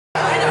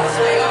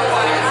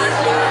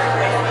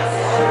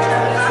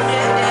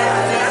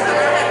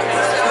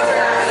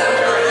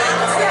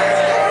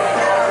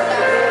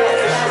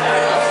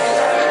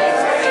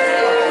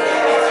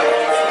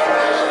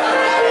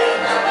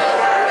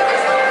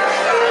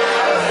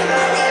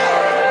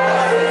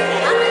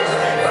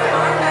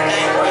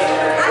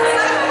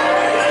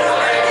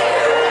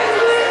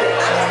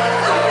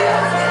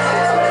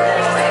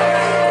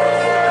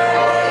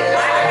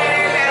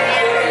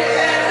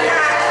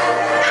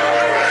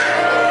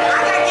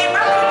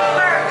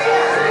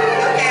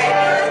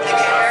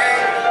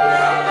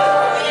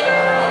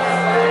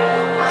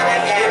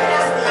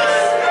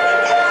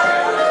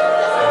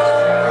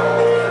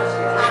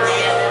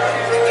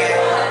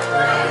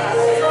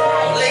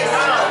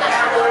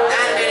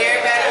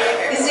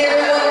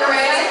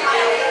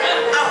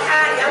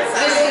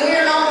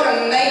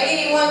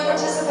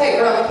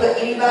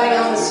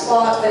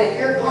But if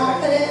you're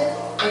confident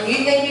and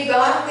you think you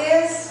got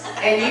this,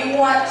 and you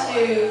want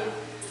to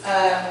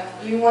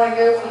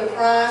go for the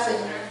prize,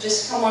 and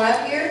just come on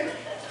up here.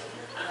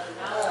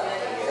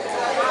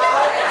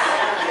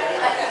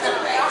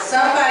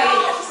 Somebody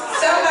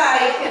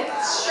can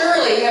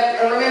surely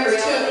remember 2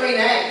 or 3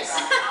 names.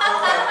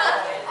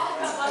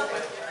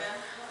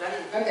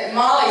 Okay,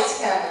 Molly's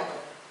coming.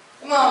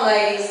 Come on,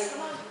 ladies.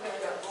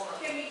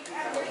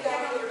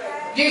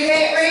 You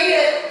can't read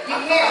it. You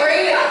can't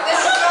read it. This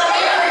is not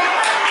memory.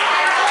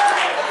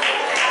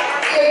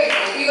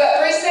 You got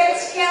 3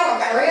 seconds to count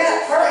them. Hurry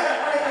up. Hurry.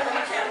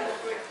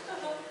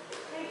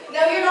 No,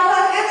 you're not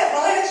allowed to have that.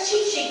 Molly, that's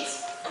cheat sheets.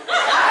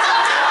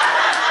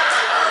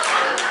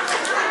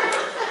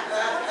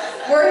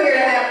 We're here to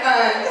have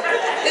fun.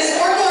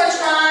 We're going to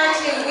try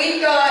to,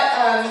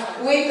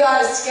 we've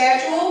got a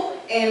schedule,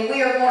 and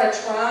we are going to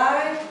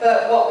try,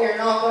 but what we're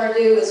not going to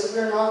do is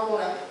we're not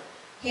going to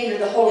hinder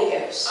the Holy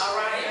Ghost. All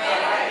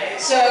right.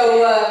 So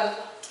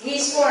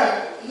he's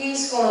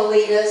going to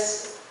lead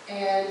us,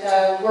 and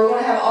we're going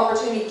to have an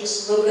opportunity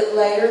just a little bit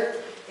later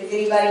if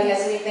anybody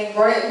has anything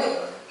for it.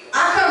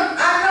 I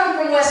come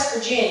from West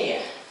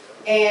Virginia,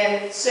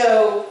 and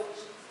so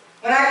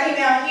when I came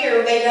out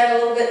here, they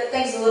done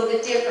things a little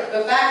bit different.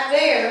 But back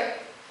there,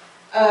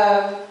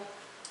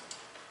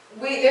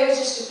 there was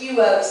just a few of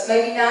us,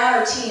 maybe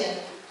 9 or 10.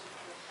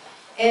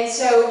 And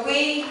so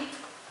we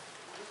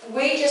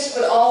just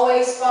would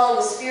always follow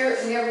the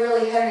Spirit. We never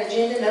really had an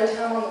agenda, no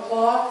time on the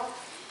clock.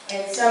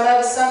 And some of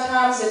us,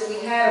 sometimes if we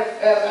had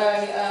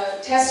a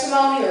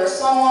testimony or a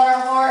song on our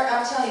heart,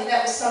 I'm telling you,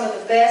 that was some of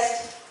the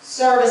best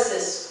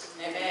services.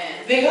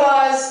 Amen.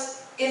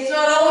 Because it's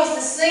not always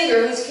the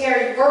singer who's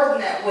carried the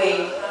burden that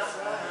week.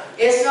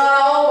 It's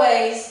not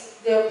always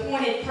the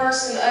appointed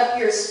person up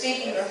here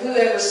speaking or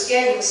whoever's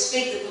scheduled to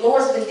speak, that the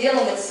Lord's been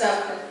dealing with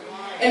something.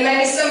 And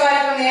maybe somebody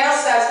from the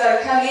outside's got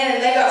to come in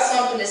and they got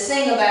something to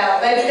sing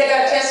about. Maybe they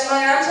got a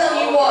testimony. And I'm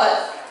telling you what,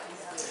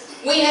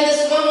 we had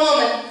this one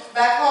woman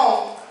back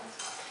home.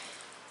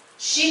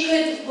 She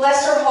could,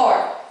 bless her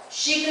heart,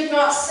 she could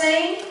not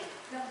sing.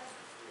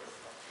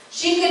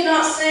 She could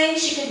not sing.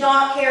 She could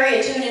not carry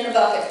a tune in a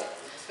bucket.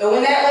 But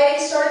when that lady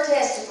started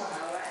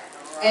testifying,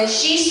 and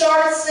she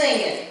started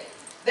singing,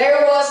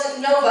 there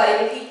wasn't nobody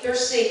to keep their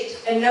seat,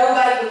 and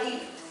nobody to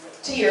keep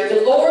tear.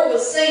 The Lord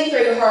would sing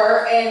through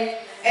her, and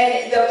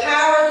the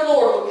power of the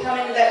Lord would come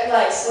into that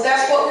place. So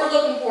that's what we're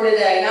looking for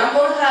today. And I'm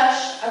going to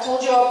hush. I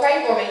told you all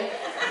pray for me.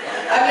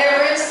 I've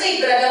never been seat,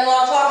 but I've done a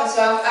lot of talking,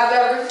 so I've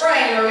got to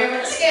refrain and remember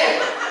the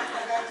schedule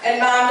and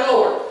mind the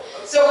Lord.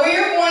 So we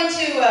are going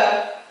to,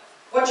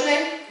 what's your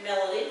name?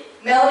 Melody.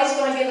 Melody's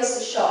going to give us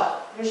a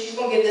shot. She's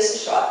going to give this a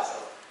shot. So.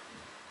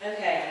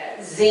 Okay,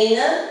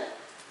 Zena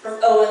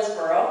from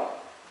Owensboro.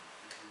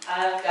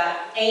 I've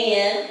got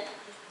Ann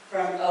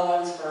from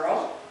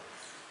Owensboro.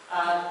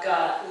 I've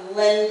got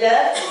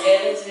Linda from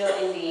Evansville,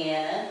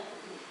 Indiana.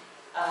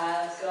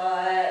 I've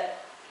got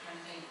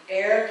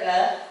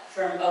Erica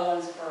from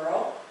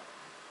Owensboro.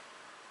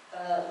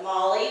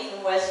 Molly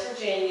from West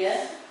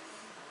Virginia.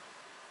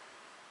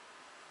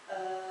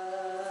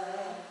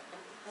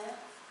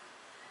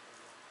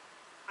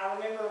 I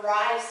remember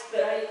Rice,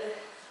 but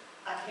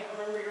I can't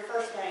remember your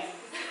first name.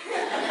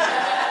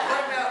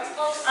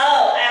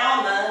 Oh,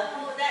 Alma.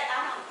 Oh, that I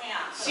don't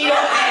count. She don't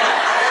count.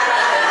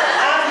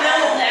 I've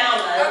known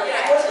Alma. Okay.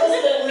 We're supposed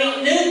to meet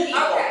new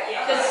people. Okay,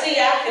 yeah. Because see,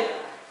 I could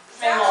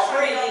name all 3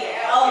 of them.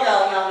 Oh, no.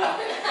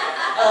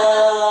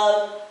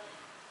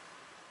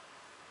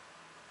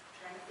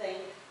 Trying to think.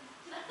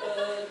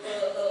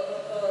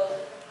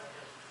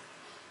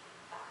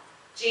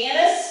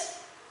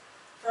 Janice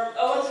from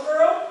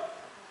Owensboro?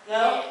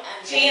 No?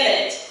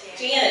 Janet.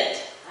 Janet.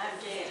 I'm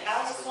Janet. I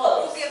was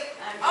close.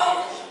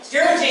 Oh,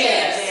 You're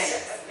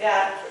Janice.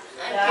 Yeah.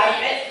 I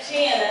met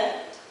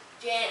Janet.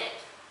 Janet.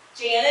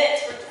 Janet.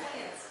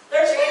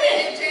 They're twins.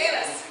 And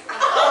Janice.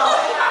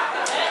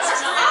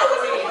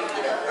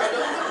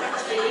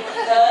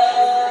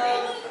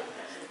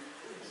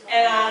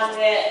 And I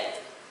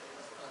met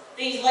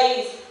these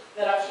ladies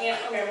that I can't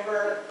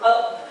remember.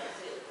 Oh,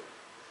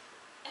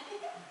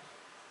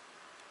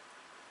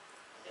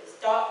 it's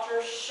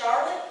Dr.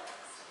 Charlotte?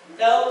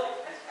 No,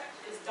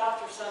 it's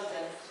Dr.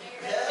 something.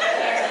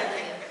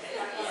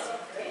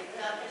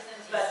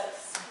 But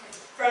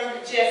from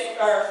Jeff,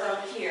 or from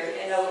here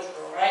in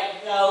Owensboro,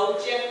 right? No,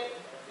 Jeff,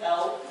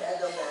 no.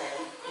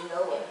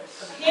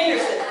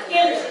 Henderson.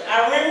 I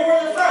remember where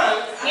they're from.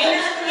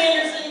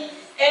 Henderson,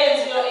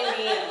 Evansville,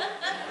 Indiana.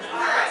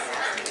 All right.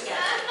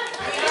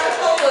 You're a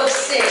total of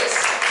 6.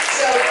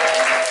 So,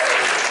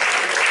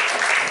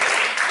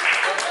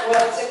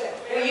 well, it's okay.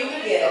 Well, you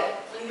can get it.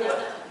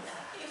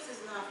 This is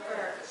not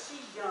fair.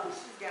 She's young.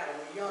 She's got a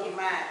young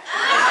mind.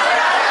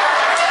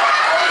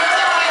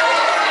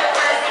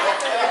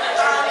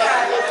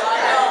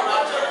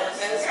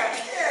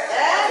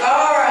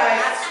 All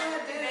right.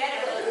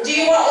 Do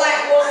you want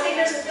well, see,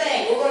 here's the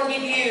thing. We're going to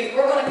give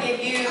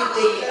you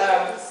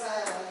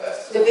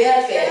the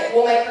benefit.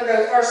 We'll make her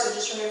go first, so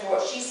just remember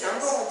what she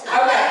says.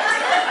 Okay.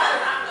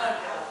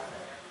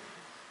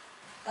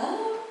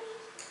 Oh,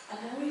 I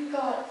know we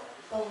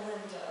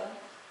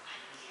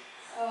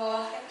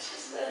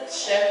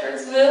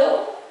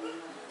Shepherdsville.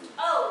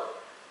 Oh,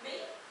 me?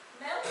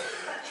 Mel?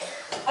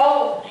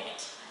 Oh,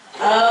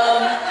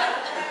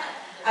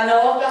 I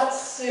know about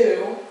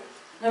Sue.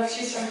 I know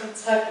she's from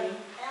Kentucky. You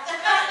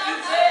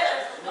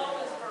better from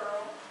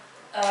Owensboro.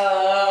 I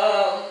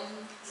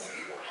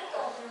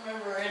don't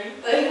remember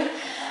anything.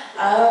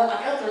 I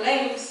got their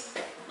names.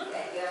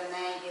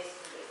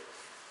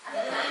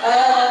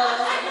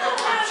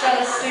 I'm trying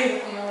to see the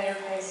familiar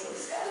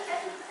faces.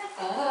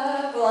 Well,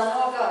 I know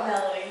I've got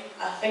Melody.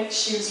 I think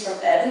she was from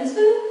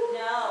Evansville.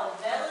 No,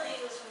 Melody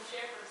was from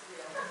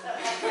Shepherdsville.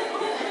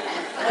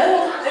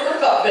 Well, I think I've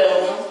got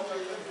Bill.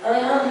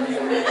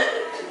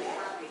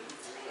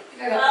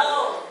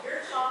 Oh,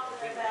 you're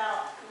talking about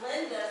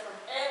Linda from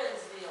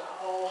Evansville.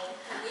 Oh,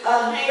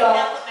 Hey, got,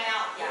 help them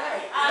out.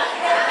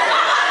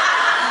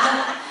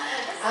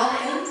 I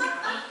think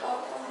I've got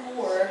one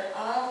more.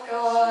 I've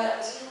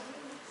got,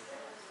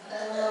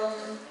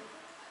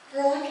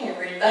 girl, I can't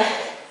read that.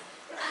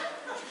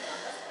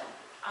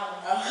 I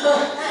don't know.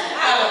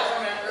 I don't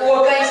remember.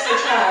 Well, thanks for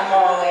trying,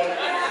 Molly.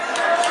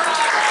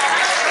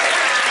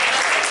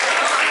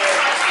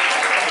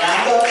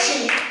 I'm gonna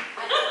cheat.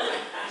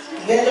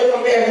 Linda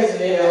from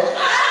Evansville.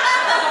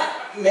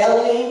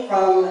 Melanie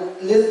from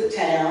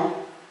Elizabethtown.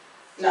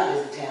 Not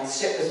Elizabethtown,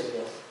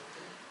 Shepherdsville.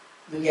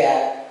 We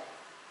got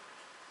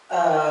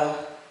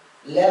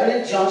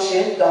Lebanon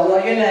Junction, don't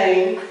know your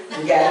name.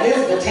 We got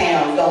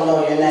Elizabethtown, don't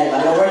know your name. I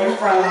know where you're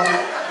from,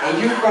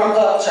 and you from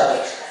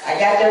Upchurch. I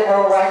got that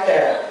road right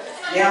there.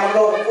 Now I'm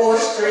gonna go to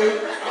 4th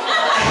Street.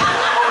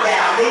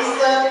 Down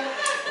Lisa,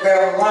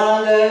 Reverend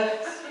Rhonda.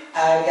 I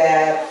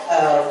got,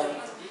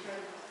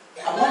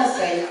 I want to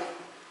say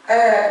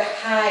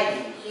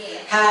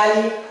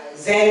Heidi,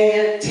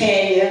 Zania,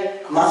 Tanya,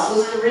 my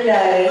sister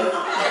Renee.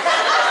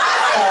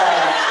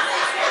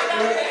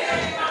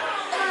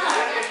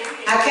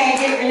 I can't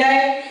get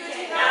Renee?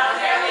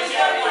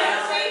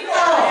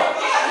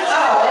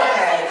 Oh,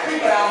 okay.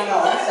 People I don't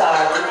know, I'm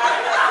sorry.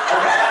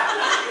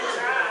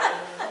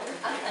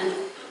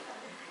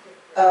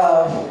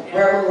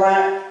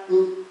 Reverend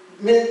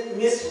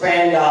Miss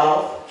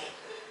Randolph,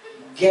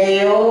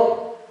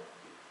 Gail,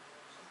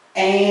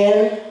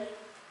 Ann,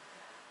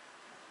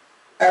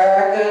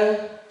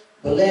 Erica,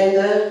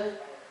 Belinda,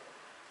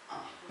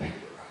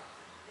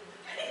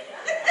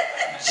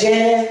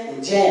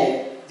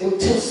 Janet, them 2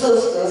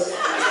 sisters,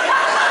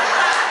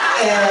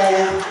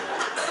 and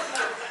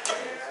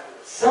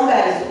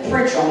somebody's a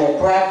preacher on that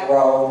black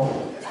row.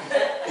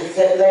 Is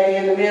that lady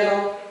in the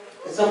middle?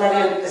 Is somebody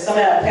a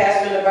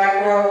pastor in the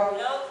back row?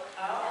 Nope.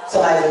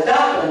 Somebody's a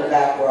doctor in the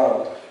back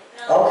row.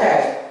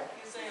 Okay.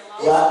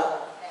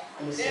 Well,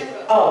 let me see.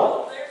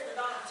 Oh, There's the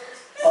doctors.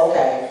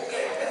 okay.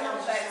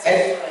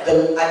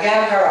 And I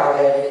got her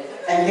already.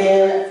 And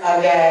then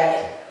I got,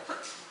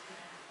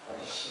 what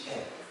is she got?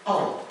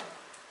 Oh.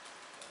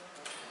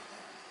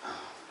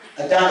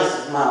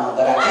 Adonis' mama,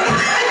 but I can't.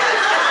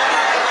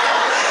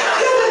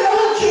 You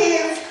know,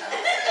 kids.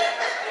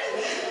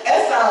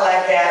 That's all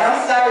I got. I'm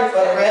sorry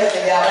for the rest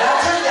of y'all, but I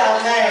took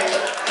y'all's name.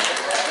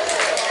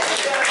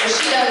 Well,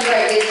 she done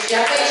great, didn't she? I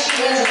think she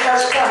wins the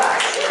first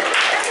prize.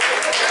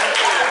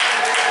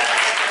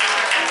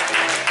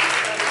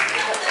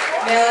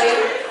 Melody?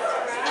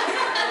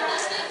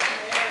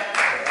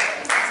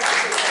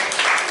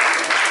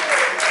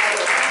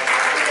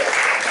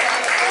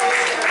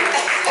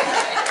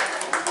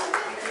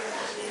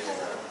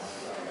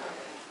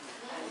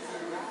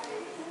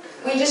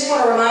 We just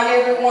want to remind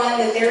everyone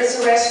that there is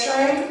a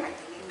restroom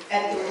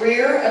at the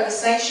rear of the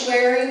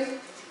sanctuary,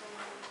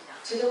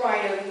 to the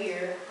right over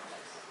here.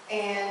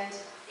 And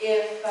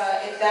if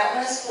that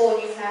one is full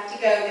and you have to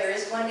go, there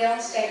is one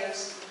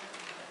downstairs.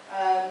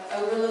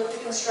 Overlook the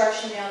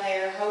construction down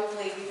there.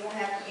 Hopefully we won't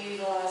have to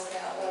utilize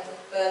that one,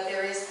 but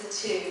there is the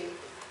 2.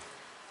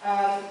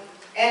 At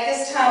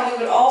this time, we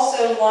would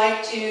also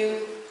like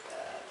to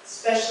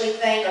especially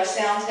thank our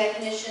sound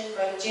technician,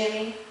 Brother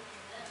Jimmy.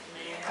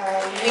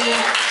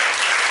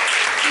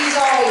 He's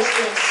always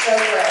doing so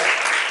great.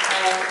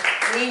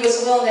 He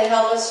was willing to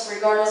help us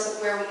regardless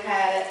of where we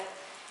had it.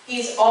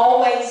 He's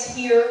always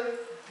here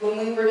when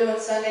we were doing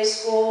Sunday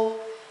school,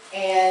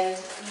 and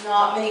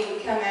not many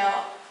would come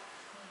out.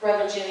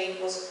 Brother Jimmy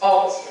was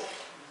always here,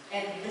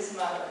 and his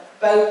mother.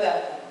 Both of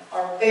them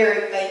are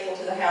very faithful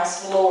to the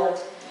house of the Lord.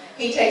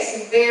 He takes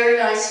some very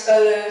nice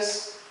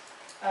photos.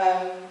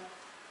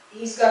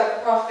 He's got a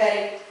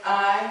prophetic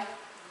eye,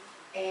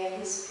 and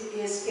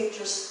his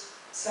pictures,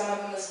 some of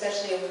them,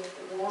 especially of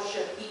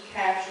worship, he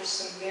captures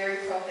some very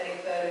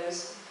prophetic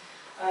photos.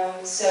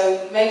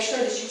 So make sure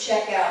that you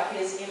check out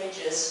his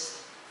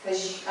images,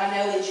 because I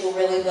know that you'll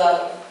really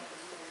love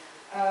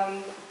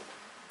them.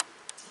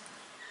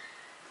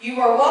 You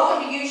are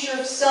welcome to use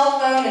your cell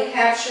phone and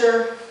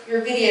capture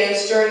your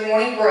videos during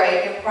morning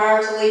break and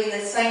prior to leaving the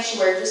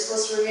sanctuary. Just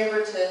let's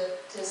remember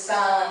to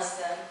silence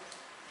them.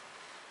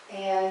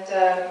 And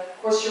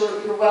of course,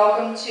 you're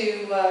welcome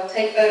to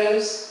take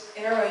photos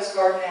in our rose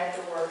garden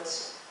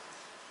afterwards.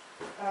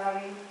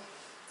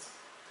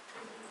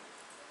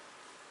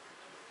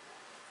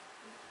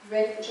 You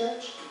ready for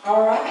church?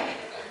 All right.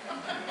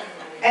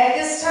 At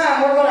this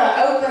time, we're going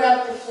to open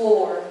up the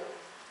floor.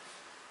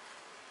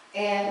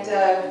 And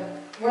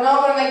we're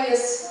not going to make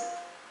this,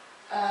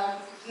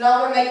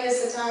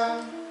 a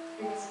time.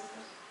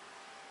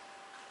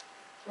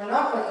 We're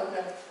not going to open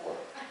up the floor.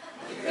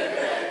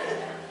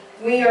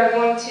 We are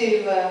going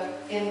to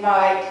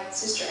invite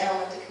Sister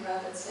Alma to come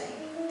up and sing.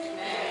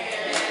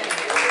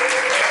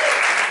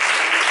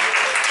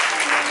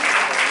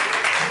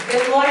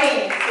 Good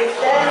morning,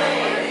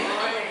 sisters.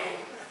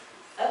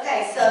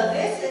 Okay, so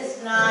this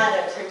is not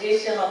a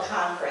traditional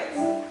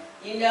conference.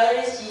 You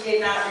notice you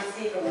did not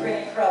receive a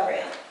printed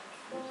program.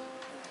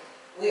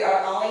 We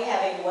are only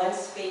having one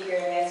speaker,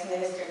 and that's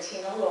Minister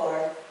Tina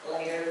Lord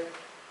later.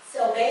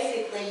 So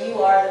basically,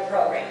 you are the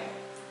program.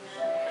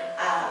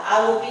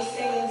 I will be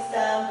singing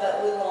some,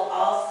 but we will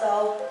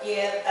also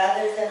give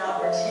others an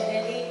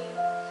opportunity.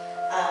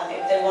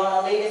 If they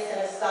want to lead us in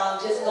a song,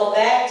 just go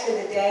back to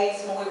the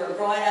days when we were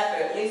growing up,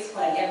 or at least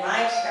when in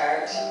my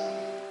church,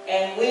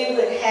 and we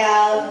would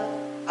have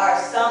our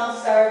song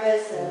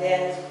service, and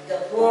then the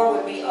floor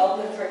would be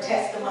open for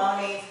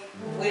testimonies.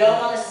 We don't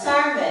want a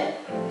sermon,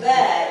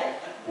 but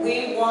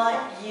we want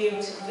you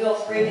to feel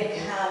free to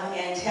come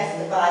and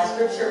testify.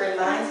 Scripture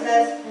reminds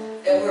us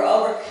that we're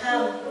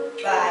overcome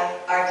by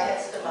our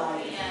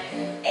testimony.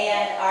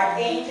 And our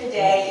theme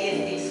today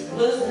is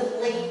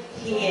exclusively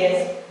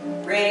His,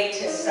 ready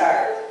to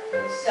serve.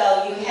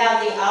 So you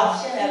have the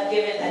option of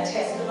giving a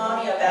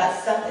testimony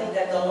about something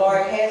that the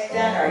Lord has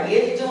done or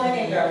is doing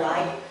in your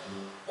life.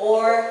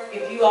 Or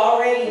if you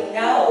already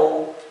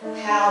know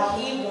how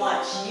He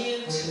wants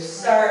you to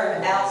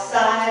serve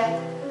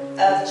outside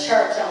of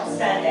church on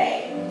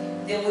Sunday,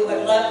 then we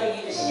would love for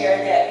you to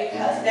share that,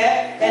 because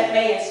that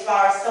may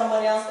inspire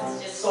someone else that's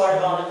just sort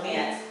of on the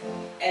fence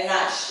and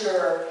not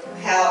sure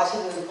how to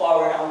move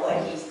forward on what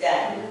He's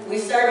done. We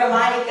serve a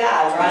mighty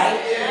God, right?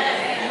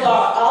 Yeah. You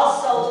are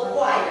also the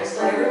choir,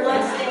 so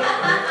everyone sing.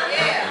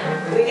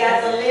 Yeah. We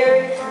got the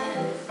lyrics.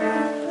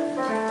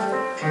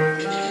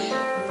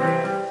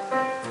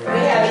 We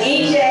have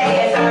EJ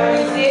as our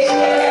musician,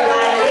 and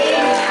my lead,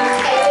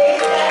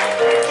 Elisa,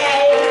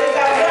 and this is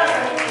our drummer.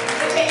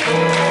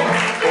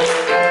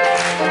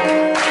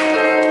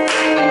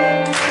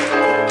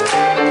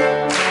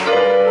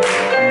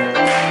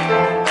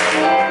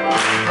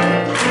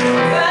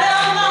 What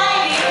a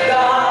mighty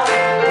God.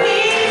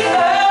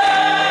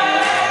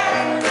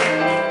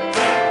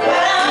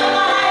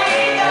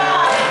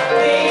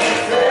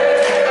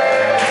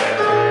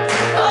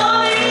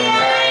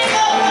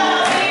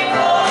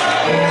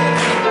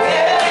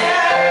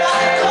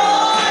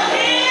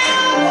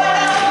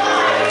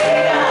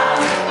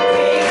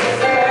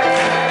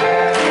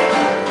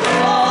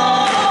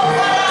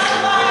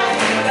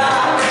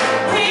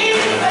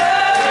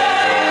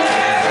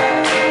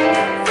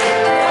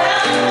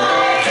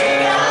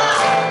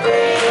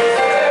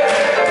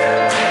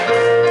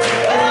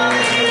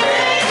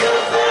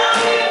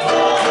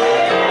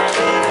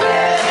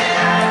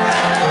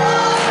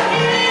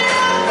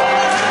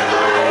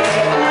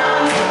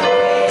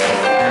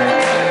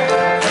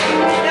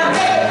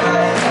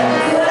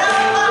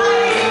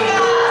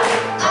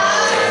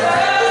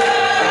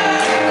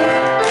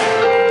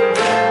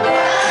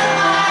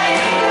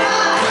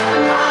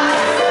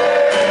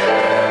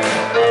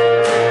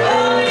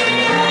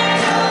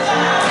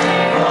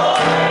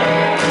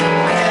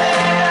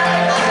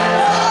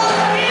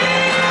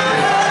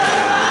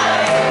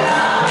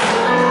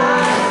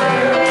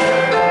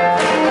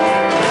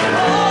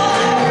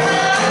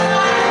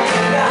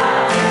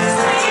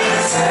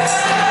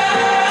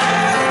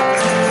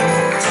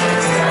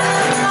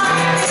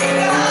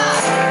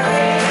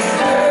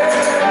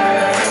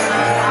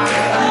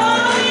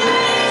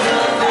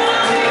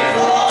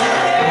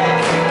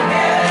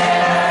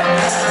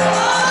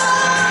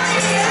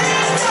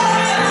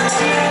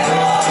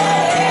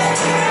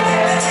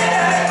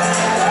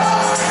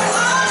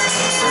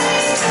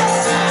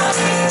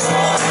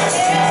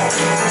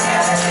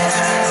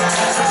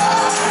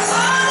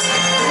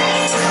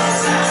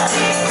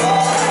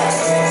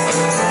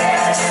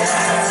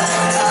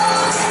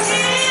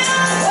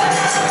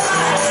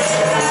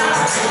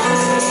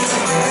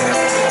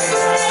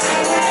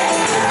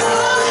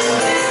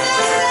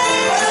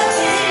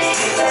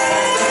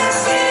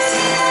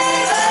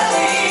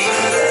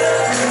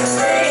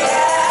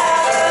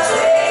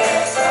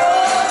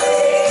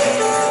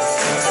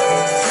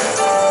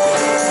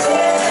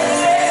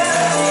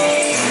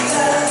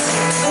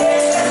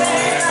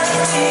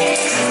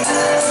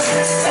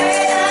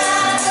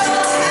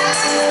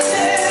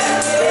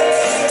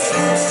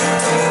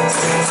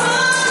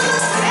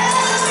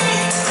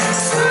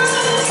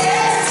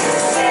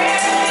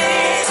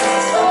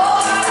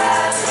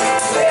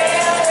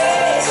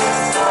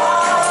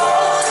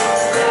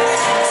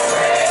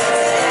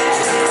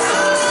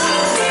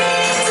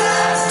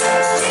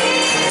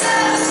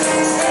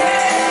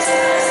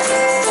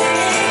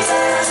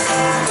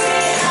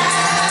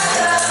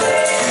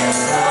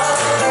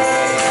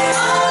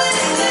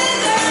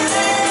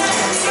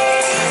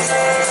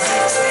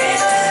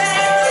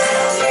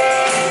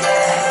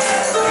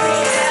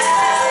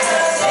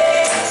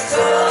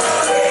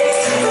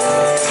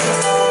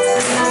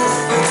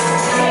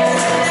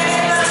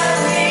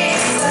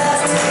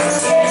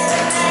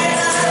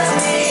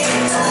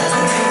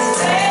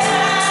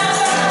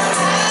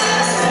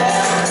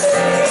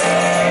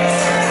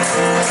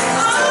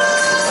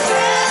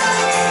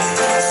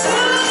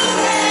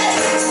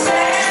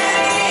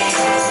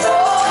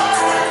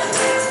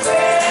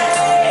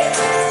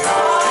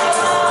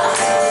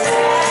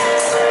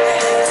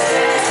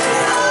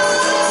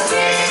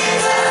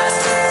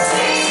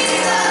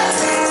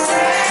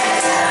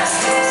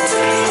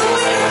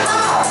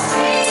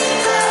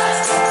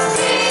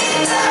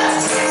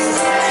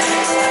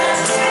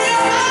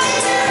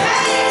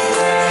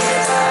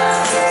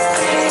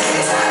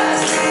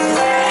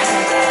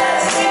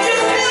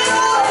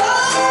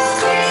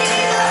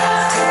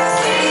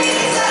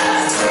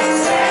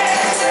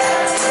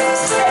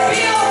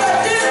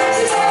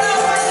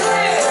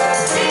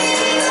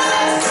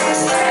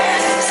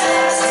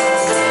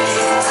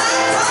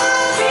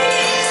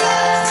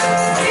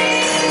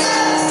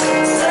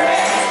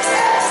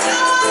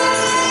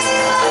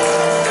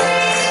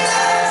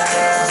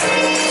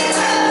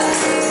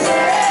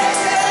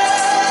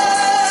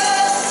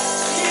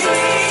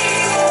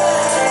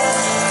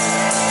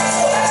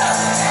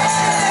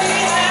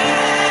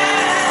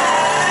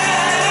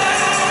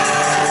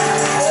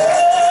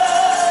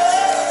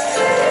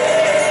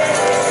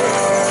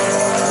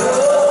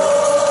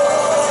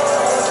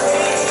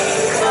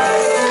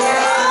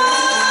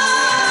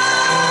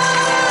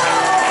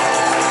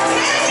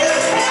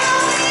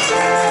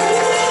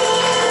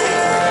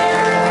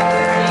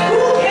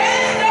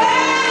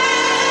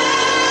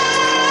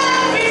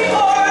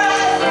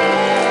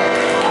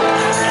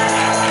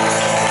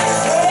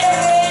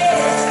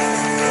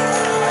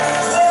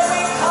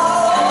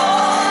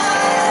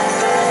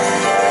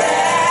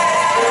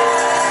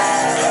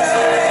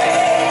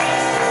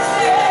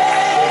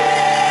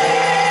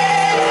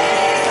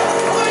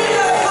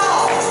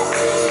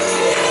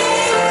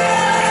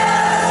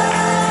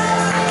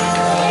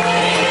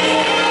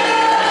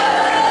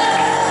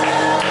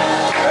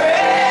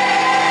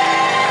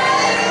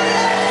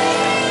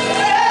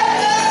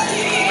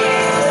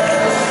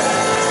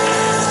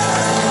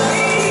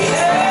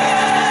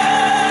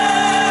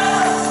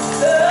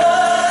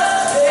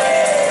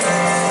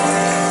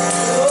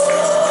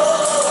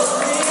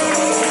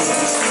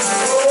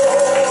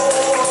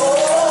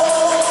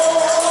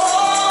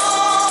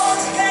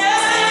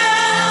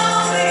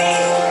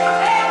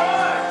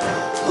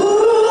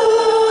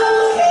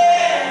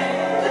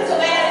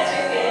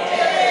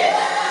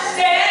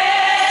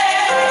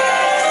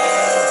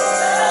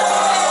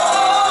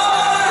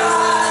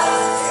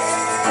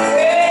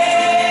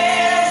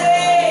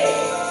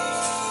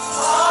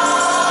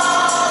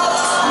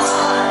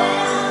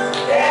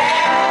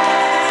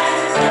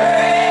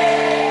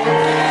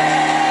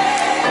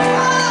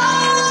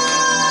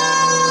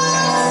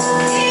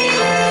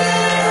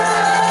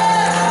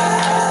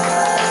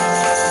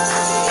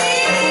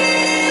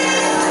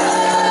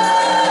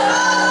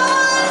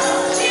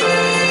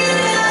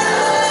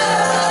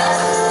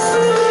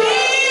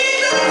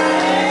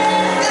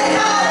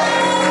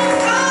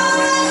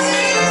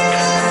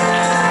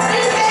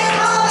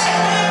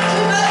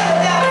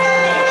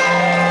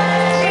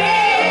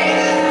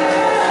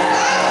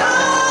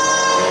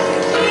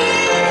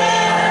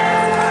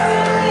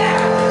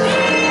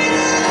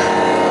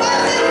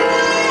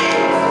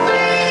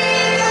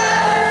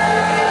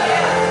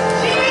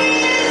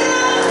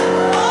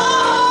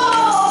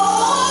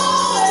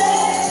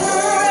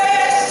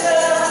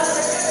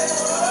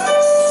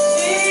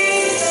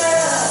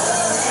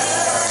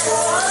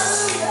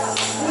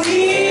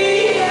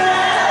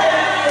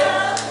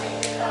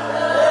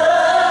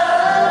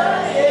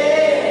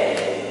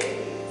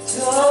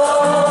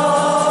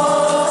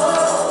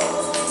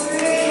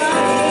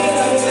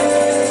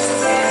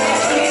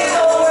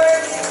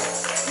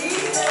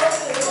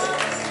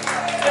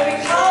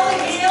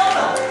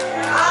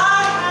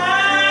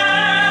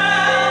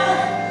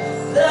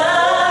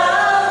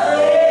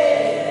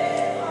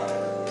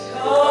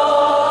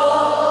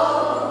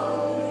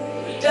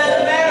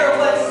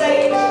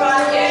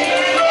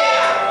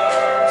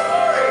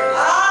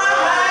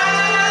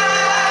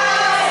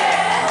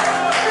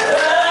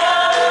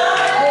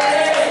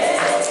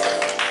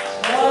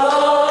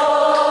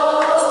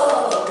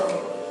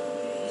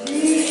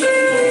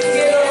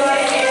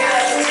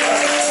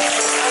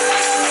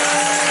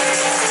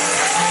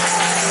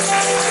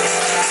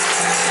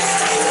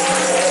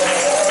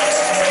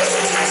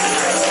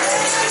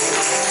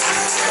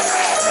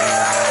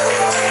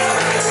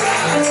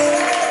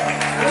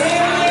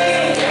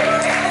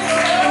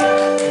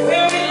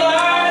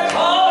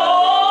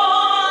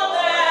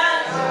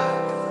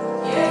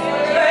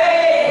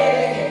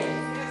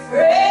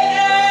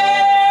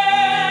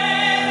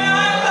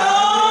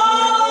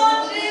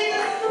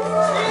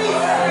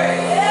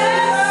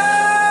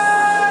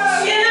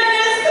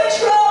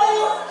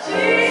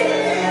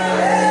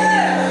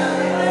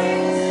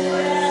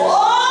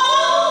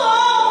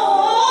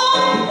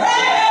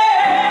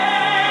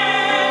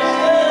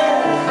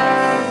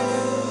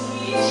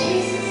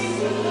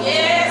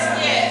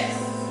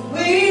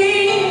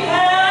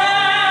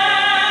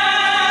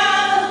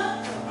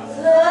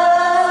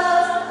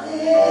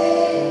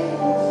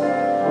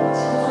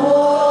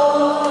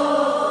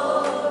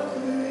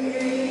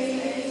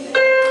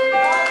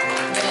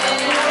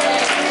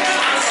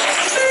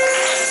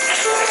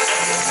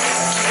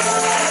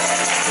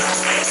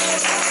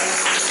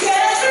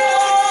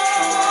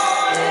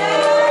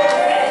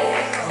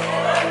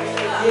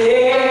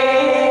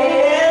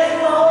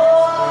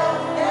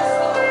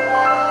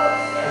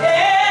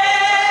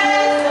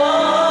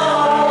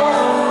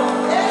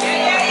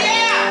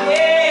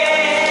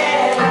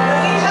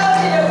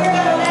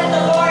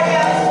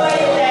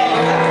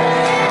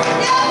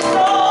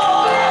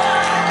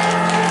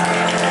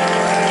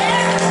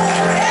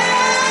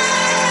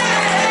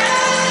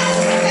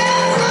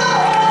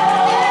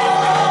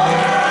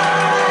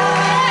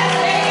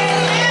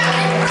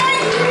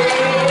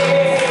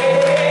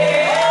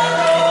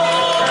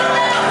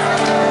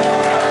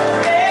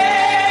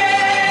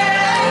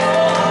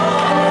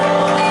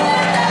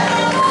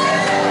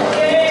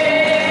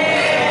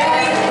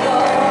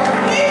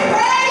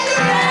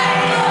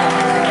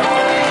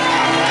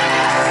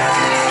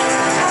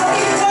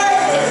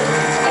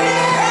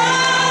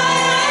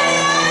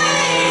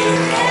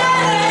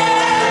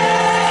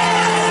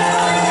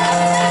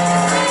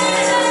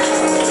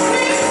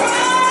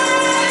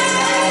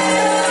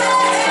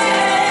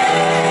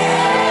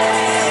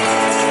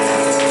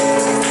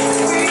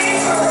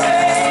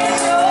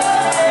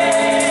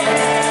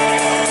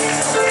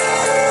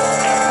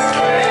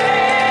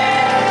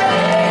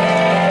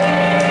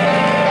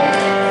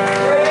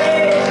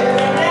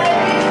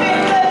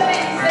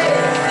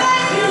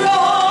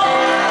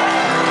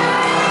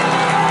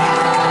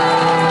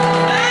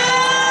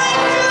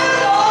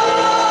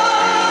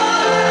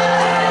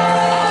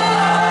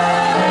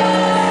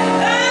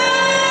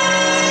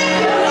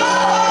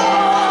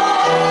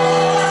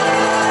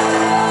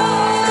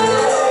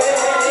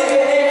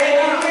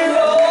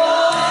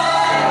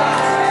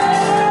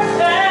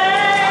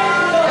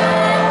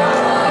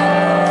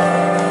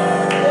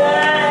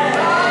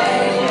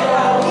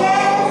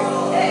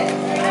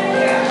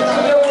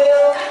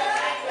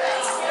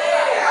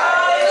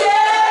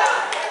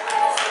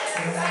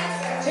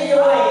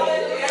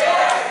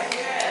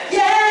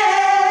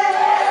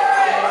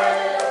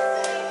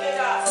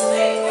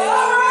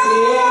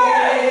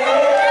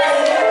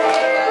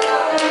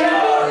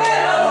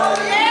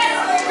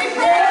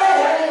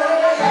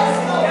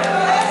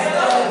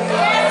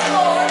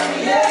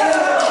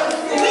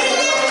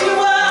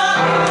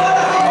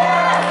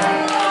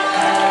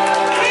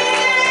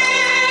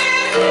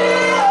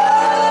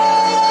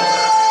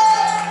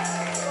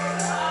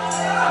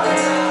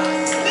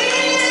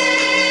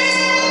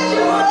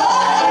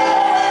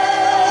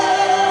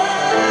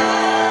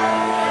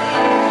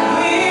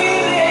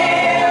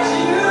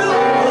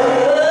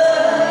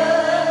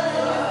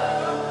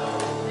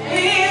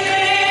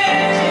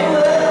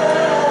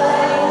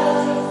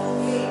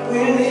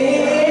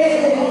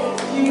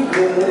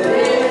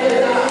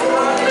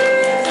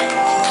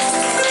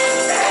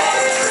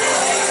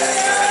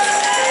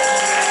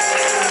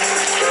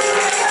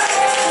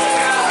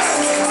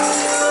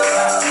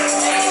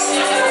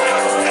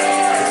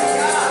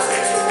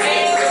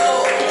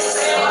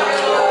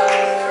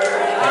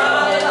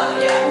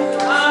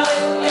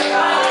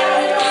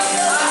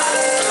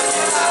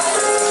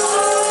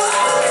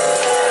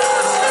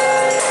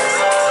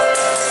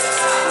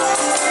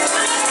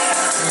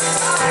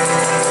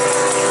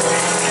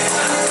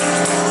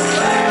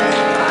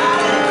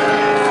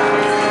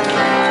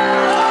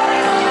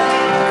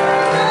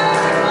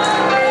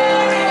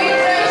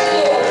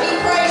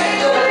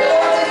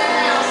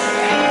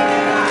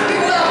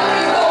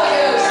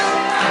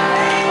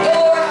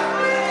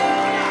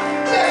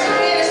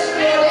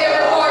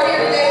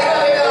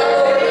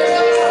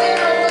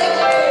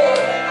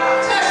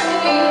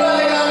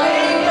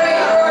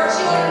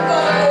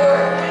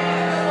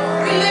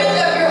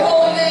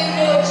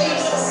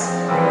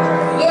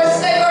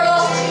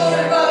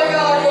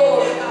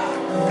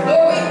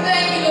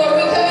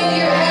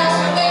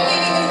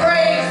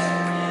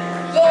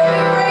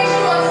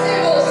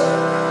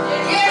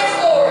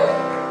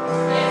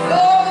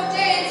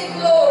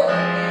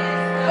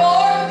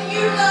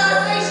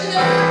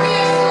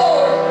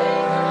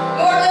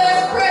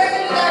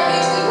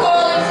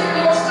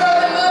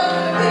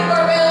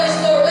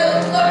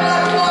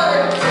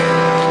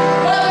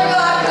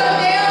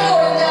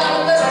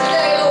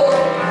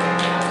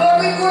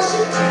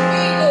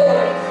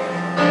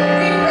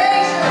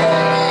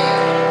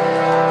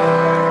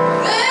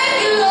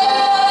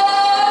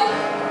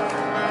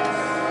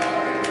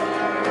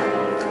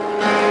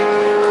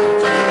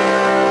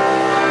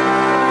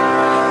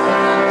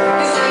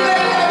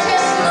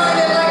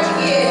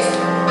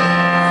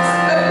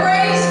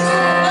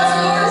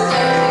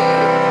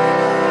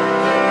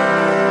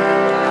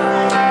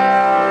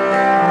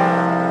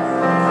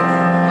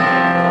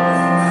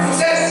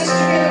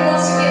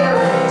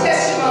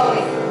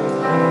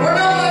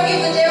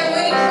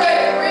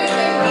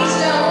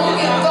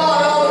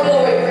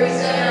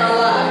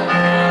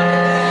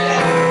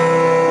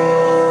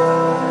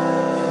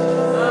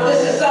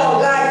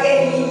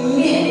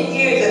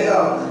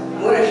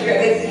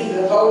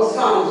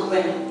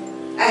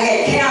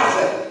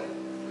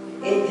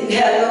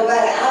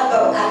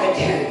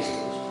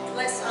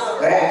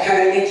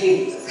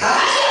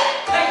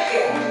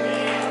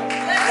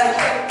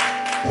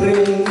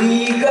 When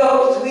we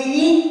go,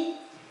 we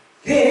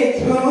get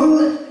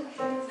through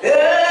the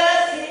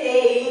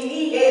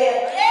city,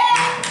 yeah.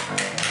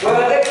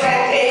 Where the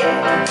captain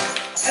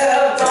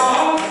have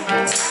gone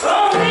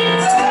from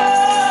the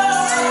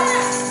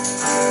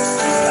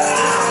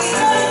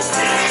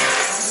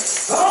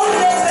on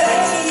the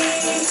bank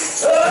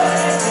of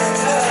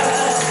the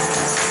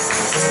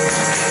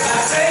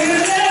I say you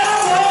never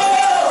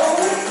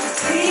won't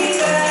be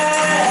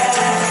back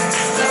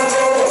no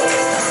more.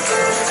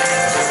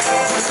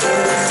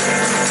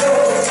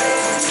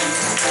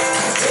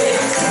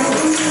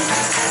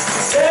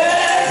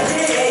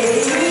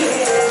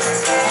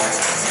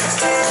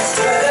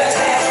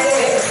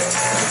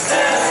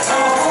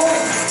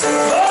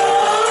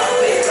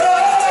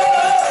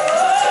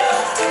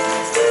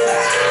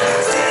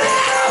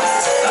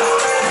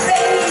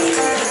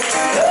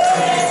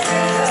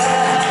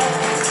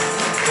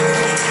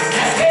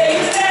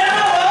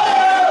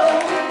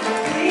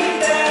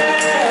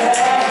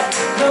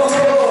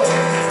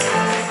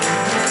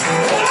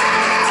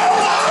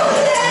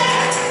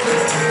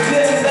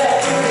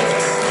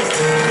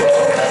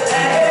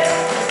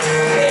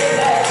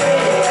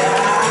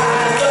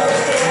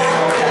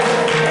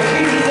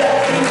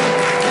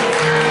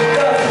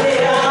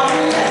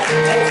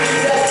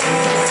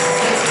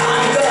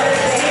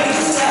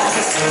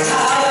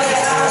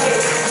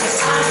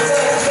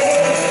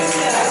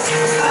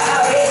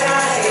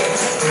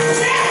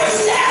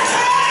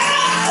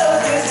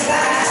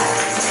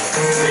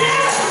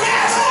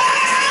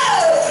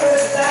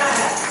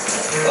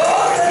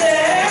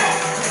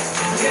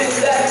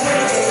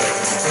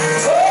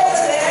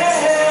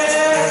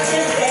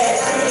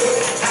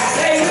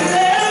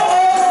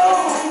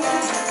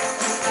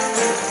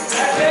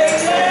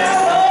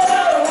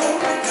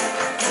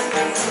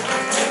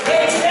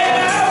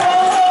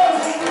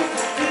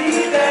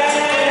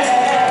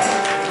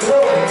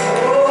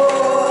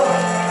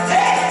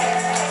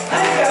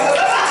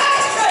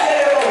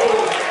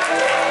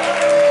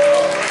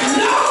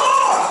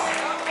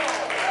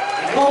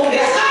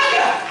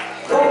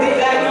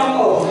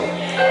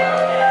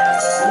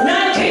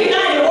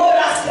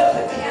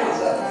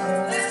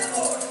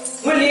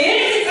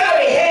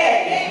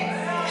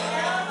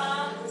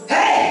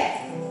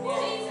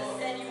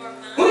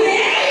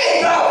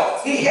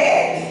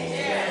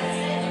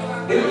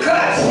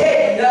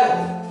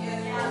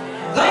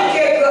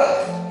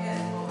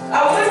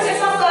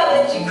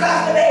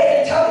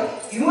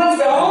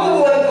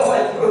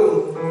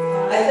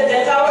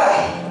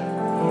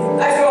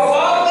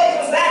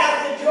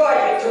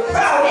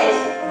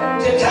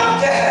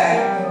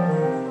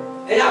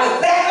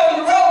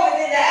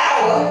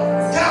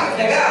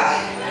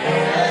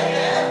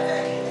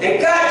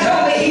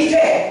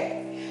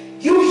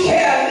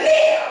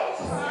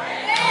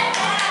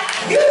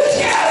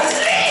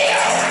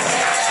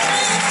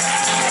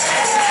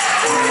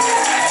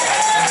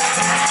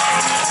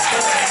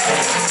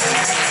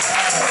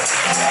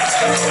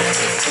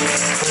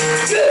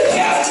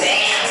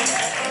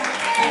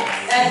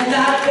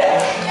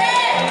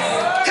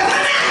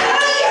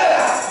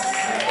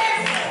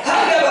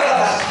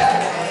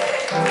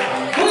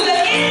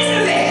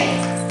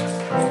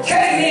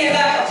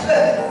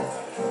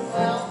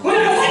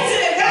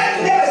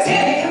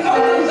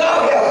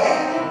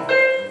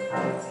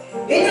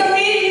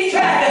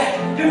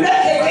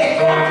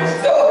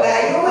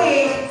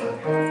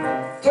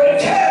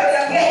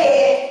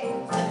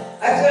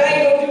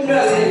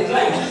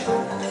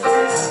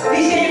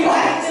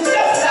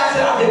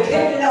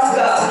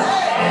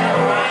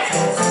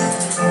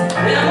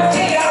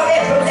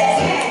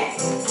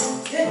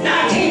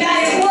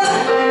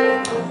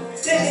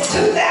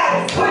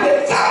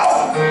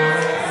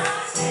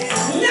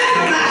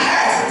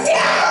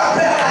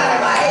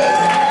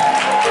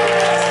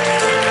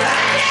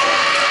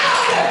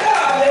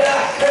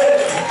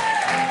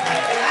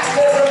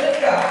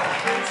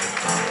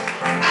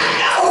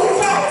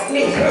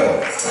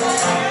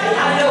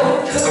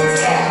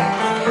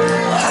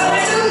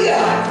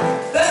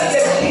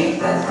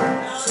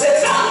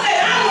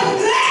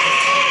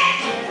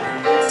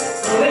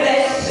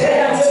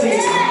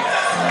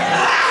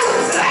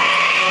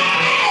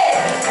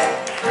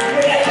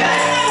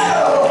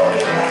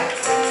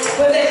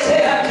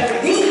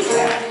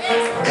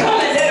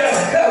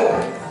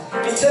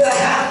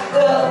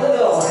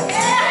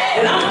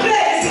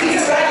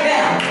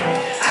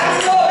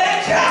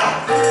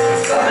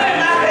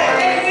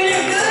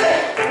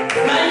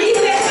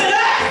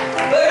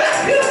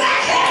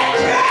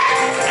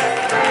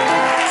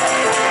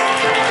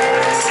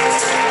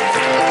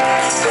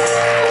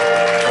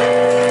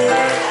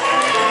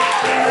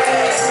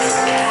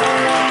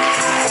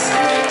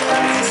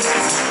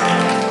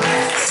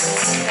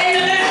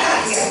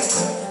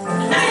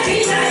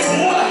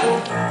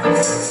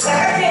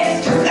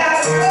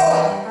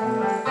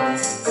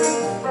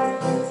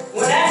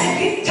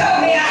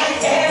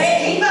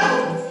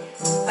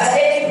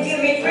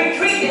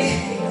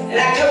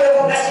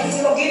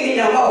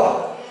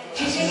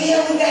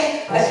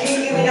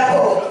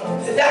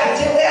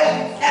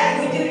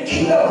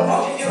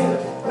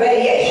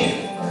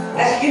 Radiation.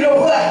 That's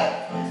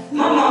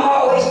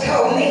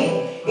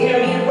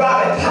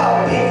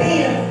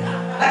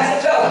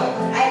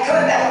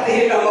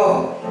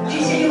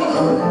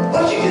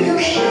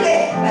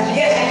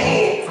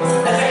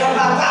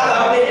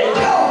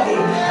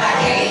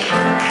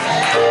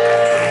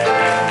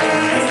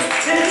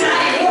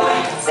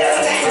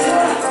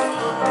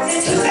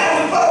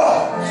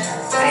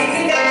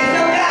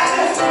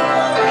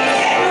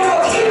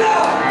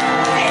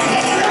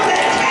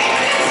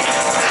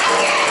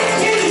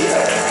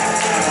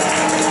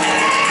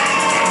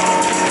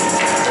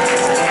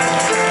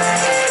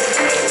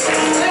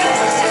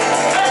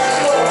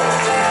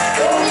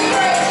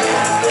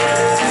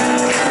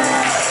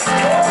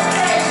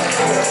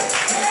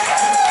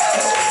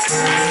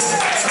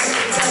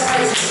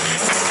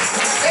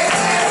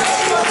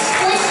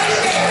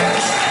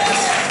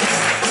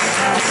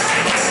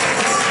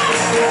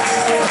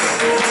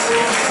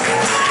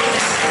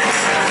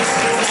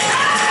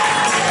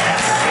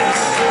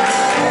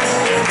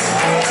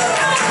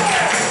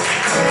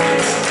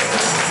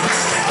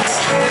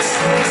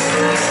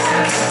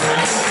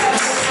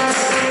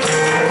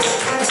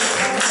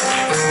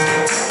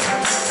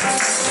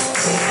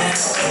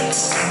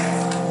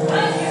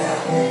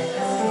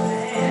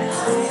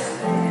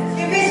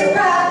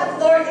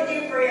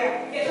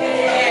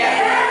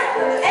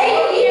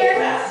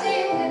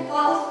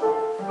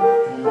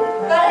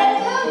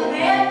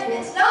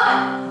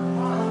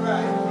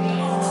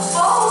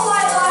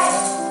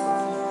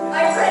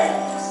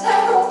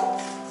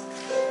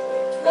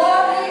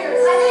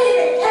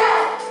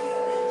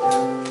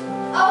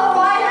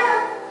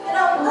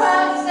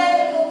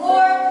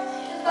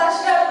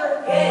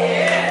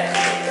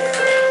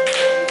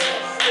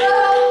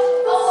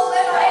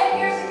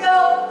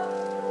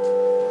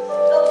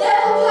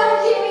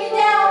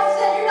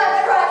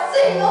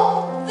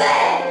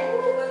thing.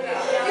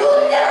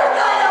 You'll never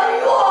find out who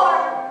you are.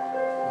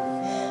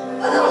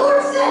 But the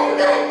Lord said you're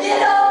going to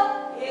get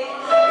up.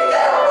 You're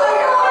going to run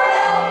your heart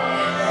out.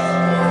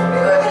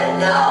 You're going to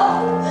know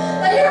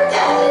that your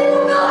destiny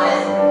will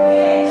notice.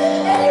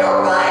 And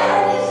you're right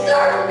when you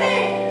serve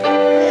me.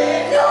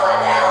 No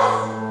one else.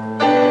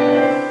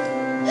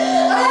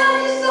 I have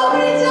you so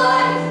many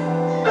times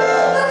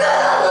because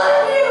I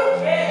love you.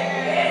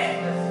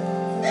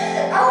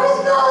 I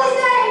was only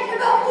saved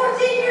about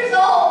 14 years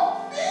old.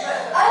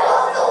 I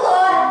lost a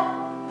lot,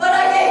 but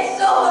I gained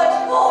so much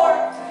more.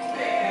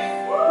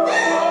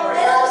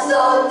 And I'm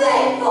so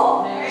thankful.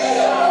 The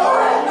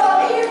Lord has brought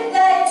me here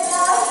today, and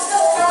I'm so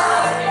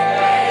proud.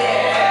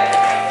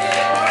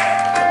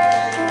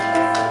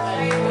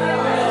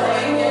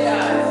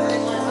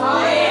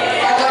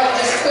 I'd like to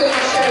just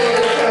quickly show you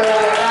her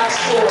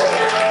backstory.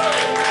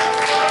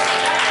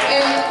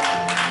 And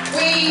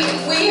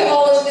we have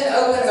always been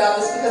open about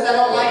this because I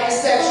don't like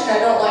deception, I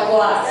don't like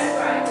lies.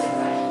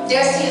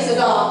 Destiny is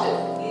adopted.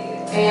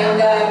 And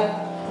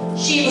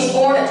she was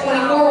born at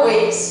 24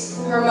 weeks.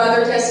 Her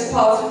mother tested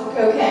positive for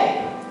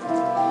cocaine.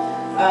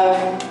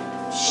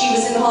 She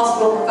was in the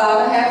hospital for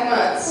 5.5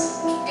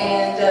 months.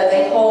 And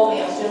they called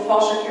me. I was doing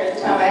foster care at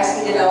the time. Asked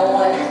me, did I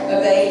want a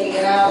baby?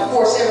 And of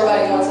course,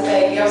 everybody wants a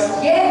baby. I was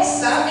like, yes,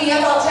 sign me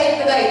up, I'll take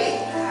the baby.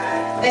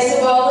 They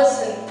said, well,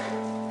 listen,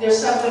 there's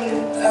something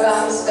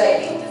about this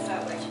baby.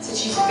 Said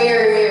she's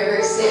very, very,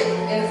 very sick.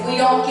 And if we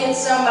don't get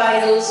somebody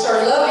to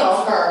start loving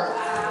on her,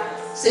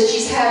 said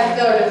she's having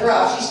failure to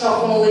thrive, she's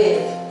not going to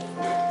live.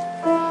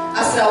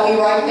 I said, I'll be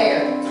right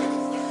there.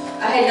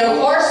 I had no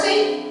car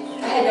seat,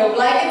 I had no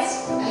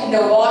blankets, I had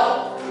no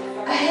bottle,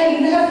 I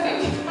had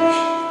nothing.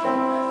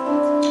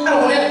 I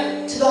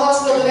went to the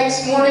hospital the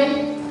next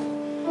morning,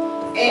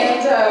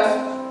 and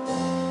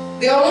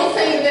the only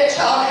thing that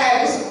child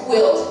had was a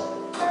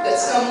quilt that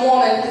some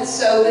woman had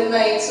sewed and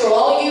made. So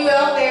all of you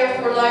out there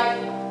who are like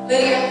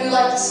Lydia, who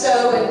like to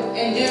sew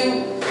and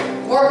do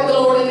work of the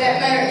Lord in that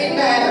manner, it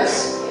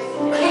matters.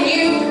 When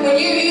you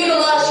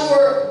utilize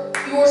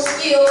your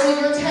skills and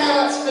your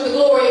talents for the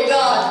glory of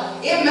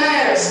God, it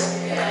matters.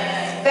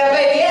 That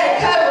baby had a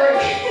covering.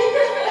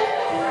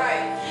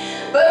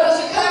 But it was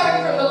a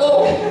covering from the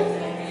Lord.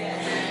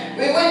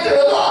 We went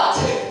through a lot.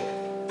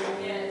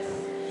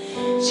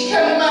 She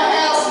came to my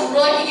house, and for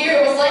like a year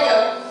it was like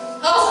a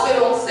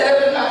hospital set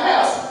up in my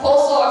house.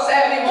 Pulse ox,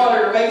 apnea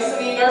monitor, maybe some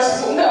of you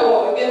nurses will know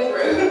what we've been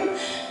through.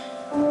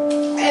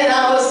 And I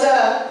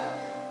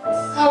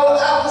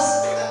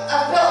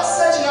felt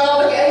such an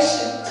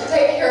obligation to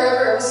take care of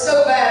her. It was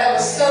so bad. I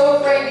was so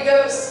afraid to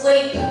go to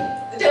sleep.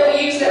 The devil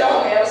used that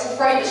on me. I was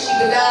afraid that she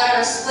would die in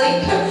her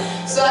sleep.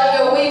 So I'd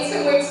go weeks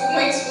and weeks and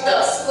weeks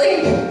without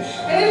sleep.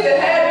 And if it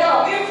had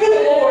not been for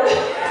the Lord.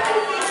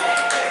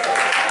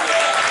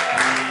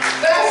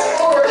 Fast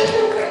forward.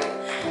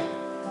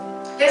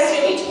 That's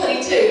going to be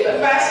 22, but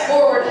fast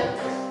forward.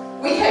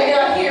 We came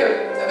down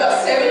here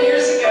about 7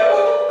 years ago.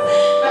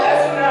 My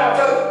husband and I are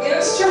both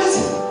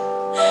ministers.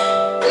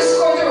 Just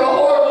going through a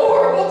horrible,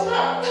 horrible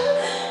time.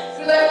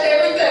 We left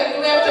everything.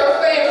 We left our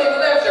family. We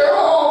left our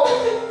home.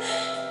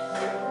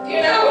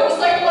 You know, it was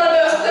like one of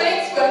those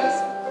things when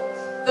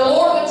the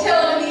Lord would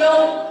tell him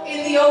in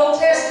the Old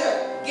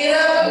Testament, get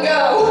up and go.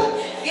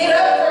 Get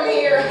up from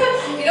here.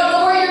 You don't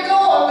know where you're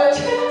going, but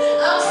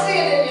I'm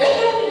sending you.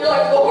 You're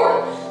like,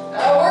 Lord,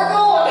 we're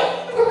going.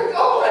 We're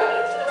going.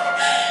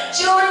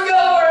 Children, go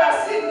where I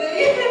send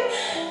thee.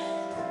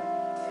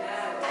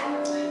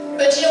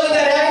 But you know, we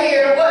got out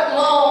here, it wasn't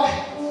long.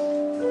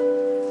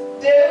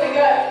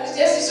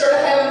 Jessie started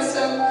having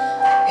some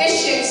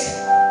issues.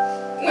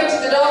 Went to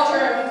the doctor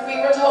and we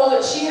were told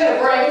that she had a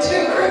brain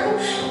tumor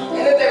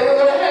and that they were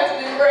going to have to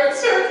do brain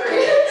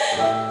surgery.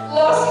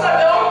 Lost my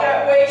dog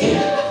that week.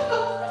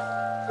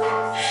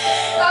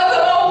 I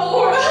thought, oh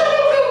Lord, I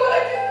don't know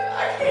what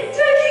I can't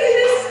take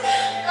this.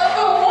 I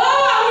thought, why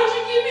would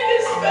you give me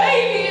this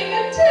baby and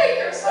then take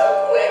her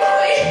so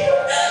quickly?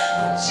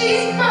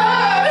 She's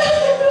mine.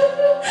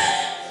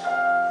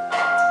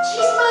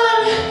 She's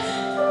mine.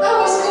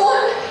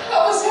 I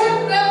was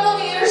heading down on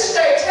the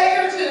interstate, take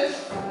her to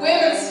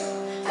Women's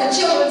and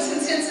Children's in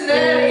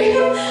Cincinnati.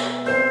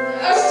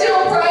 I'm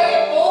still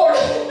praying, Lord.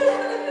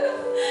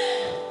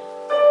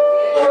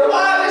 Lord,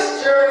 why this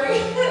journey?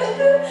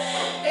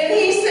 And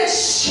he said,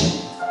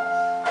 shh.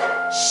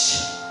 Shh.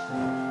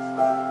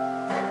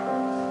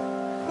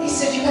 He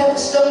said, you have the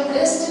stone of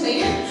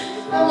destiny.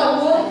 I'm like,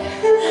 what? I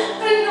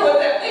didn't know what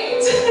that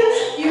means.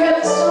 You have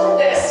the stone of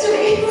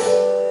destiny.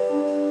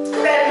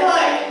 That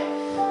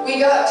night, we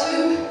got to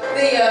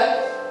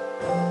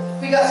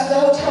the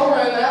hotel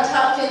room and I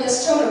typed in the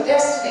stone of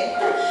destiny.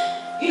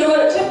 You know what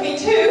it took me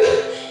to?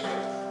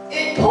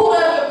 It pulled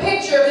up a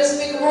picture of this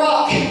big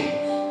rock.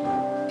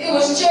 It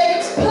was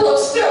Jacob's pillow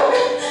stone.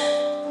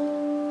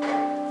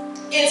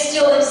 It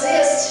still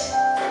exists.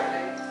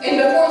 And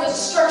before the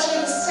destruction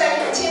of the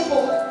second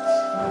temple,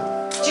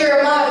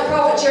 Jeremiah, the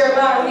prophet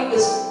Jeremiah,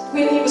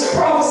 when he was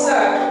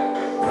prophesying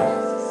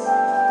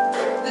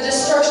the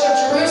destruction of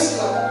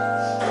Jerusalem,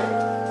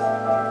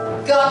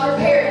 God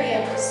prepared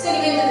him,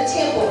 sent him into the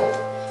temple,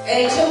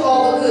 and he took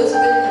all the goods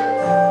with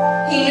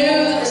him. He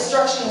knew the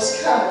destruction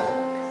was coming.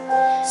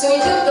 So he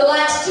took the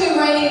last 2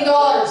 reigning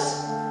daughters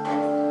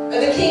of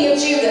the king of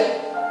Judah.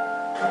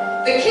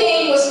 The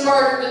king was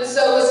murdered, and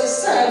so was his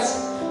sons,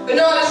 but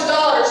not his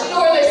daughters. You know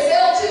where they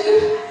sailed to?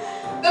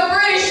 The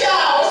British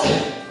Isles.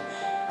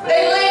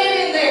 They landed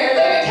in there.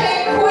 They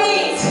became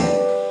queens.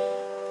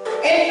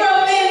 And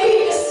from them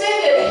we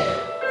descended.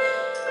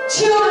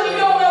 Children, you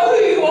don't know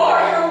who you are.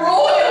 You're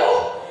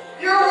royal.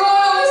 You're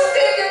royal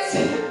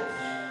descendants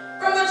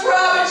from the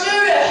tribe of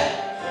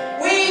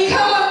Judah. We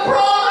come with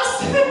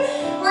promise.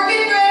 We're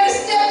getting ready to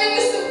step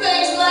into some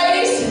things,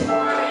 ladies.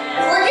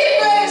 We're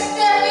getting ready to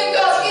step in.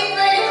 God's getting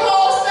ready to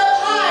call us up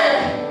higher.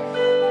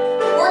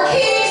 We're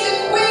kings and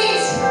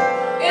queens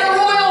in a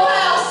royal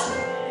house.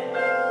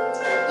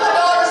 My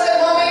daughter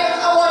said, Mommy,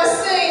 I want to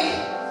sing.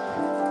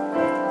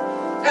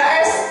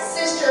 I asked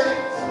Sister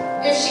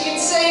if she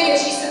could sing, and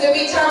she said, there'll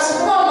be times. So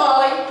come on,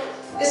 Molly.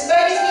 This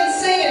baby's been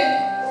singing.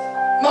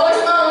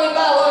 Molly's my only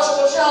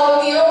biological child,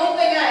 and the only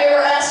thing I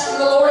ever asked from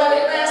the Lord, I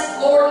didn't ask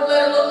the Lord to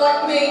let her look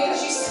like me,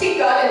 because you see,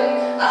 God,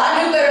 and I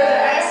knew better than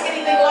to ask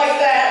anything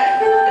like that.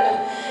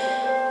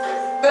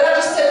 But I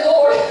just said,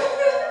 Lord,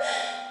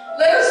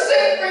 let her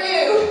sing for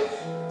you.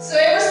 So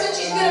ever since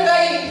she's been a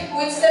baby,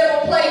 we'd set up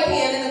a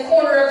playpen in the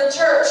corner of the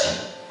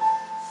church.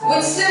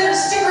 We'd send her,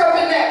 stick her up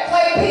in that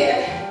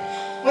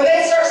playpen. When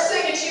they'd start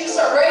singing, she would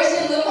start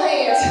raising little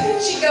hands.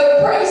 She'd go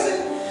to praise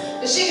Him.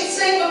 But she could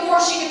sing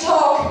before she could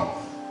talk.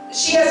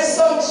 She has a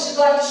song that she'd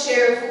like to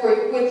share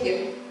with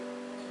you.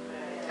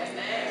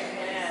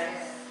 Amen.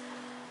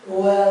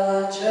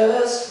 Well, I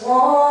just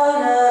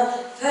wanna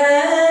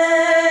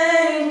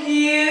thank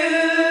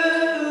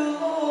you,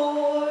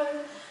 Lord,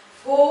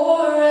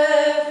 for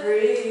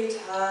every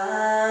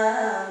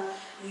time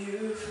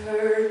you've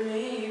heard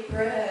me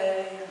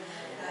pray.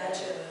 I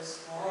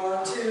just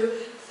want to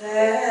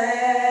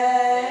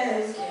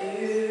thank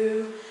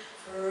you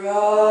for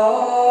always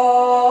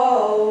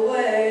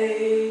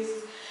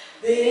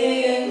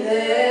being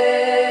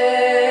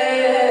there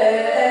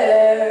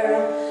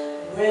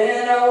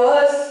when I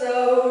was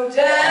so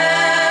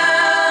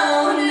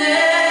down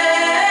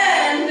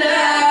and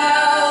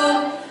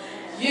out.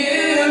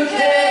 You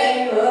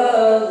came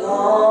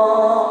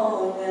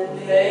along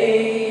and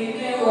made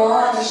me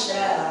want to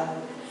shout.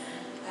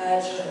 I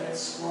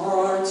just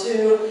want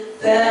to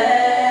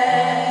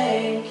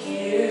thank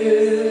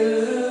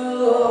you,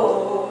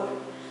 Lord.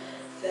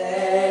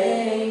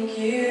 Thank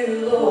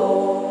you,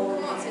 Lord.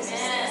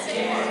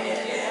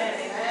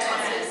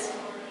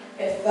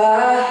 If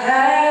I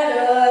had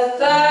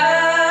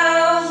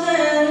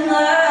 1,000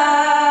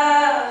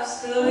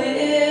 lives to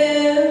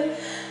live,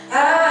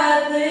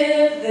 I'd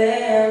live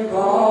them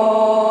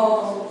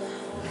all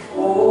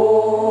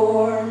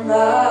for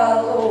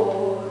my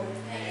Lord.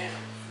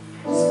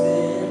 He's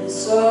been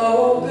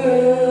so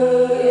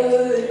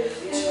good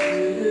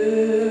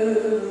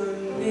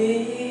to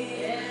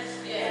me.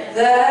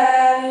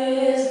 That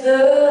is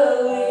the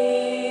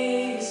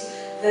least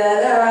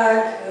that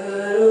I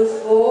could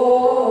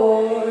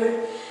afford.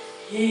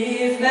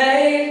 He's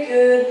made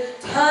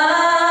good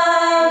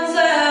times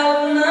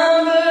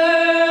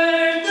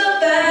outnumbered the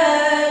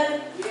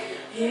bad.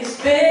 He's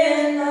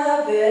been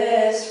my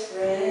best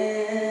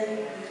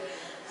friend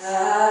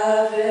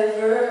I've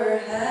ever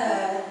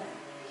had.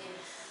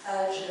 I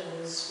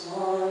just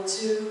want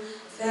to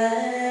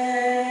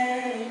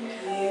thank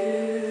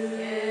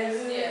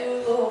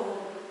you, Lord.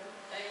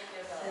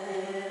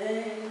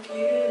 Thank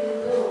you,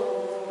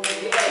 Lord.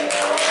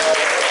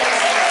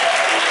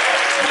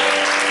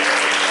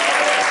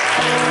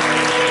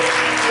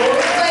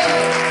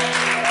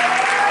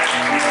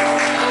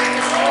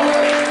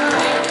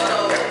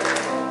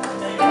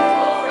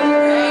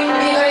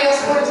 Anybody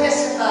else want to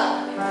testify?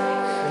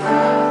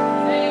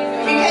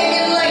 If you came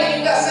in late,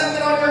 you've got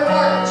something on your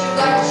heart that you'd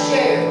like to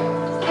share.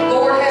 The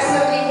Lord has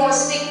something He wants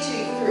to speak to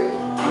you through.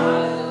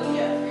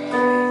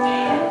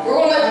 We're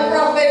going to let the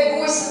prophetic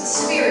voice of the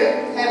Spirit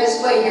have His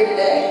way here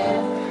today.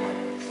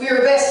 We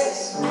are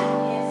vessels.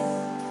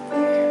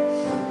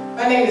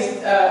 My name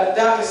is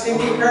Dr.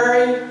 Cindy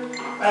Curry,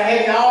 but I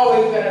hadn't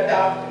always been a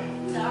doctor.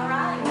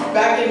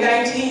 Back in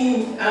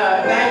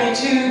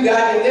 1992,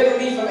 God delivered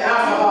me from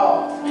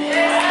alcohol.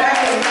 Back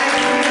in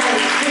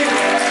 1992,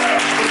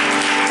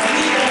 and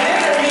He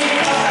delivered me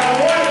because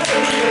I wanted to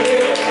be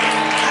delivered.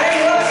 I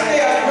didn't want to stay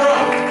a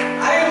drunk.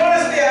 I didn't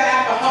want to stay an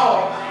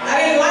alcoholic. I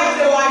didn't like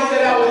the life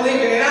that I was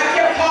living, and I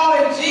kept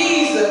calling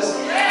Jesus,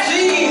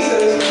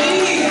 Jesus,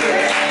 Jesus.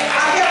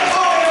 I kept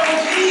calling on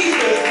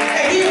Jesus,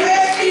 and He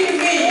rescued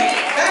me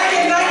back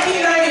in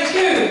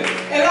 1992.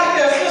 And like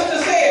the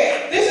sister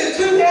said, this is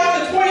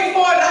 2024,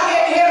 and I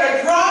hadn't had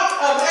a drop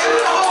of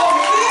alcohol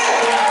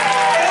since.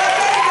 And I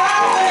thank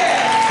God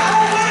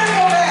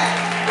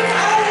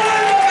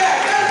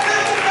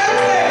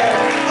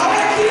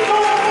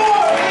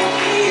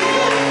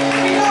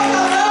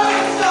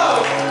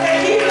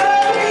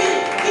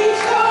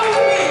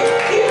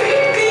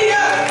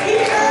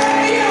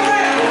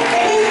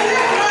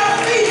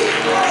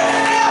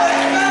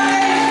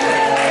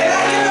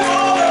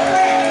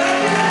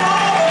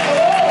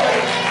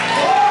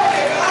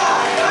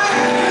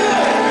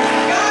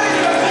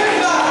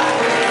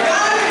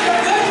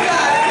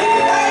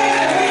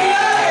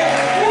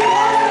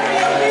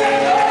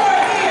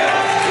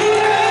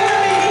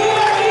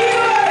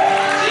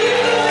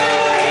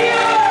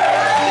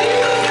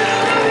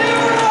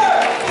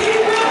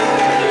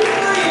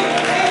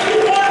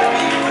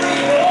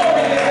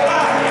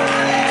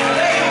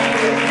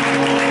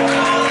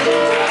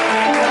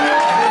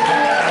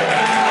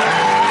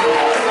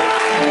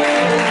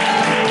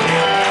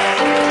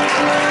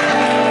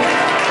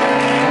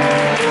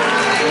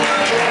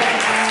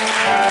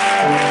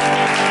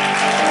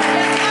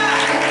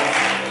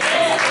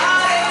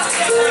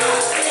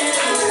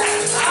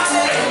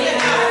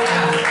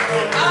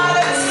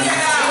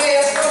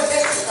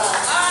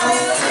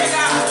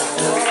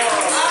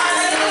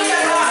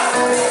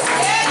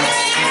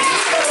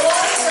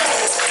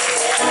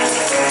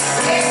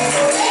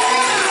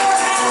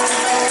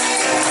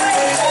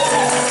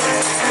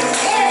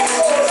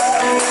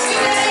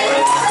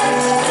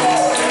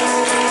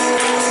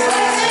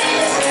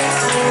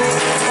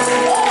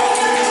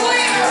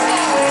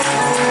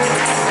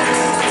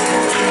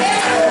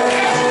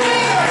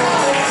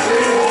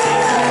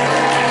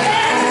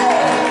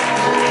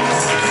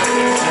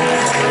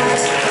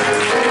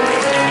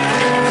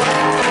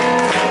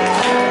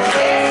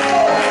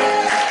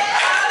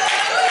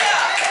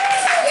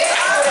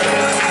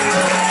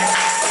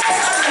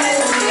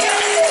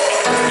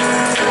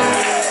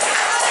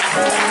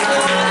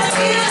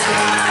I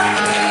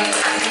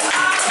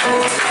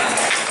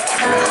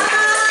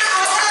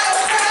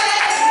gotta pray.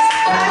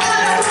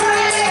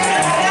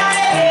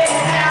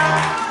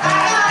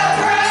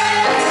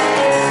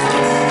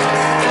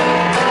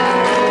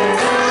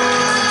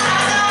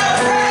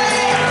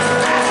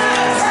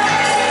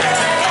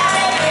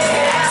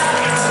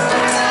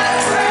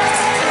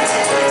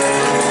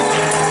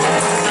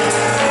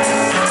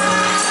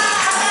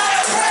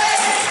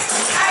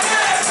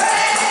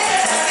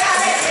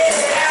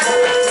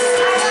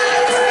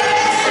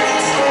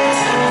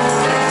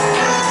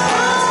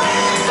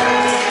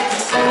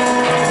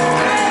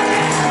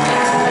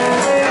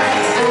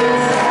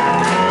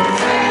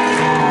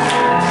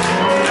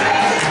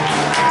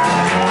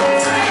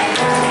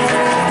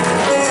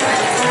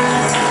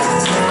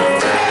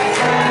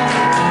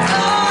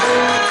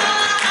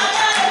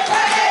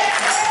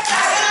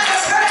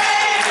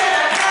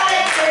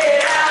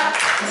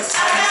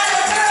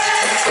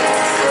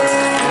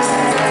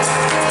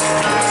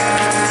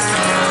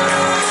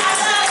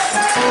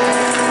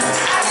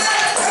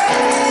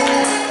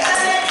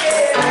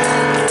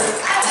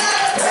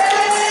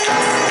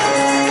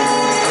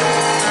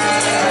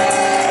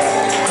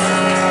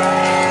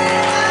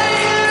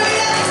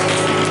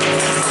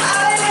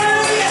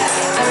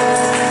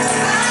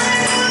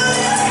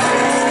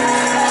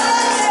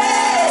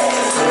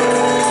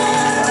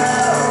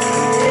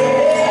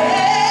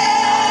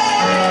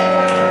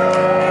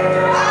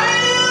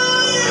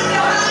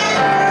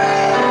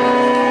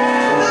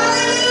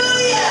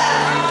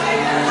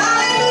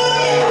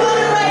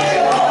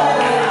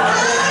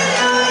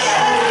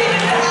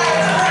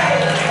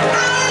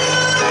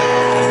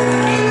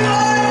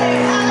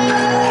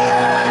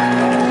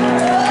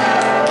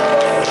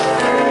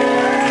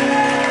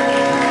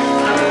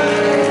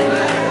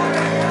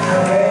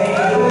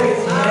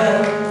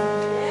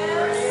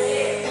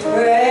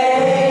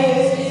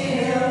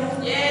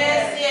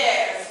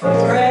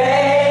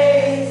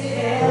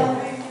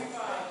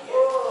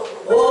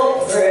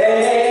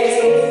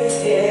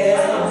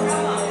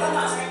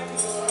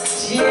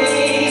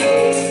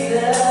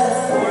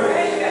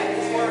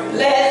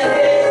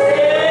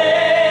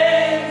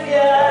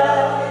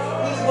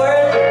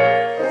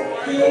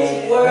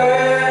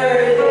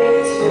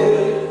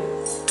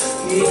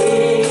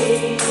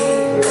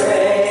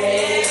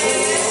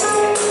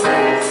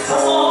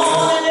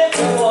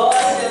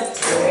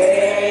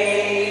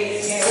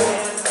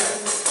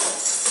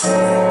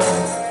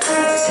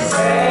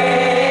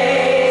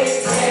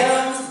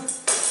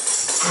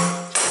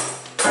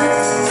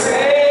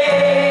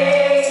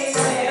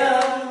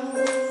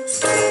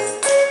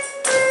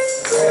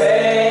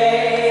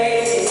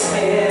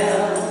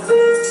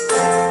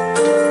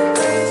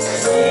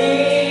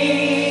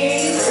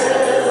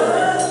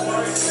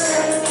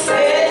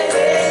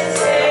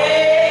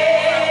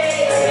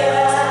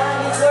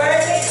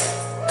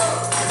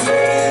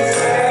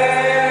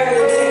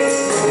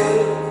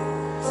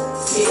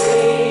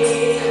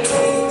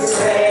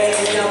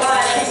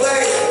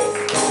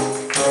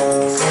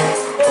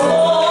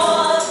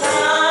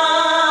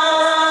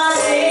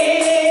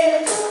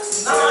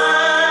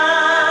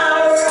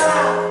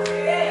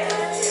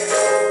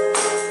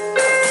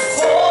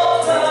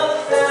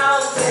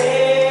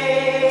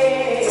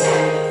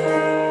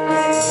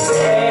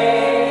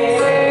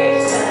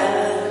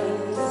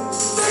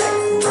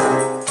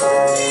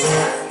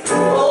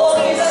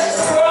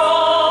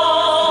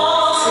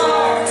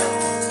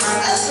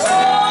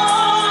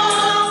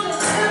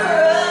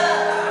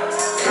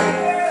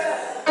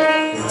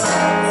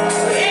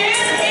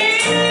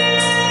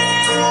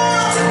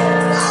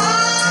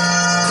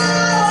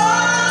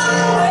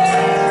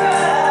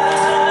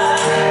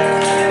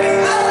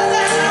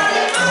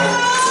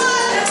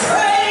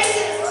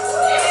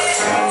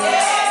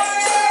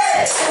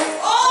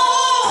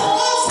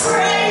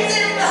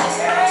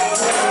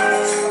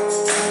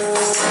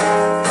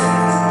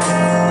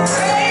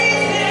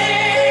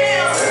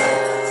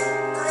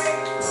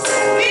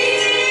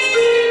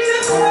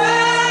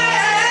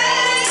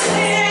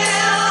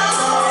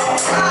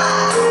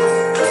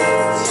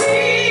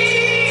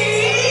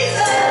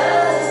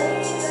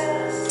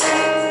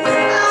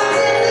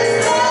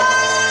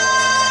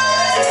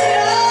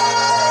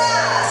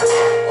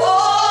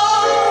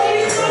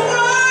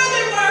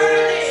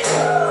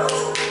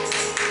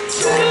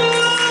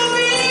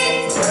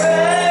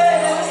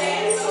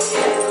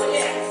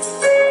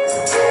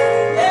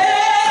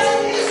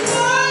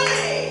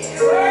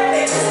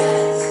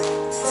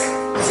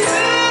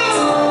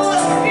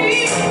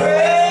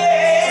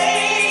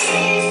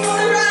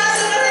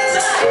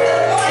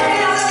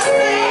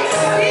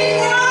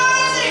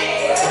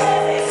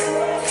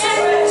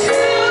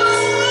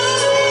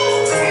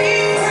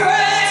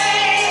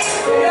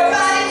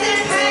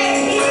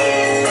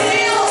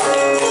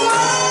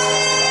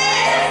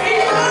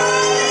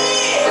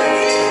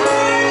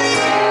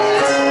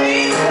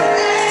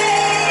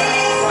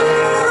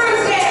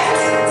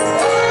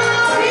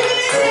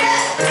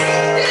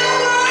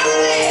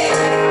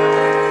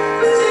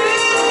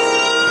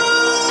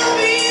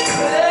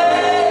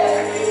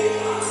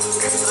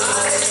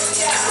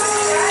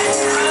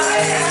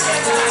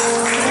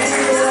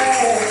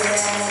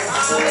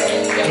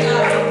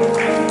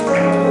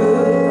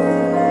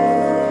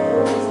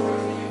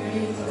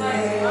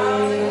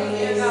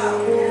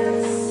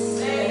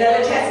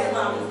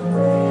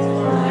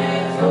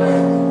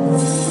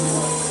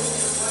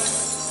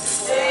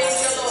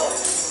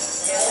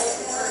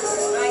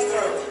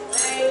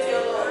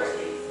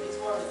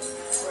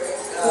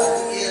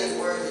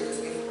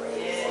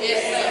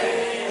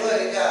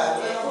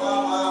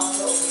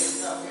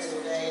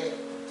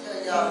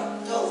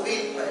 y'all told me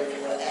to pray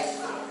for it,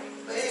 actually.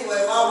 But anyway,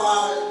 my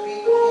mom has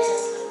beat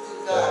cancer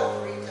to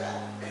God 3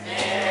 times.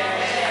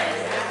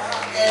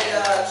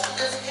 And she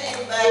just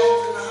came back. She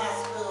was in the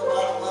hospital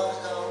about a month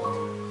ago.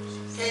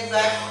 Came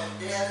back from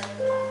death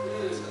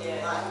to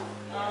life.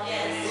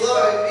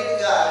 Glory be to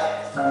God.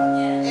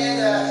 And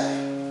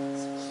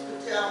she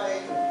would tell me,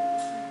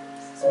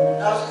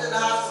 now she's in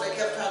the hospital, they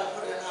kept trying to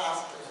put her in the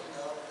hospital, you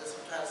know, just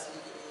trying to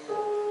sneak it in.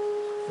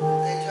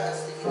 They tried to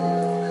sneak it in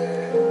over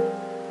there.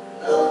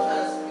 Another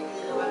trying to sneak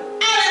it in.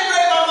 I didn't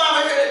bring my mama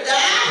here to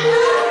die.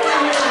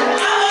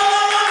 I want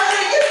my mama here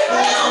to get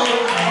some help.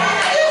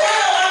 Get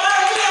well, my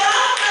mama to the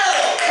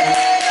hospital.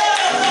 Y'all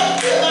don't talk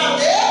to about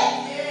that.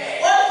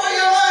 Work for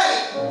your money.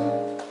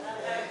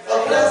 But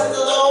bless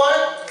the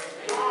Lord.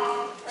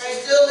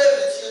 She's still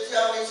living. She'll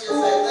tell me, she'll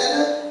say,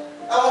 Linda,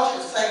 I want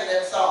you to sing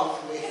that song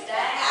for me.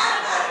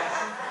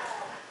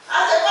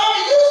 I said, Mama,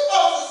 you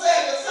supposed to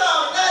sing the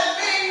song, not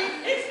me.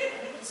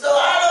 So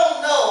I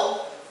don't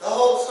know the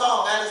whole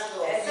song. I just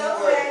know a few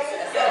words.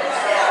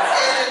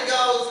 And it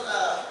goes,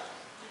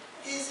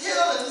 He's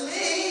healing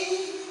me,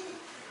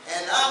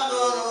 and I'm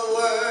gonna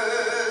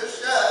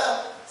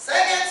worship.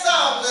 Sing that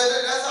song,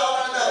 Linda. That's all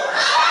I know.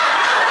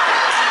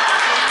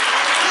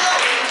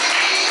 Healing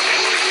me,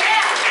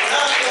 and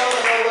I'm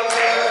gonna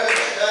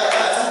worship.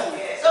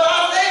 So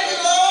I thank you,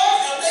 Lord.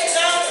 I thank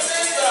God for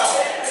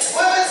this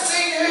women's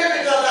meeting here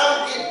because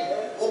I'm getting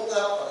woke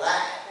up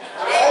alive.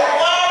 Oh,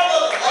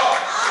 wonderful Lord.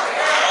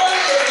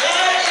 Hallelujah.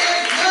 God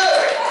is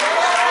good.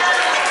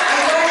 I'm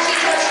glad she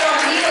touched on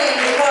healing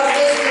because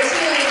there's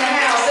healing in the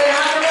house. And I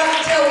forgot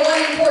to tell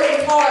one important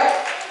part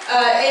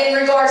in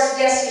regards to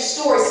Destiny's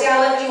story. See, I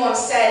left you on a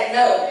sad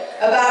note.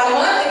 About a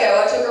month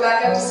ago, I took her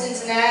back up to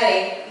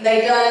Cincinnati.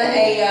 They done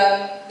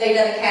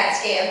a CAT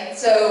scan.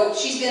 So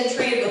she's been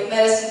treated with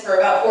medicine for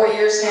about 4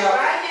 years now.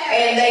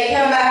 And they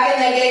come back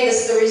and they gave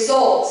us the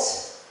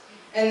results.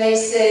 And they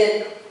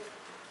said,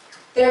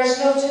 there's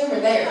no tumor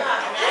there.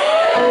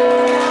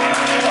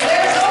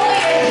 There's only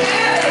a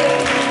cavity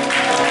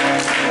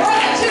where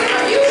the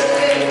tumor used to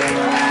be.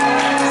 I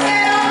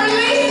said, I'm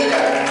releasing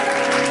her.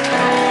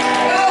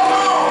 Go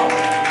home.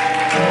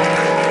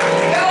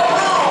 Go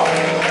home.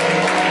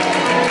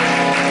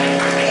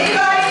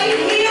 Anybody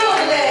need healed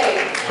today?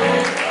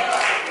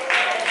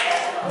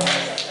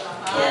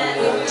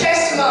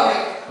 Testimony.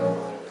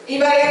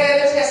 Anybody have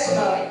other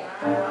testimony?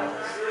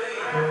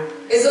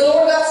 Is the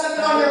Lord got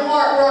something on your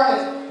heart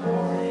burning?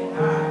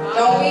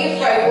 Don't be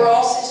afraid. We're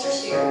all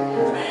sisters here.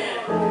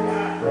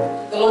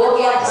 The Lord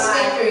would like to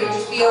speak through you.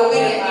 Just be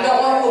obedient. You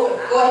don't want to whoop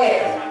him. Go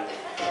ahead.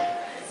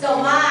 So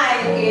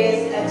mine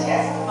is a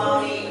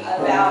testimony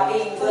about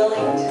being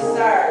willing to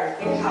serve,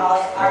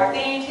 because our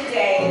theme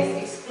today is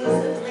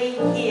exclusively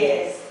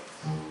His,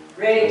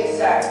 ready to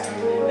serve.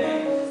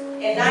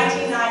 In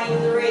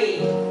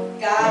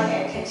 1993, God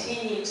had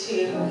continued to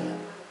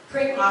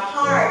prick my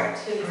heart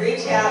to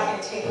reach out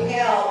and to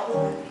help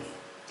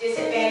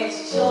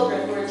disadvantaged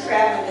children who were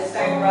traveling the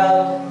same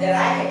road that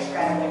I had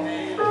traveled.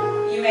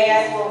 You may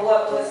ask, well,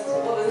 what was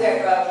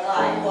that road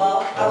like?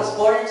 Well, I was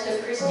born into a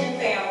Christian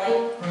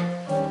family,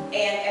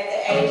 and at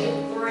the age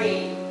of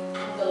 3,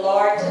 the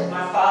Lord took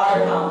my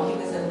father home. He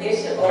was a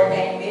bishop,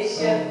 ordained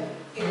bishop.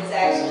 He was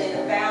actually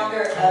the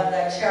founder of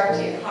the church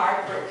in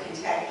Hartford,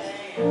 Kentucky.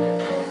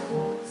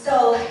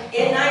 So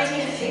in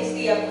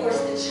 1960, of course,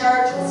 the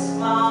church was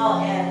small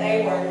and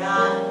they were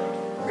not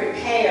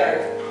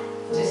prepared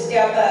to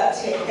step up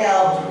to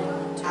help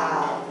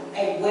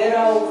a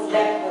widow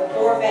left with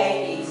 4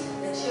 babies.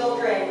 The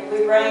children,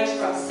 we ranged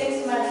from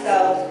 6 months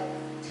old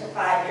to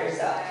 5 years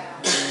old.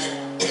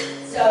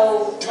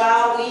 So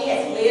while we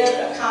had lived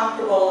a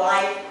comfortable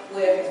life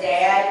with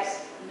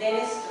Dad's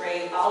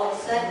ministry, all of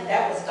a sudden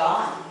that was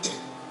gone.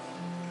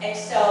 And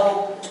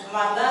so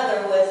my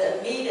mother was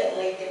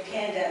immediately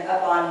dependent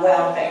upon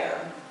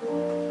welfare.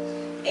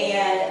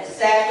 And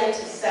sadly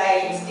to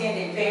say,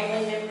 extended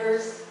family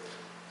members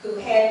who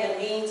had the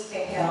means to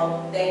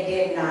help, they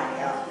did not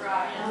help.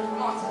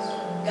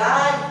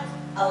 God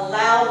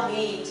allowed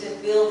me to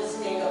feel the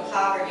sting of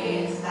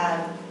poverty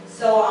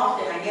so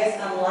often, I guess,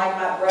 unlike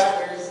my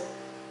brothers.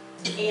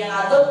 And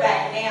I look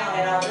back now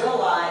and I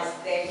realize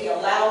that He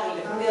allowed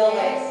me to feel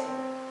it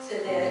to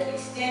the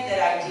extent that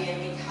I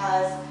did,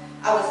 because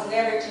I was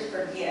never to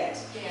forget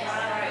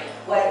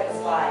what it was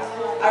like.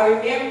 I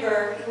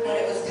remember when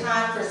it was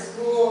time for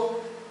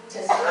school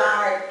to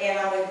start, and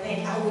I would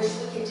think, I wish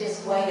we could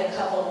just wait a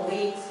couple of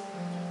weeks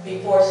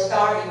before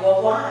starting.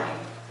 Well, why?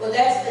 Well,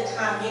 that's the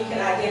time you can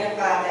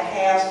identify the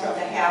haves from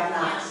the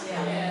have-nots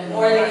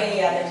more than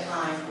any other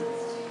time.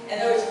 And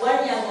there was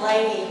one young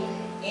lady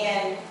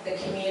in the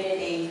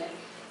community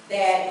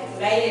that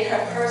made it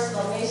her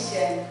personal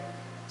mission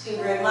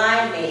to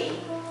remind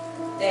me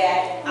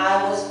that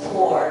I was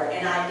poor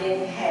and I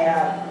didn't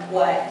have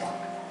what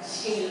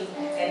she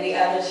and the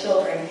other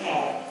children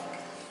had.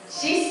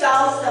 She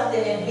saw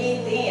something in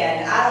me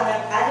then.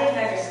 I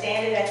didn't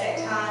understand it at that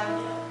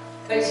time,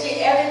 but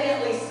she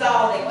evidently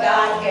saw that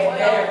God had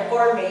better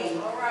for me,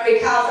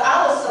 because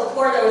I was so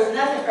poor there was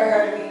nothing for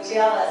her to be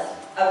jealous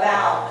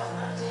about.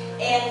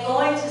 And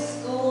going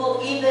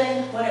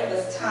when it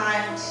was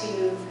time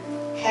to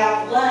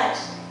have lunch.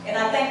 And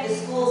I think the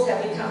schools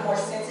have become more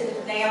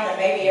sensitive now that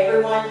maybe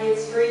everyone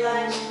gets free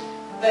lunch.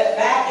 But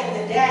back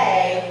in the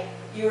day,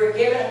 you were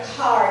given a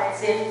card that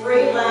said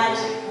free lunch,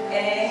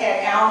 and it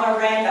had Alma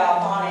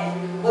Randolph on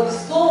it. Well, the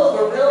schools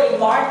were really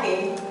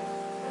marking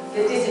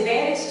the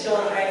disadvantaged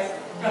children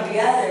from the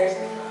others.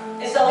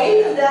 And so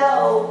even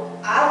though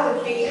I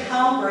would be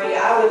hungry,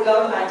 I would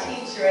go to my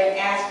teacher and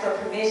ask for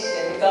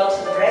permission to go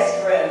to the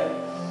restroom.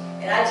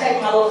 And I'd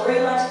take my little free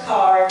lunch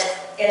card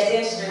and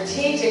then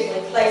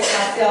strategically place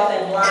myself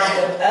in line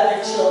with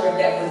other children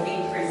that would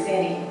be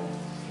presenting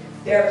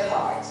their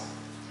cards.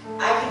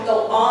 I could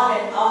go on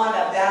and on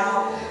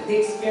about the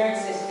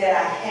experiences that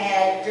I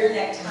had during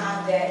that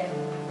time that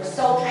were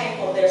so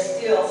painful, they're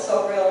still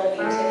so real to me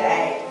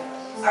today.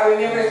 I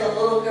remember as a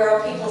little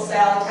girl, people say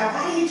all the time,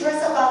 why do you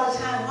dress up all the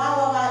time? Why,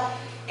 why, why?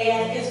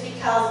 And it's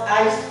because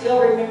I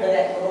still remember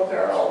that little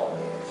girl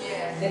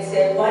that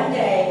said, one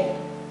day,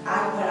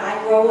 when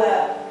I grow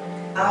up,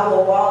 I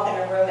will walk in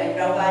a room and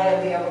nobody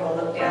will be able to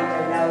look down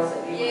their nose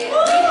at me. We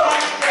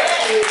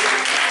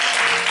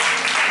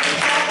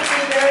have to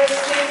be very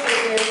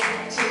sensitive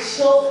to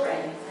children,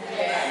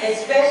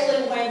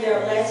 especially when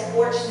they're less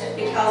fortunate,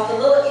 because the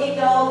little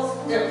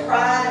egos, their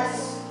prides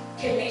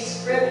can be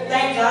stripped.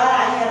 Thank God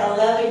I had a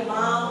loving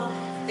mom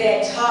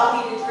that taught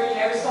me to dream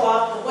every so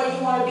often. What do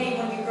you want to be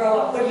when you grow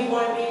up? What do you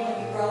want to be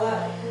when you grow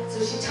up? So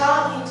she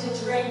taught me to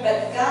dream,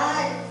 but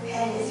God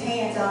had his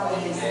hands on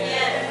me.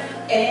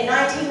 And in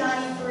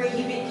 1993,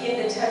 he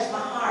began to touch my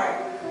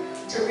heart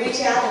to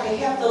reach out and to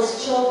help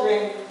those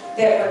children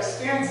that were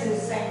experiencing the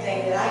same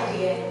thing that I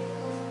did.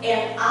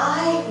 And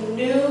I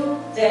knew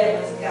that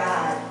it was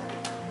God,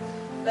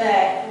 but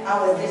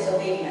I was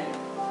disobedient.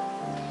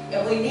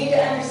 And we need to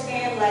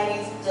understand,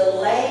 ladies,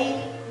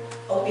 delayed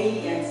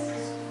obedience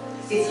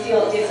is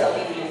still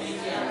disobedience.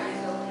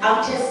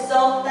 I'm just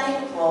so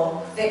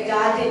thankful that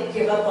God didn't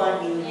give up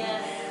on me.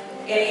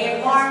 And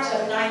in March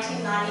of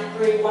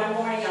 1993, one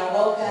morning I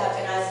woke up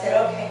and I said,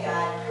 okay,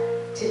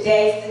 God,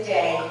 today's the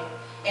day.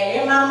 And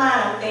in my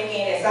mind, I'm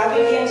thinking, as I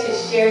begin to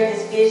share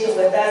this vision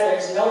with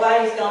others,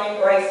 nobody's going to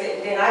embrace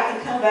it. Then I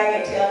can come back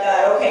and tell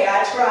God, okay,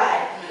 I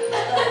tried.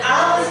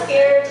 I was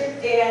scared to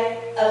death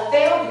of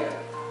failure.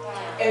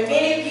 And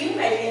many of you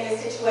may be in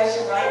this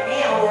situation right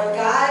now where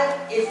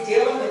God is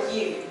dealing with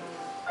you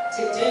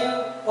to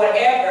do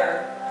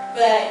whatever,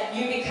 but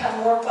you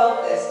become more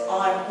focused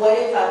on what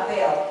if I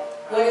fail?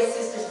 What if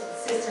sister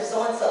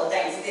so-and-so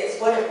thinks this?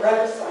 What if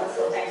brother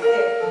so-and-so thinks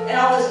this? And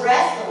I was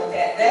wrestling with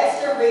that.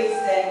 That's the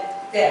reason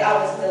that I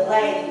was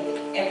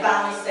delayed and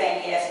finally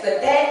saying yes.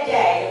 But that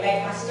day, to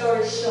make my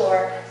story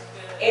short,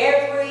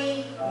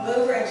 every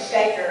mover and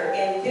shaker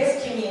in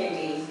this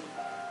community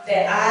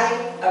that I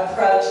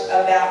approached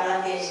about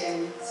my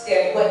vision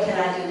said, what can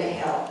I do to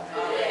help?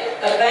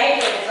 A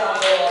banker was on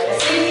board, a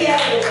CPA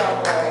was on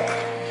board,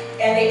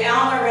 and the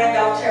Alma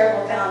Randolph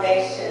Charitable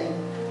Foundation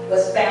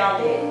was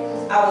founded.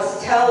 I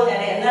was told,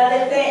 and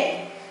another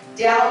thing,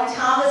 Dalton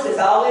Thomas is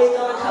always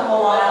going to come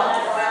along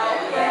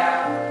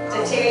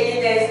to tell you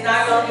that it's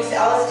not going to be,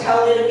 I was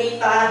told it'll be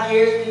 5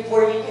 years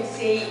before you can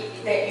see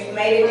that you've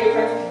made a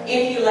difference.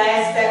 If you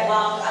last that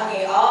long, I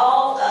mean,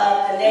 all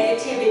of the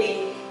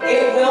negativity,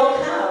 it will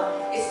come.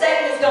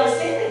 Satan is going to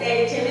send the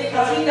negativity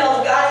because he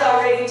knows God's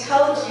already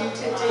told you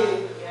to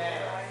do.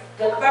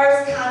 The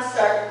first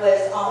concert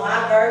was on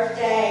my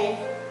birthday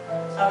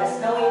on a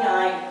snowy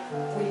night.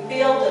 We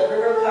filled the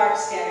River Park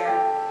Center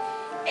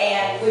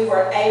and we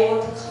were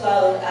able to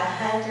clothe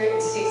 160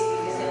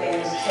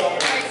 disadvantaged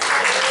children.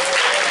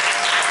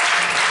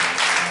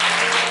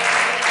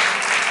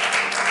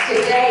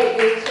 Today,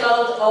 we've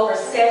clothed over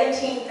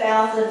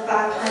 17,500.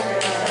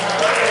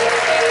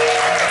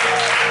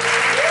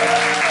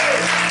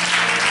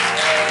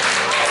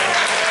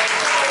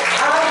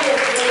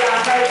 Obviously, I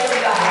heard from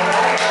God,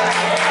 right?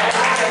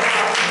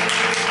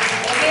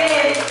 And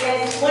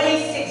then in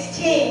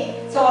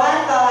 2016, so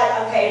I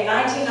thought, okay,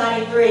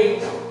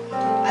 1993,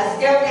 I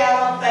stepped out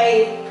on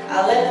faith.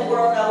 I let the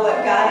world know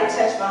what God had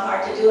touched my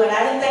heart to do, and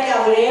I didn't think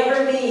I would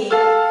ever be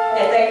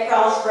at that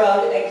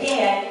crossroad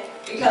again.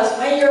 Because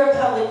when you're a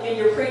public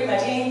figure, pretty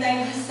much anything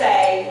you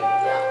say,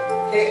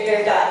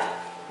 they're done.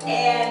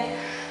 And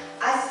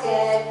I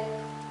said,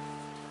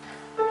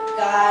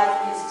 God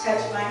has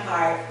touched my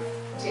heart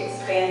to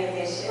expand the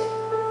mission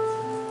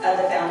of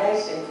the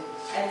foundation.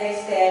 And they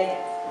said,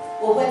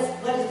 well, what is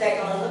that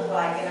going to look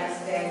like? And I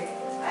said,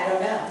 I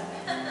don't know.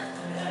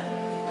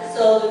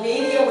 So the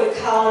media would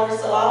call every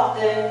so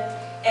often,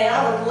 and I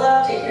would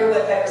love to hear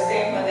what they were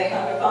saying when they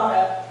hung the phone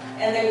up.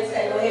 And they would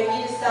say, well, have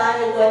you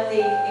decided what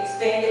the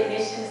expanded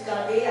mission is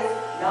going to be? I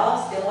said, no, I'm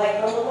still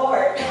waiting on the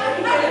Lord.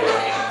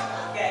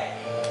 Okay.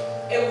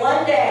 And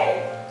one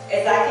day,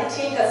 as I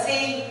continue, because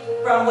see,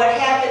 from what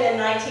happened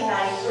in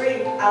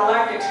 1993, I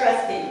learned to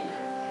trust Him.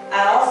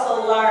 I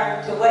also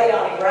learned to wait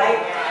on Him, right?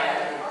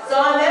 So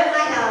I'm at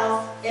my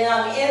house, and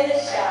I'm in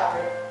the shower,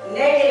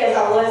 naked as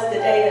I was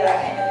the day that I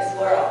came in this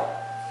world.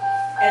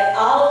 And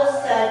all of a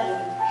sudden,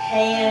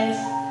 Hands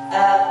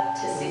Up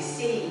to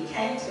Succeed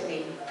came to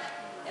me.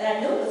 And I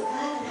knew it was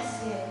God, and I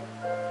said,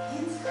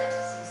 hands up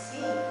to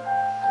succeed.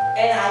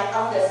 And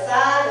on the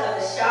side of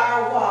the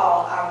shower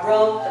wall, I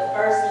wrote the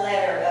first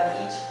letter of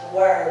each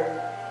word,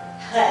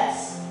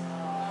 HUTS.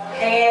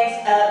 Hands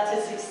up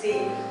to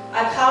succeed.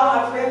 I called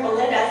my friend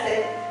Belinda, I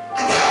said,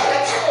 I got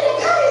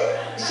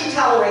it. She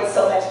tolerates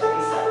so much for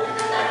me, so.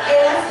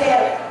 And I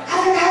said,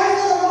 I've heard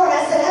from the Lord.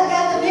 I said, I've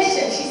got the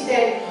mission. She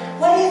said,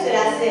 what is it?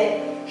 I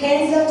said,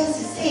 hands up to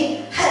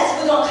succeed.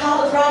 HUTS, we're going to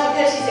call the project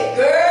HUTS. She said,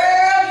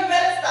 girl, you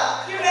better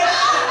stop. You better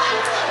stop.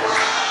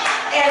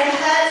 And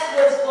HUTS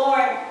was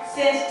born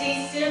since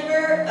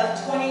December of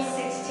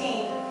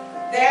 2016.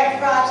 Their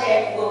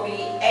project will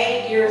be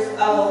 8 years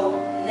old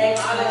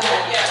next month.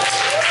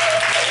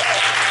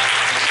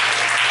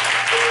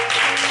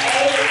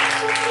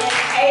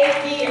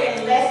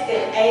 In less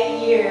than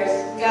 8 years,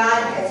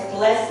 God has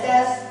blessed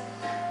us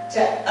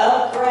to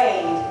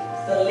upgrade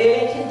the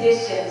living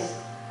conditions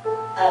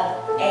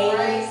of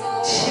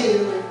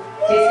 82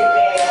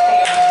 disadvantaged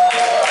families.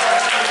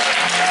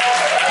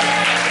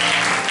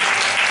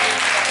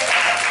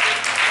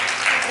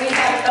 We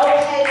have no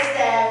paid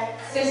staff.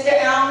 Sister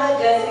Alma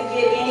doesn't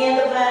get any of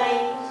the money.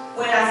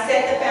 When I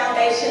set the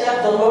foundation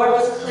up, the Lord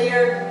was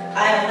clear,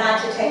 I am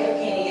not to take a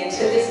penny. And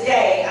to this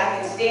day, I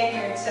can stand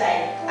here and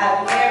say,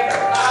 I've never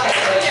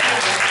taken a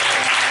penny.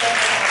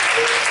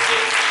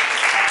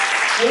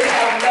 We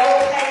have no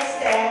paid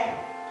staff.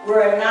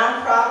 We're a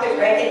nonprofit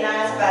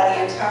recognized by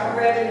the Internal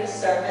Revenue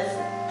Service.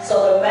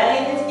 So the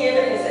money that's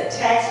given is a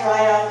tax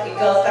write-off. It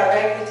goes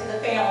directly to the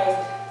families.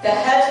 The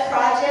HUTS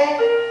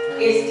project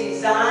is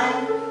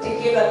designed to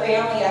give a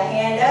family a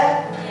hand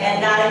up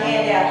and not a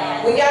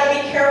handout. We got to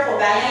be careful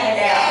about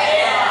handout.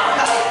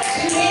 Because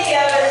too many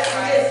of us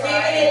are just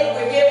giving it,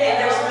 we're giving it,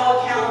 there's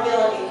no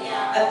accountability.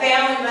 A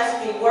family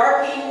must be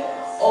working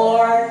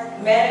or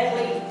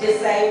medically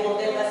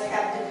disabled. They must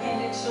have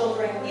dependent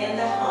children in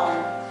the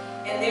home.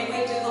 And then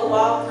we do the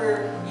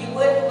walkthrough. You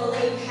wouldn't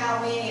believe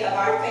how many of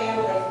our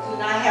families do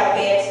not have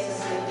beds to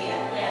sleep in.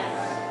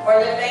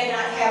 Or they may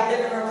not have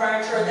living room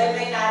furniture, or they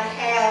may not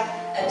have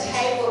a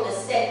table to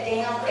sit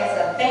down as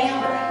a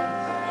family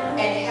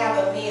and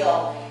have a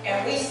meal.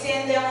 And we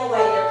send them away.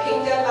 They're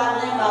picked up by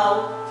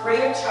limo,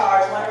 free of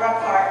charge, one of our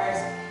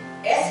partners,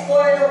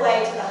 escorted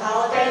away to the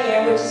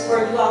Holiday Inn, which is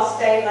where you all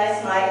stayed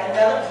last night,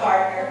 another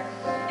partner.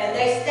 And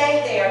they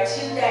stay there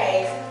 2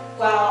 days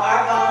while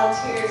our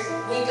volunteers,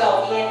 we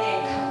go in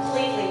and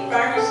completely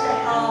furnish the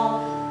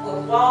home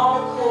with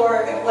wall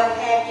decor and what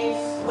have you.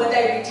 When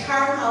they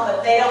return home,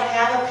 if they don't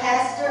have a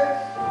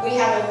pastor, we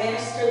have a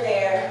minister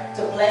there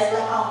to bless the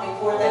home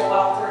before they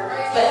walk through.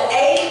 But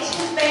 82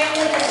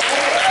 families,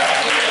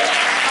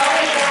 oh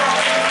God.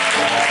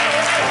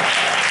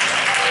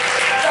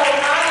 So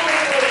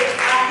obviously,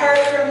 I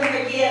heard from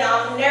him again,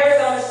 I'm never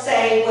going to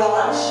say, well,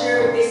 I'm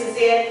sure this is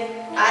it.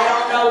 I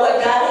don't know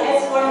what God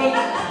has for me,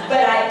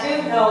 but I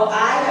do know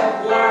I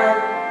have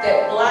learned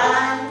that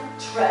blind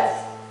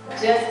trust,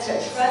 just to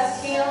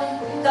trust Him,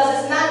 because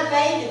it's not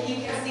faith if you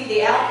can see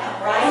the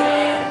outcome,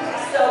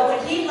 right? So when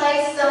He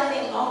lays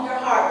something on your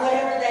heart,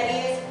 whatever that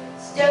is,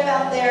 step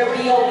out there,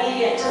 be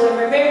obedient to Him.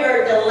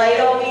 Remember,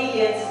 delayed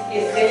obedience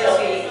is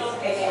disobedience.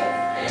 Amen.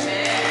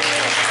 Amen.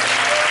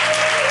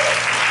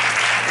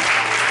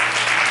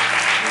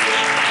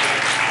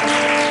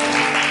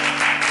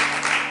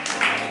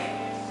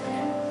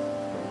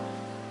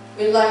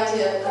 We'd like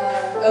to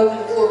open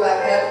the floor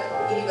back up.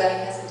 Anybody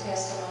has a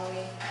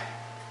testimony?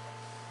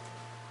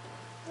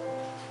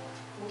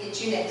 We'll get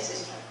you next,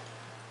 sister.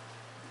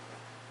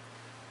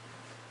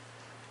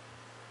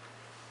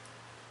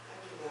 I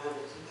give honor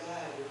to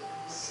God and to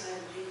His Son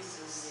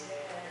Jesus.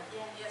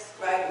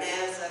 Right now,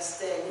 as I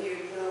stand here,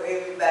 you know,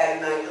 everybody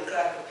might look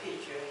like a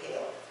picture of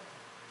health,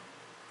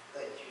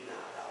 but you're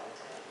not all the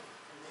time.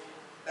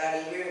 About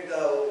a year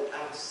ago, I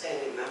was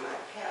standing on my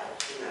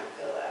couch and I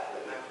fell out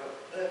with my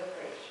blood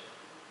pressure.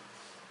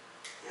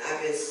 And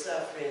I've been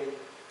suffering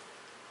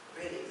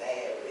really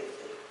bad with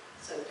it.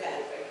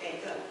 Sometimes I can't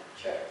come to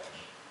church.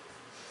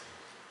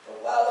 A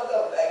while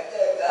ago back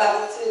there,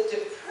 God said to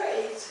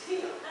praise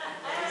Him.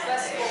 I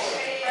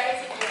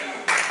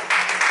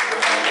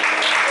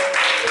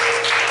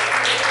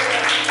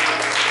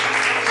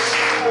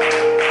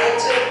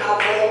took my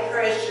blood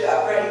pressure, I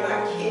brought my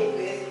kit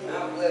with me.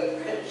 My blood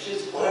pressure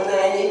is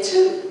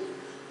 192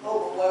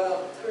 over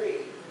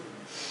 103.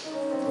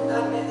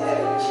 I've been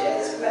having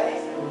chest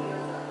pain.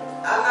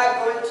 I'm not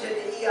going to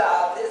the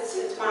ER. This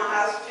is my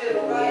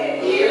hospital right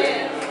here.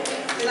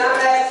 And I'm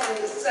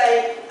asking the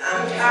saint,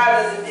 I'm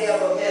tired of the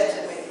devil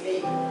messing with me.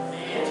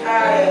 I'm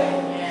tired of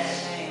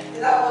it.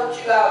 And I want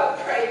you all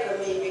to pray for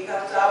me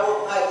because I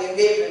want my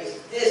deliverance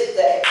this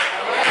day.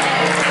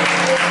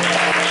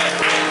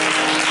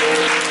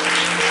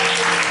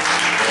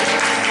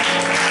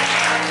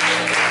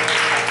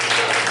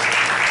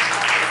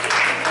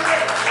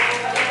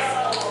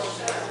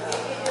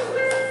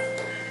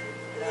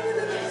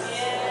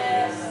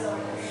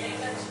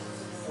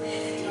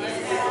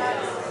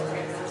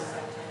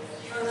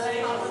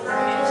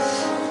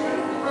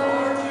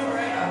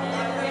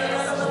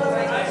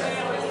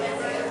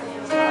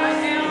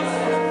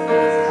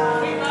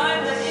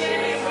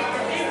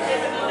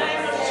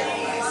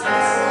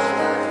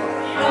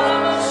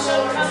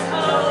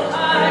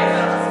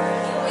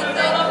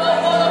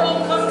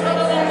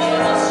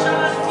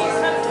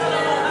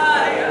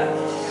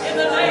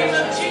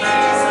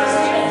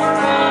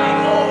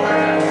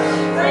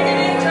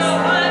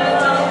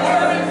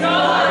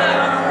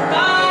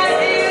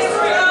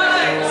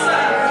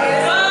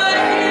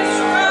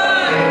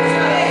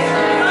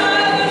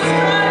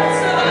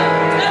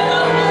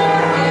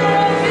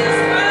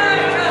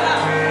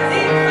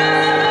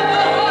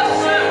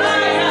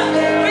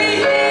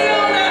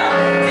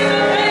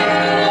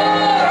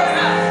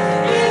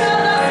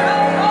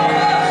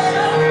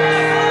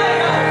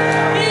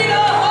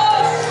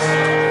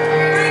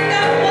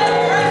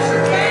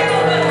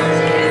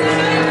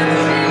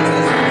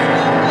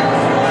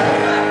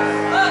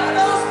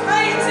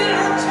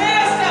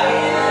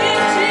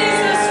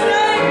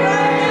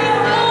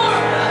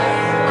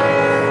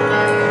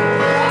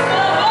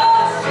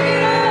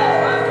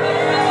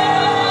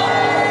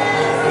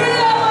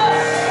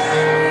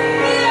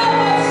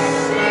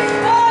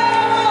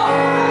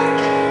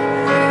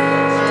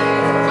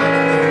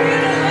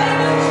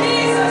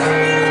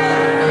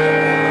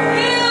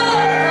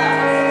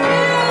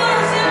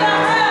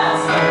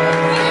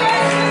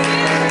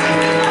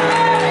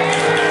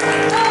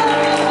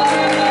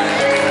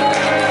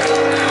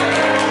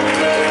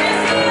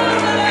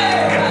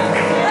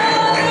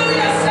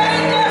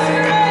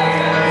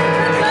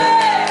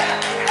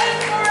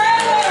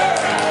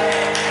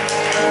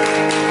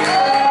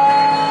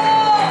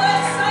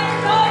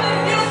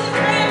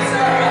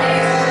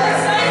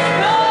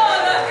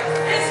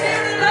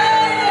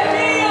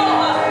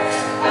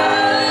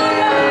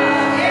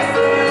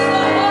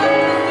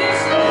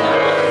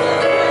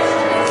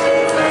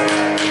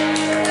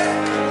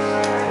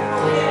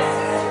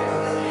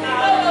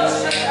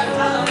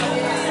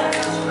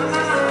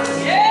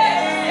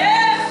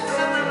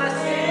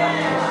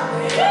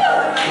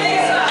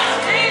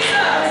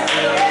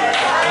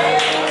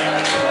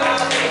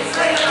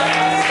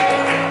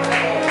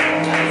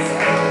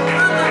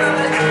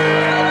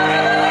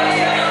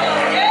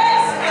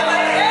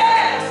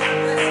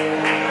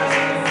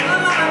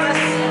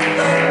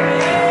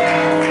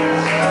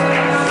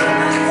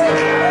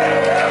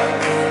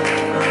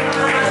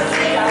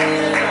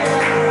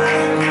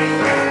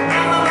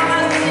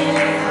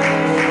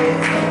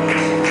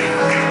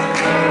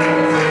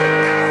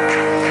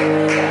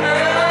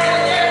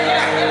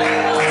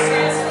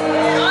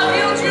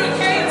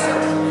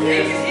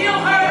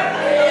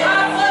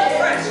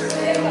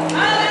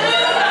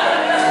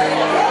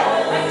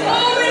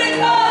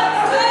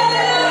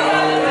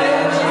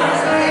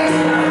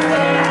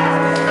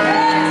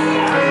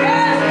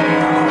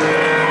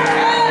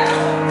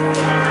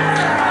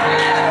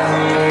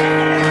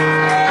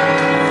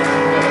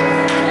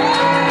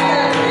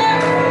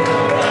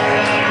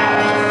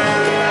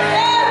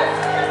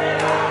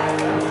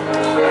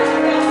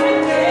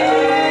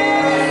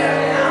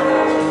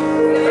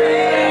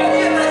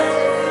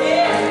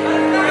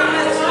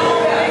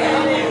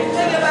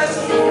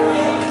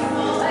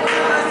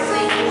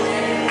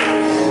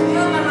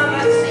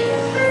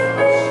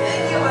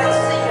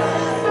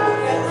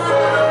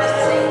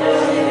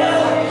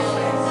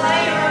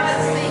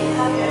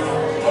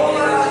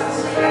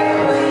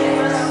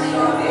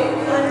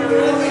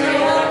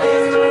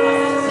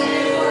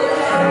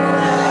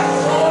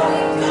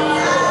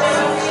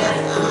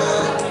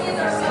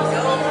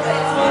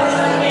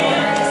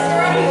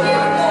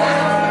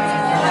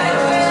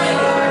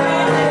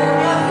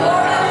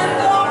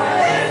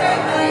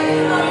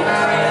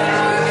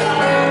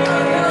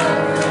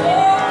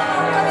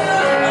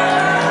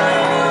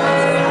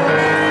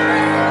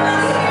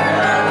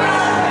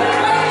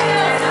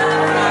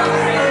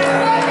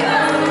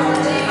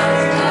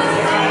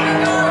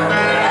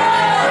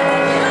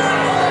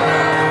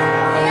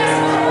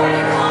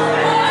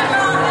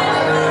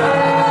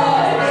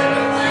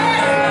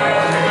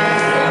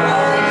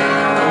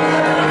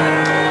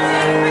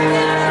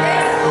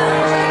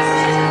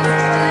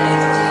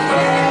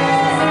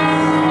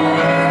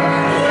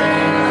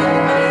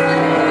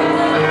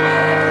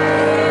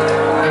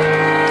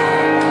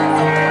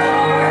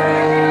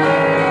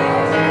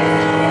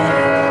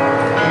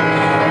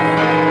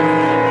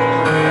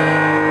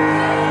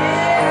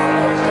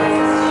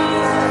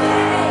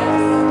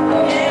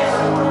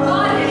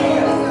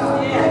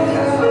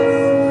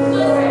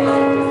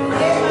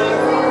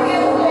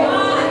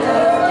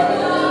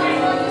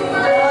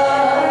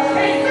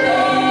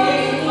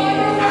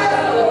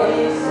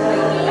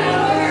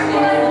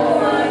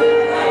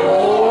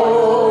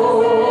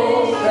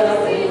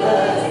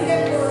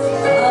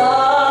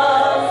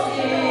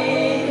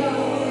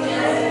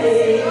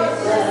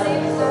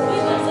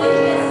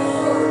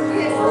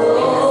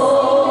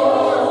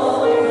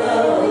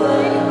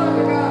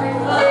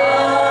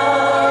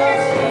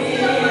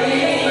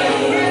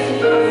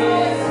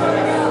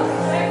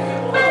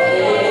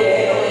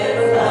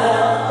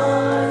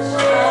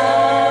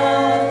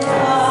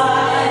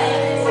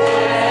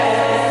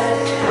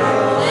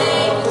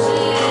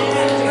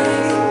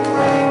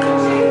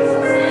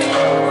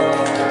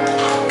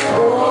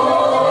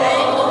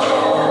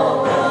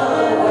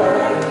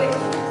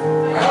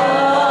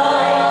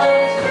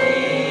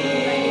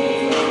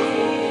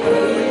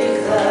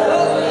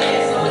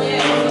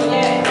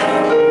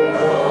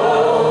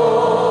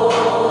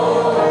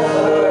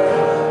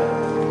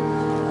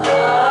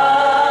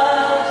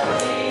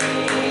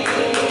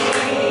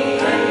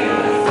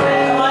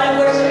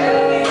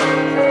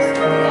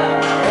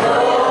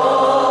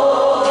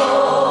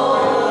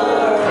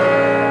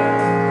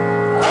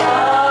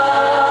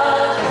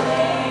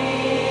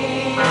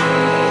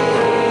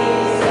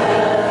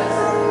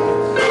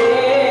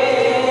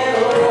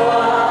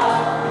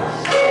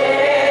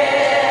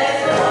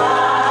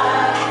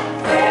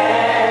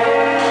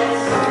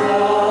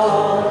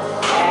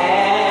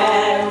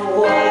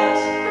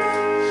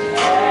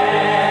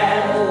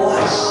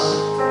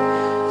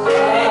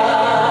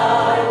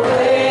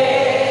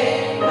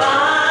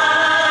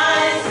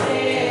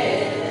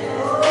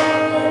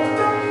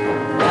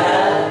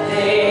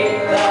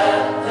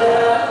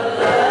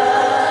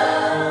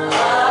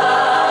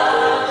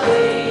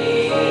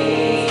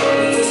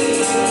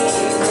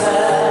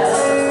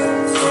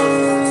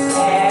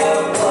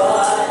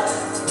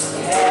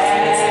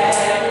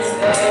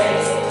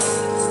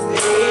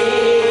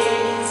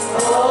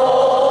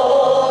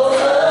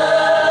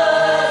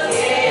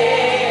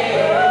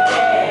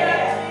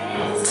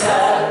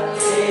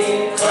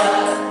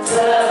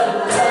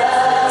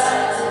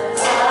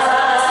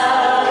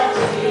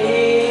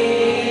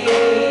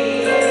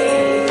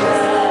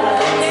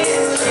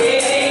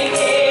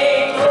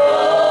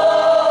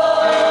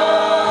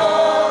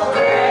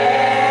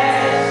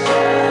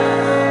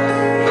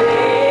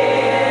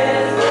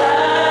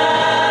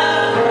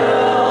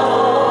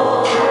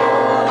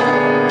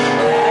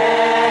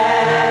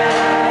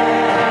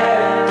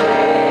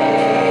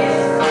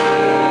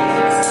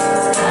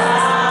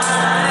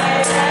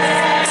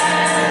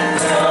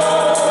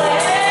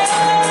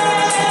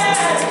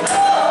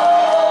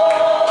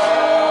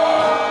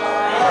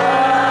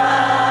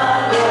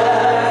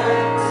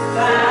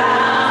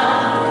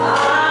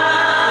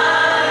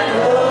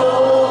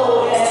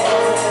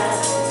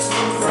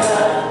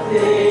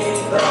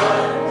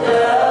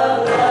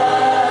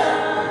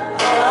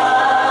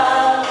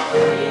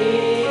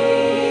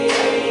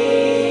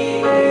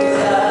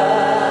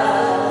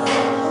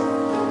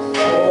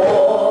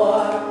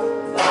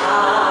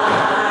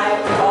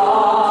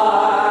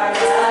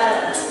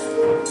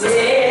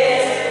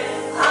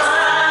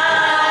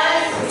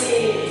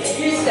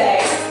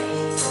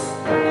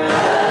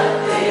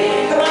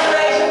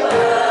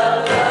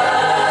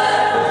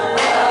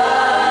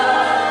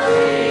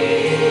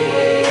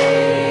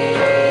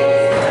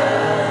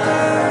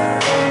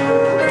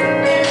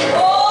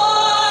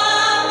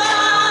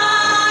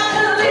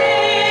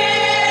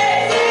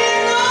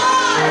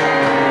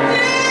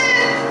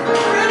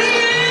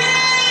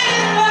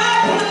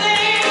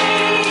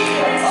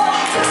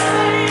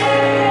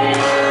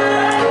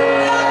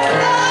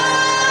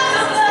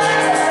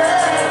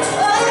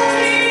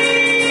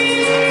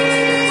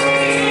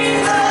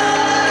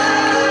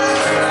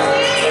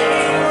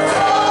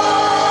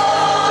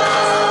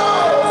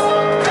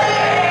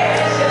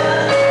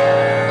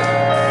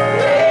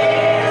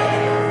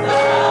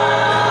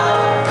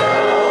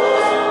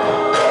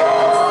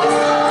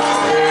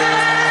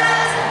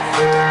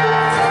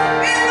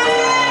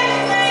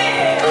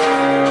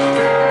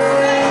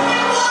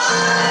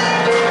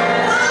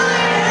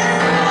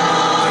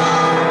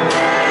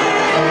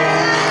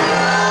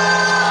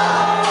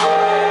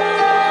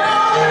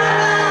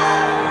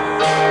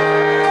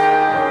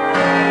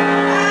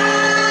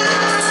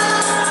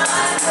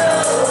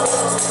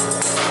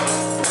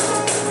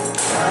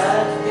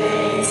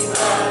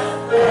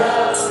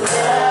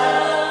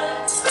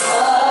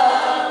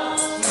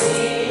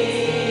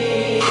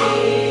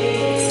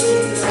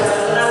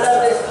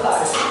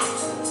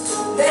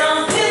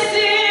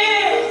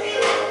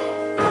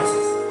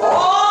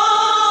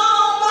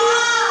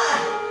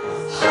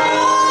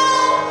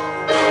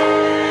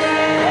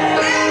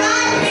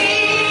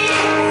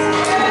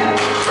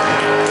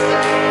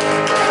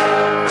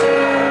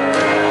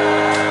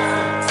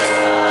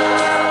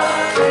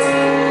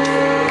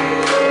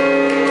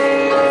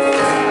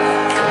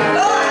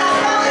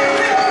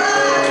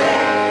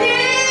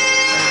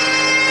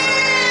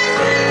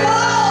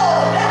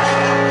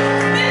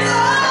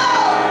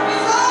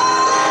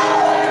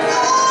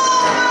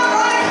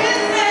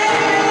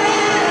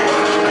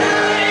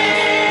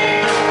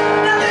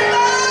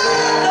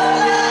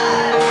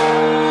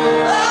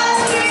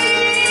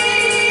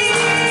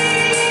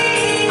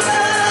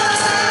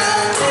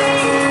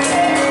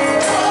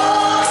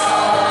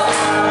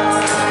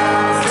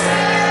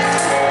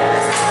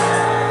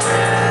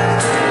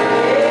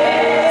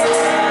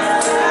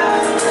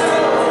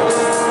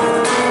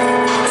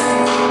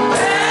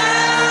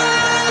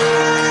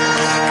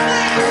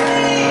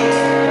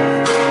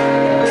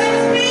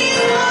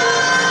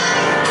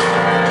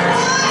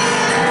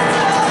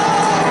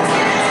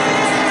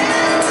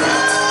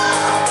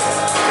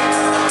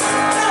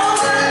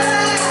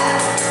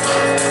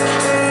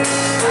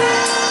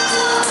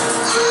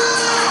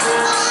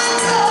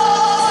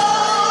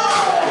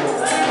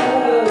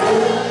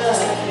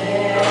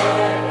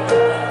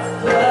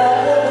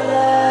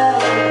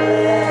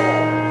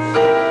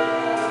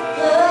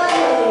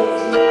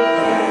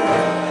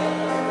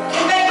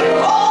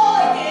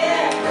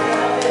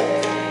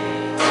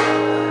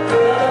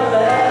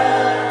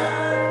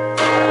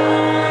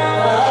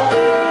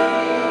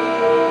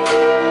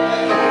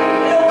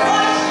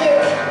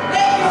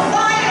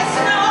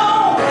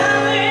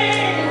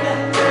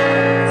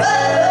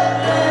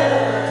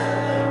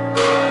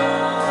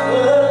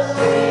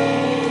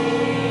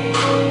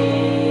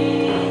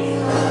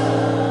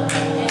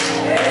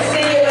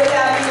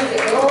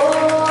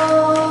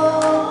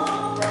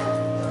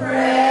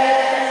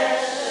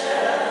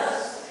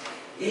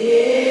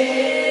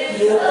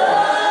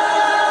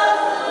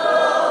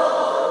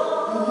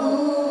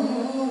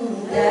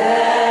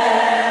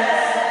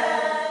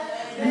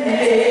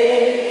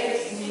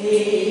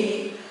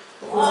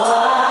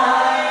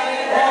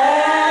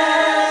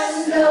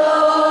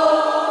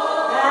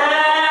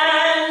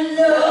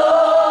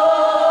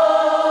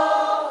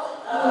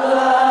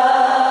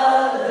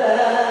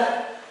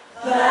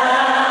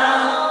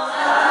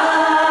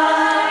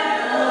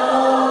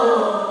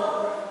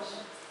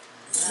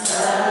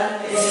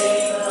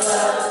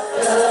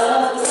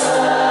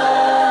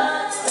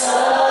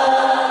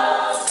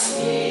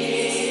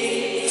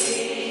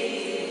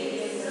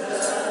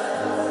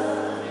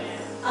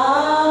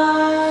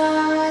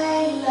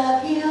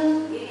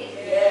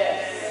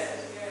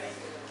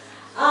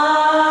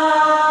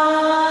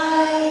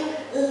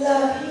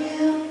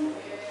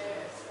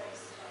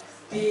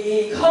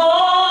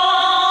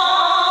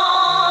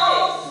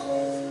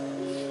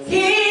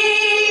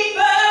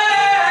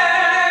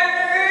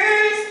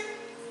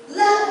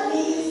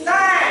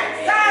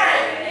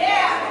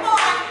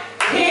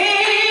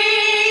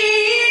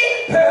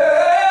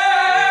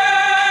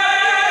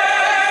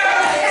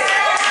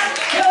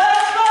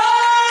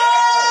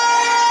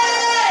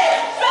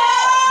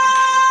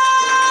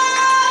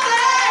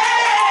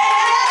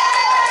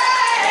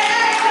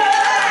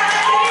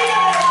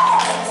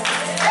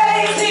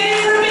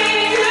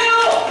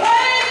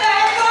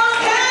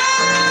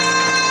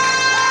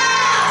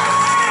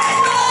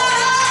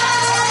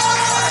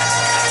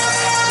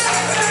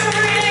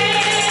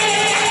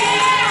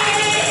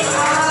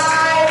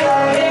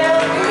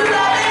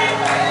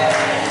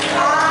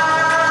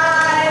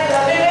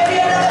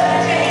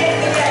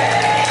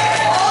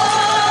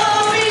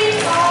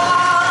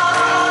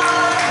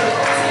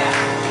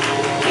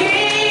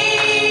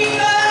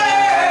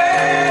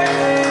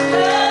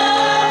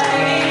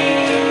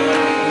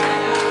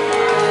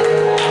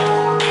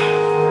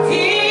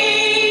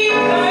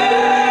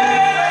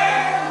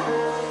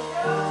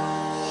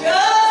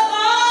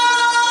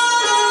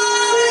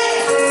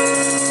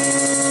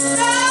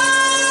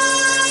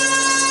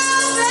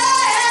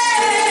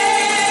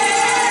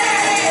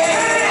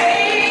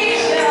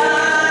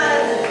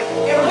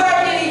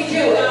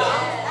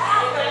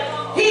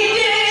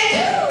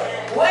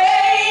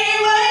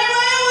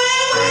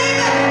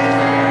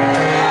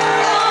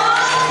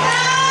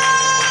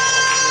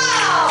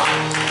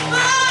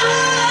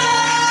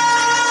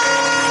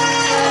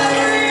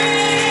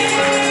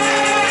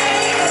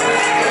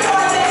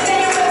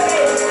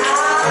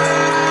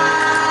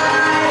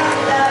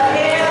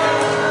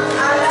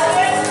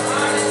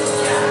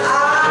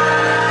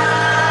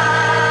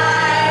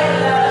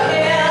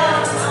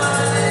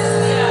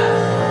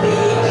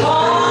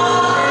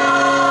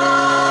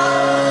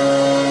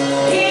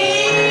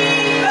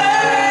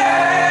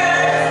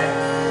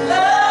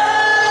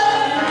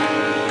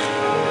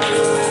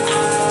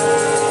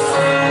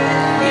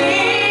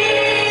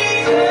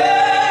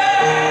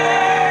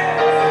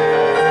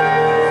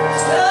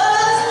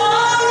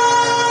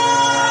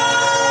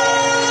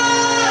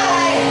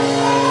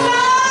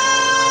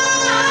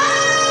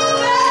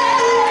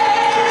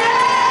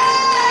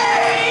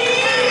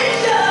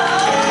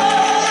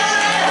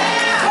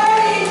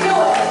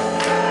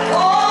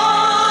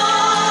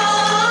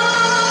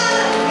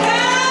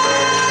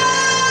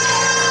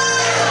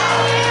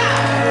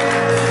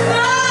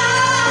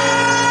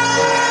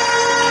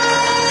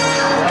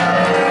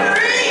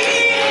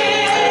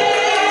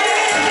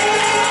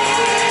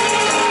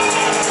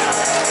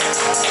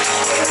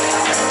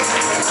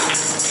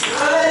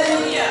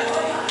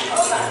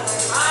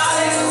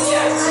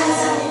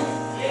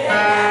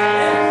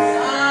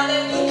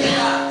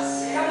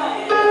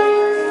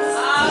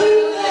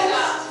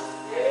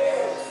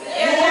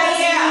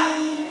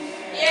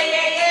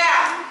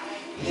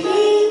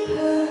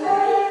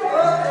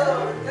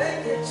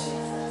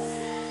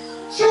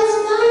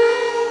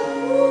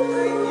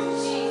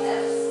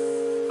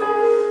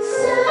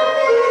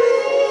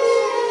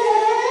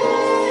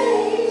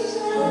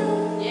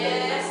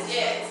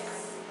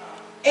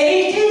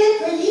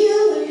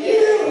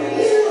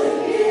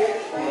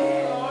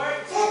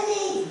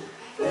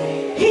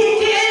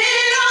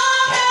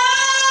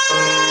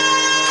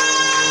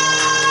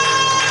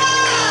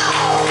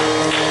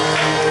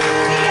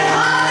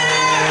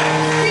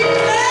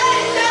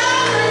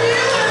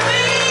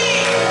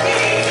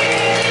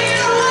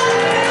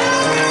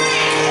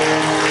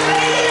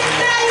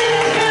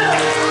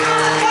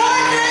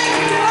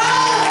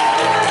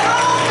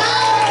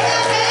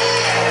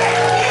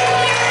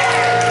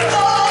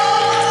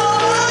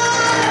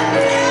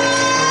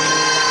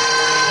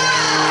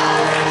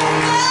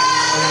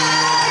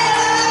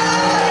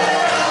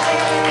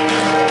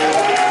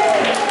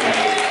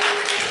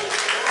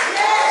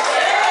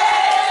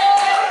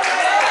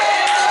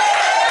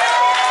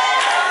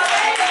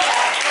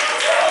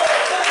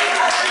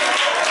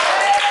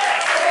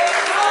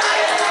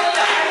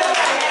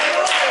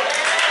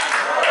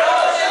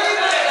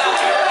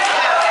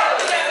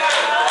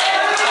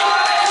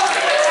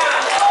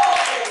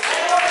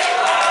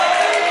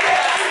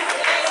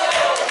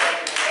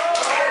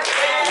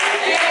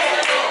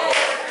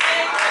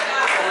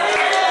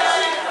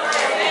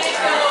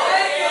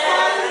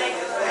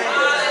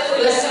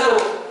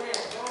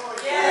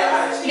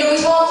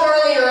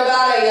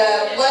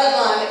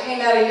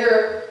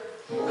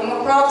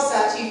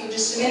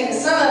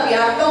 of you,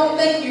 I don't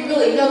think you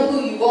really know who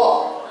you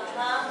are.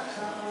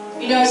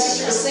 You know,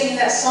 Sister was singing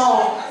that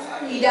song,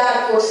 He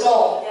died for us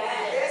all.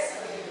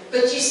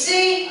 But you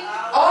see,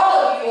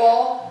 all of you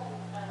all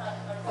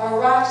are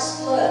righteous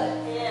blood.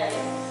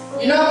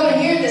 You're not going to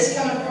hear this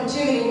coming from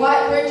too many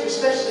white preachers,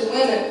 especially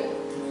women.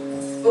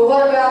 But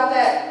what about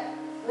that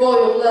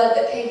royal blood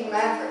that came from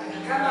Africa?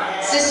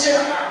 Sister,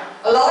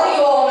 a lot of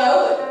you all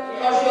know it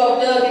because you all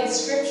dug into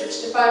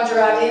scriptures to find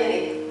your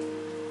identity.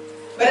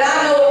 But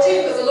I know it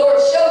too because the Lord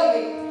showed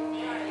me.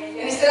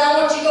 And He said, I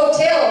want you to go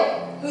tell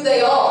them who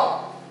they are.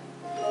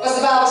 What's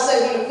the Bible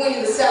say when the Queen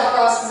of the South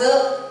rises up?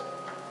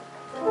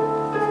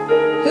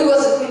 Who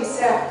was the Queen of the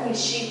South? Queen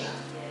Sheba.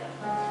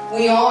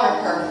 We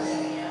honor her today.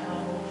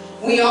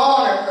 We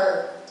honor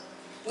her.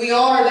 We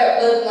honor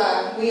that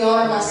bloodline. We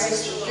honor my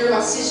sisters. You're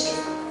my sister.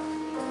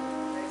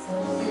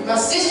 You're my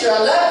sister. I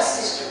love you,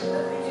 sister.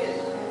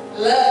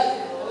 Love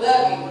you.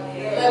 Love you.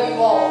 Love you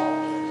all.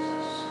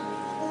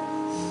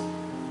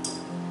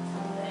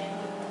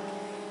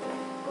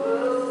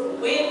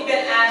 We've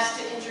been asked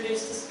to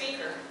introduce the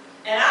speaker.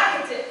 And I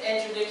get to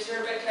introduce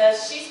her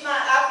because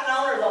I've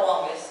known her the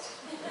longest.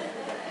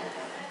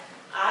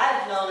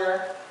 I've known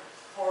her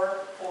for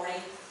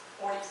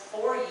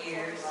 44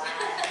 years.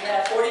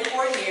 Yeah,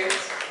 44 years.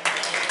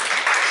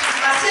 She's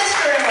my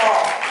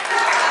sister-in-law.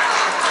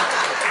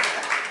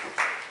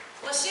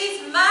 Well,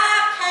 she's my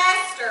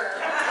pastor.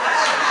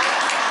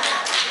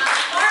 My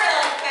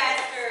smart-aleck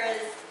pastor, as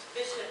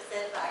Bishop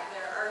said back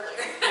there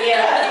earlier.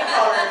 Yeah, you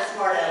call her a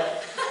smart aleck.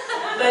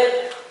 But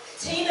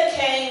Tina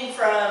came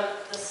from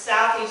the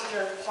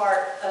southeastern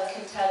part of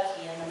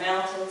Kentucky in the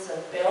mountains of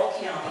Bell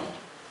County.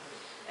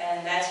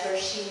 And that's where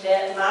she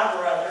met my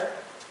brother.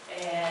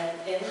 And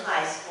in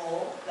high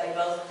school, they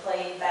both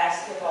played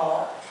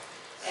basketball.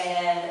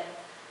 And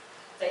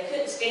they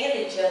couldn't stand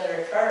each other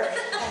at first.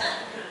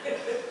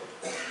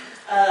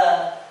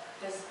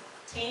 Because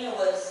Tina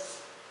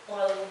was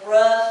one of the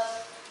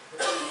rough,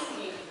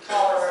 you could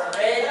call her a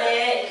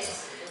redneck.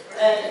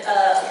 And,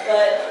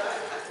 but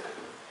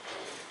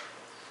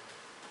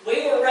we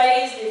were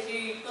raised, if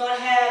you're going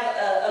to have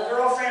a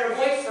girlfriend or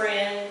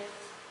boyfriend,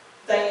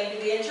 they need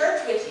to be in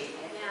church with you.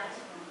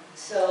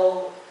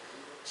 So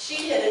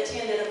she had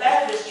attended a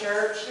Baptist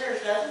church.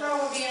 There's nothing wrong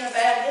with being a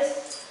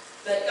Baptist,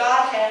 but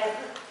God had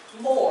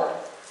more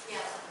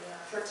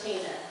for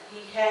Tina.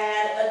 He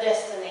had a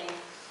destiny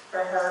for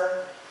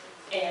her,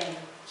 and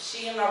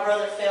she and my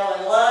brother fell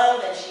in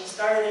love, and she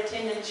started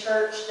attending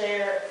church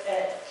there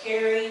at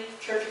Cary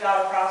Church of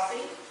God of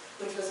Prophecy,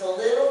 which was a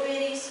little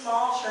bitty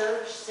small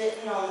church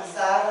sitting on the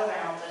side of a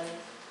mountain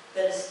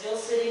that is still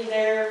sitting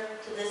there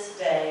to this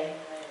day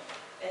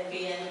and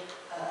being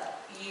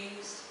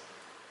used.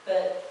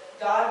 But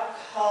God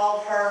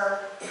called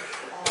her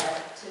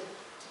to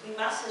be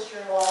my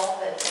sister-in-law,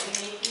 but to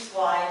be Nikki's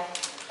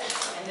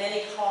wife, and then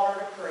He called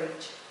her to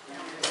preach.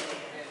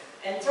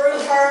 And through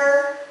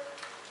her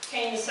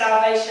came the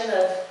salvation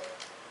of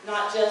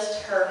not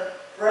just her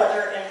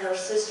brother and her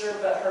sister,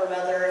 but her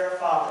mother and her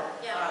father.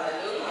 And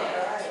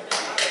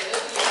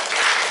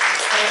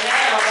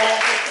now that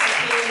has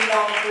continued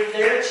on through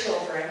their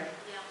children.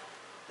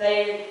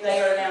 They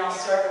are now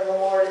serving the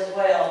Lord as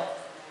well.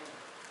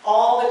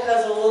 All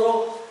because a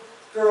little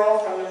girl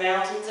from the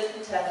mountains of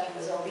Kentucky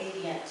was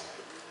obedient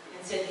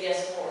and said,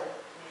 yes, Lord.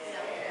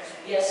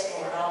 Yes,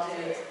 Lord, I'll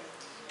do it.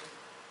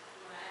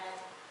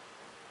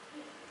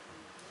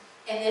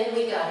 And then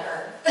we got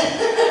her.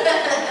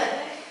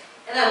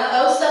 And I'm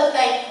oh so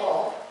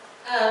thankful.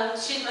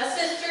 She's my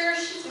sister,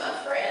 she's my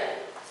friend,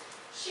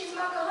 she's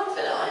my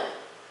confidant.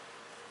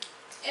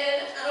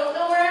 And I don't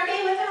know where I'd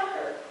be without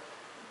her.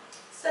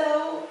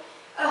 So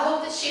I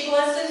hope that she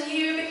blesses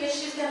you because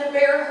she's going to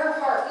bear her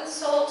heart and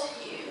soul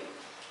to you.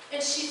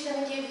 And she's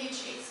going to give you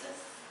Jesus.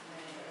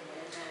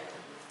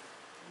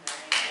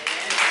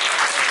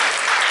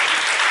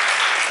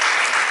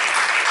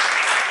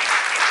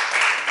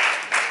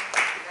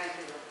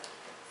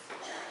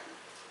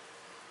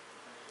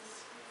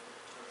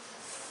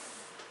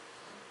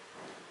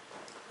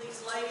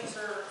 These ladies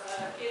are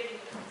getting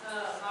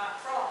my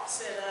crop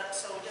set up,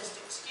 so just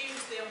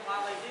excuse them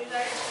while they do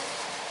that.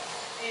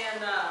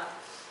 And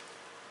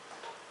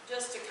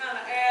just to kind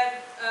of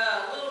add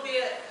a little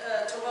bit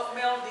to what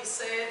Melody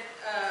said,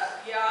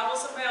 yeah, I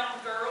was a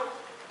mountain girl.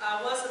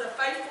 I wasn't a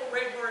faithful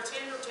regular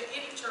attender to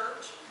any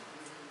church.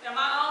 Am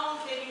I on?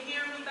 Can you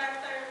hear me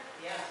back there?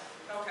 Yeah.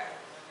 Okay.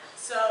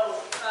 So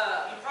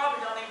you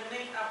probably don't even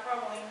need, I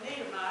probably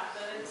need a mic,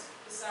 but it's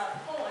beside the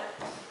point.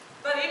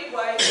 But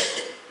anyway,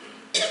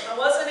 I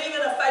wasn't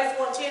even a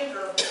faithful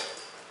attender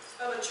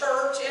of a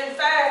church. In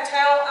fact,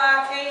 how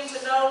I came to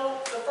know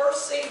the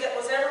first seed that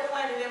was ever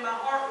planted in my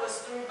heart was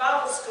through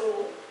Bible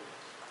school.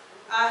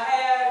 I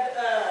had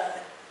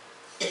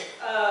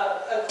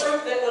a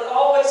group that would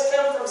always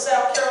come from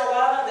South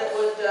Carolina that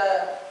would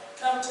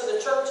come to the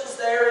churches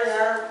there in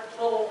our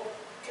little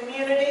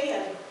community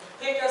and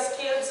pick us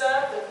kids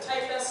up and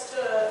take us to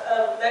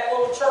that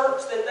little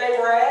church that they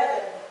were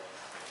at,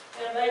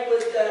 and they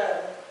would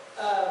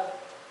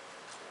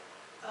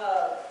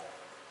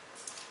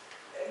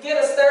get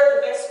us there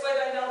the best way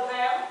they know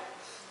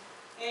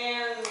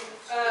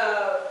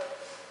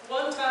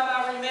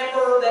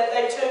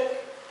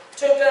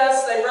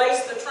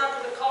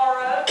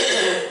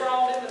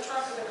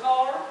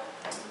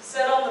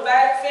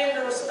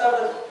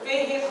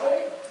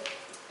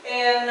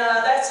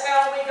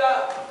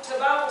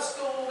Bible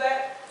school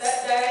that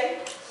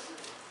day.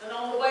 And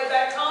on the way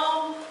back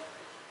home,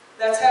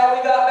 that's how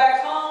we got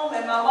back home.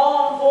 And my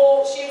mom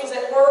she was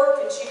at work,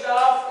 and she got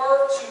off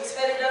work. She was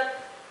headed up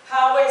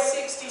Highway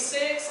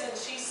 66, and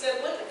she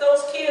said, "Look at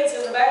those kids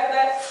in the back of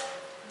that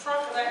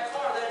trunk of that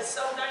car. That is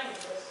so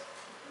dangerous."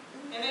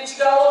 And then she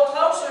got a little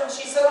closer, and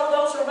she said, "Oh,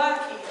 those are my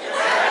kids."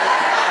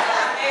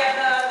 And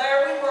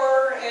there we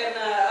were. And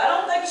I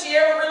don't think she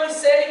ever really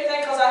said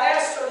anything, because I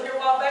asked her here a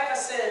while back. I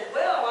said,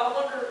 "Well, I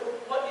wonder,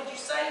 what did you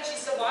say?" And she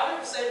said, "Well, I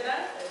never said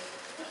nothing."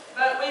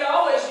 But we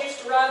always used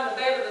to ride in the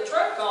bed of the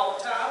truck all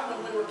the time when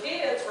we were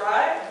kids,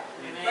 right?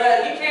 Amen.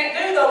 But you can't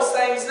do those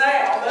things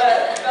now.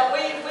 But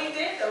we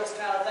did those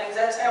kind of things.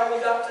 That's how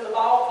we got to the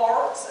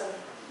ballparks and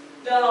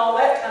done all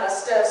that kind of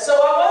stuff. So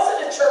I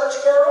wasn't a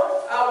church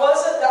girl. I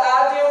wasn't the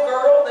ideal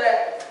girl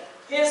that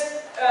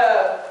his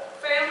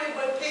family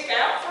would pick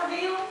out for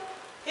him.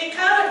 He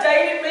kind of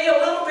dated me a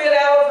little bit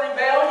out of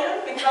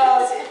rebellion,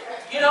 because,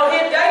 you know, he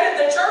had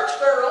dated the church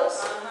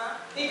girls.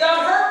 He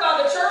got hurt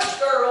by the church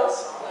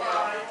girls.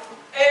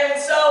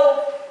 And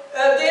so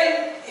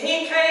then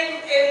he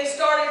came and he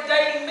started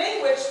dating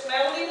me, which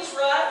Melanie was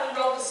right. We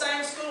rode the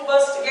same school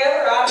bus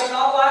together. I did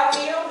not like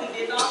him. He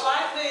did not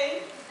like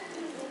me.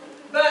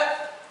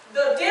 But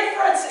the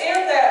difference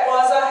in that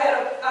was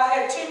I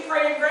had two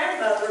praying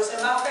grandmothers,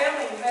 and my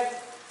family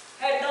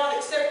had not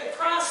accepted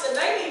Christ, and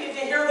they needed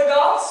to hear the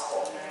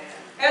gospel.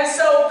 And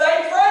so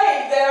they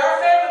prayed that our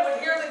family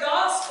would hear the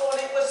gospel,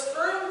 and it was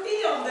through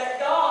him that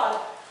God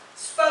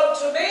spoke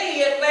to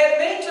me and led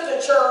me to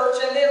the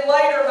church, and then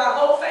later my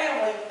whole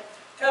family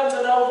come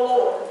to know the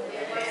Lord.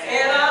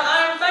 And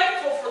I'm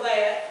thankful for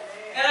that.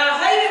 And I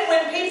hate it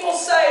when people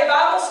say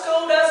Bible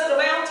school doesn't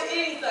amount to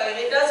anything.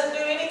 It doesn't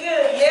do any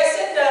good. Yes,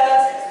 it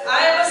does.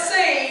 I am a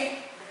seed.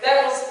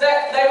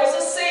 There was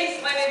a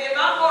seed planted in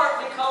my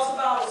heart because of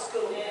Bible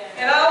school.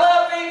 And I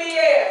love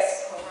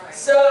VBS.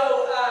 So,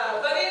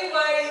 but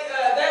anyway,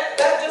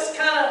 that just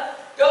kind of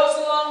goes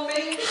along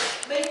meet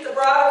the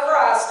bride of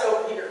Christ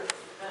over here.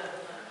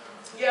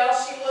 Yeah,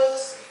 she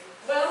looks,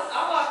 well,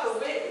 I like her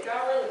wig.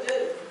 I really do.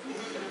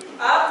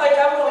 I think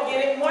I'm going to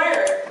get him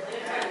wear it.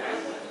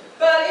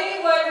 But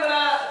anyway,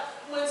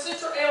 when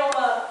Sister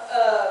Alma,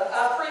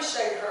 I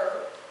appreciate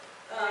her,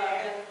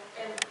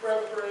 and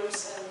Brother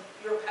Bruce, and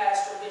your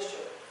pastor,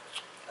 Bishop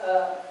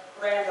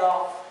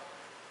Randolph,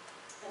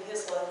 and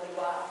his lovely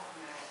wife.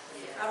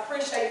 I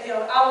appreciate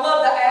them. I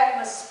love the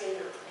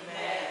atmosphere.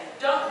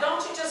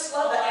 Don't you just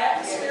love the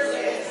atmosphere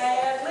that we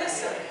had?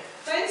 Listen,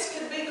 things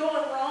could be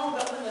going wrong,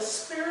 but when the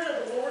Spirit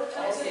of the Lord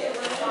comes in the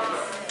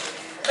room,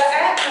 the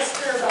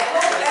atmosphere, the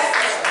whole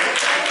atmosphere,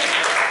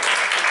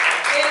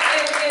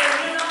 and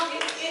you know,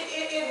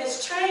 it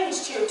has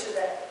changed here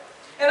today.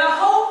 And I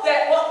hope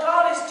that what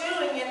God is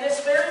doing in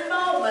this very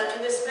moment,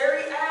 in this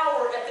very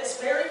hour, at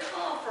this very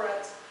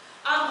conference,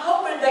 I'm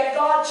hoping that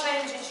God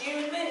changes you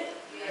and me.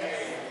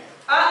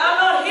 I'm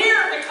not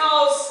here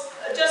because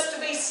just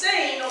to be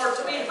seen or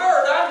to be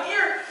heard. I'm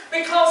here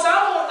because I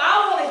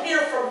want to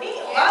hear from Him.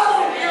 I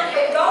want to hear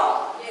from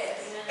God.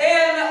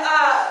 And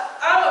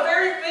I'm a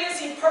very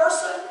busy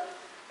person.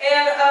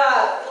 And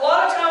a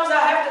lot of times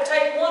I have to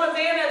take one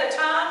event at a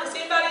time. Does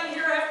anybody in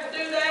here have to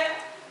do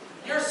that?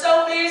 You're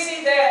so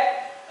busy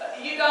that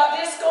you got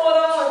this going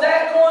on and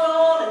that going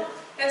on.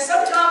 And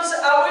sometimes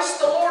I wish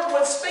the Lord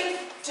would speak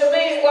to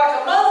me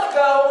like a month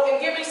ago and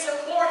give me some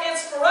more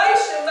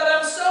inspiration, but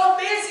I'm so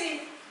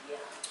busy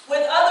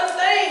with other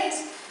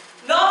things.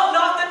 Not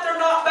that they're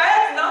not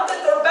bad, not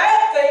that they're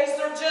bad things,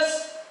 they're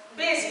just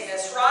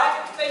busyness,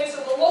 right? Things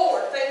of the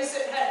Lord, things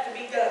that have to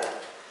be done.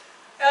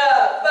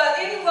 But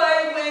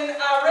anyway, when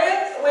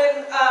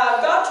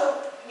I got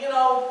to,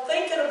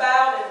 thinking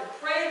about and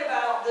praying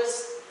about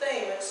this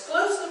thing,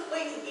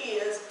 exclusively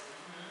His,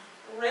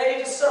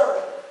 ready to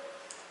serve.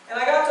 And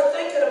I got to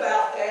thinking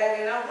about that,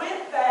 and I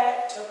went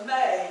back to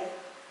May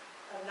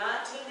of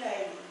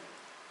 1980.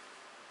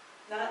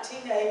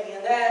 1980,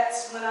 and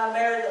that's when I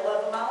married the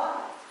love of my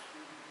life.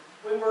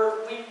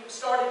 We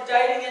started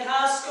dating in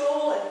high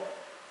school, and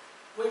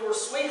we were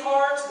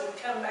sweethearts. We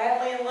became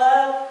madly in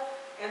love.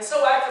 And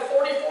so after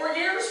 44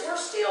 years, we're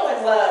still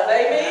in love.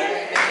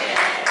 Amen?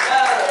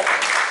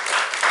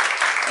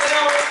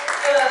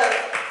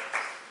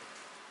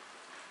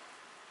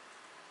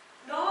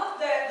 Not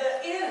that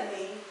the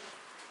enemy,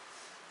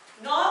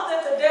 not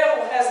that the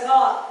devil has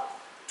not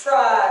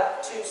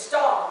tried to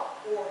stop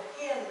or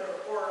hinder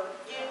or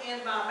get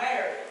in my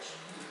marriage.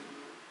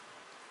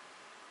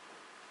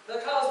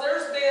 Because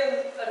there's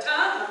been a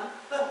time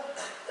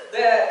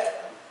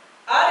that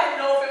I didn't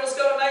know if it was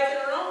going to make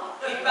it or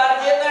not. Anybody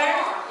get there?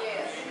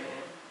 Yes.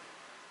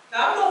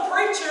 Now I'm going to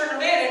preach here in a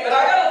minute, but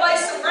I got to lay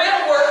some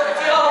groundwork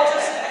if y'all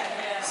just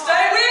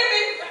stay with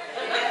me.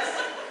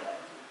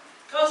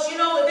 Because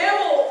the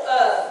devil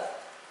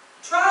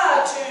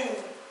tried to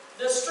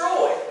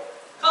destroy.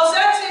 Because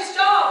that's his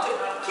job, to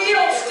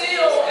kill,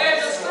 steal,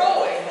 and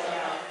destroy.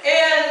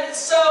 And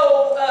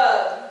so,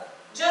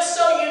 just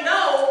so you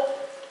know,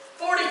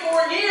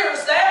 44 years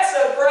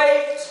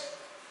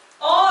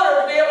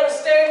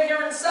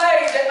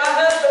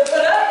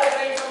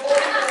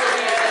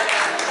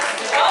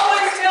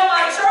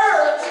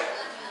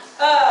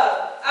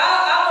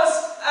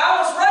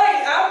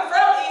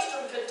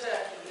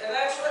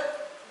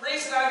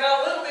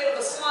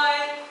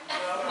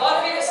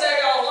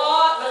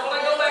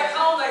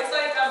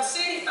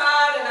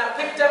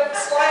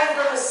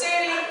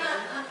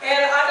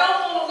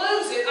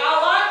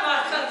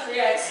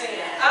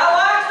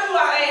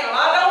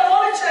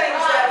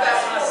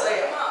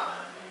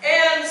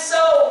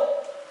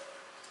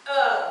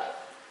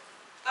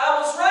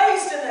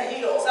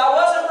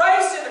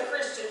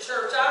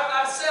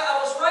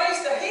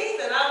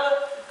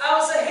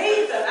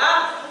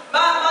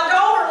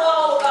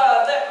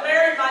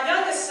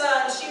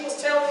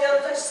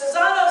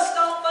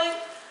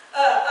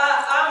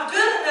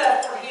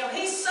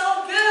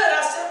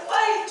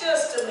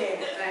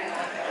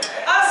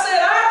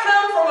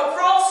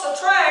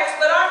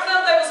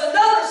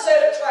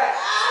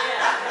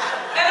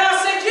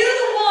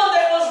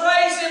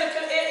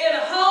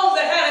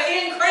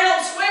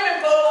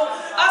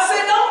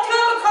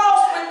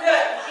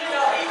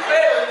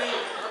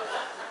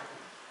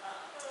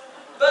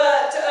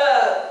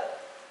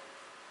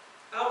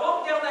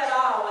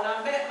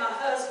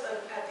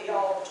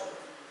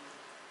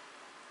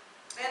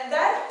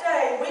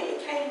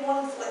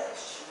one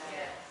flesh.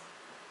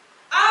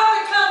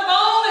 I become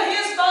bone of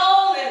his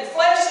bone and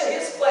flesh of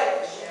his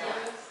flesh.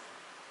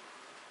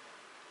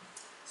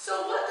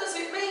 So what does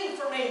it mean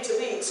for me to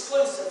be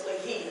exclusively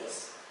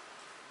his?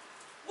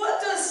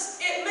 What does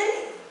it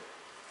mean?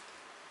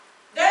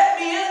 That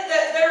meant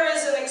that there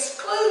is an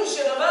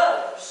exclusion of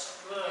others.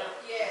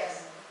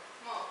 Yes.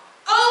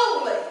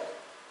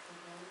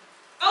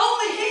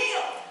 Only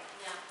him.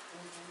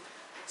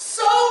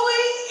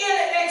 Solely in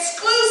an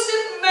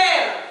exclusive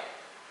manner.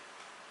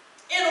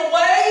 In a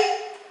way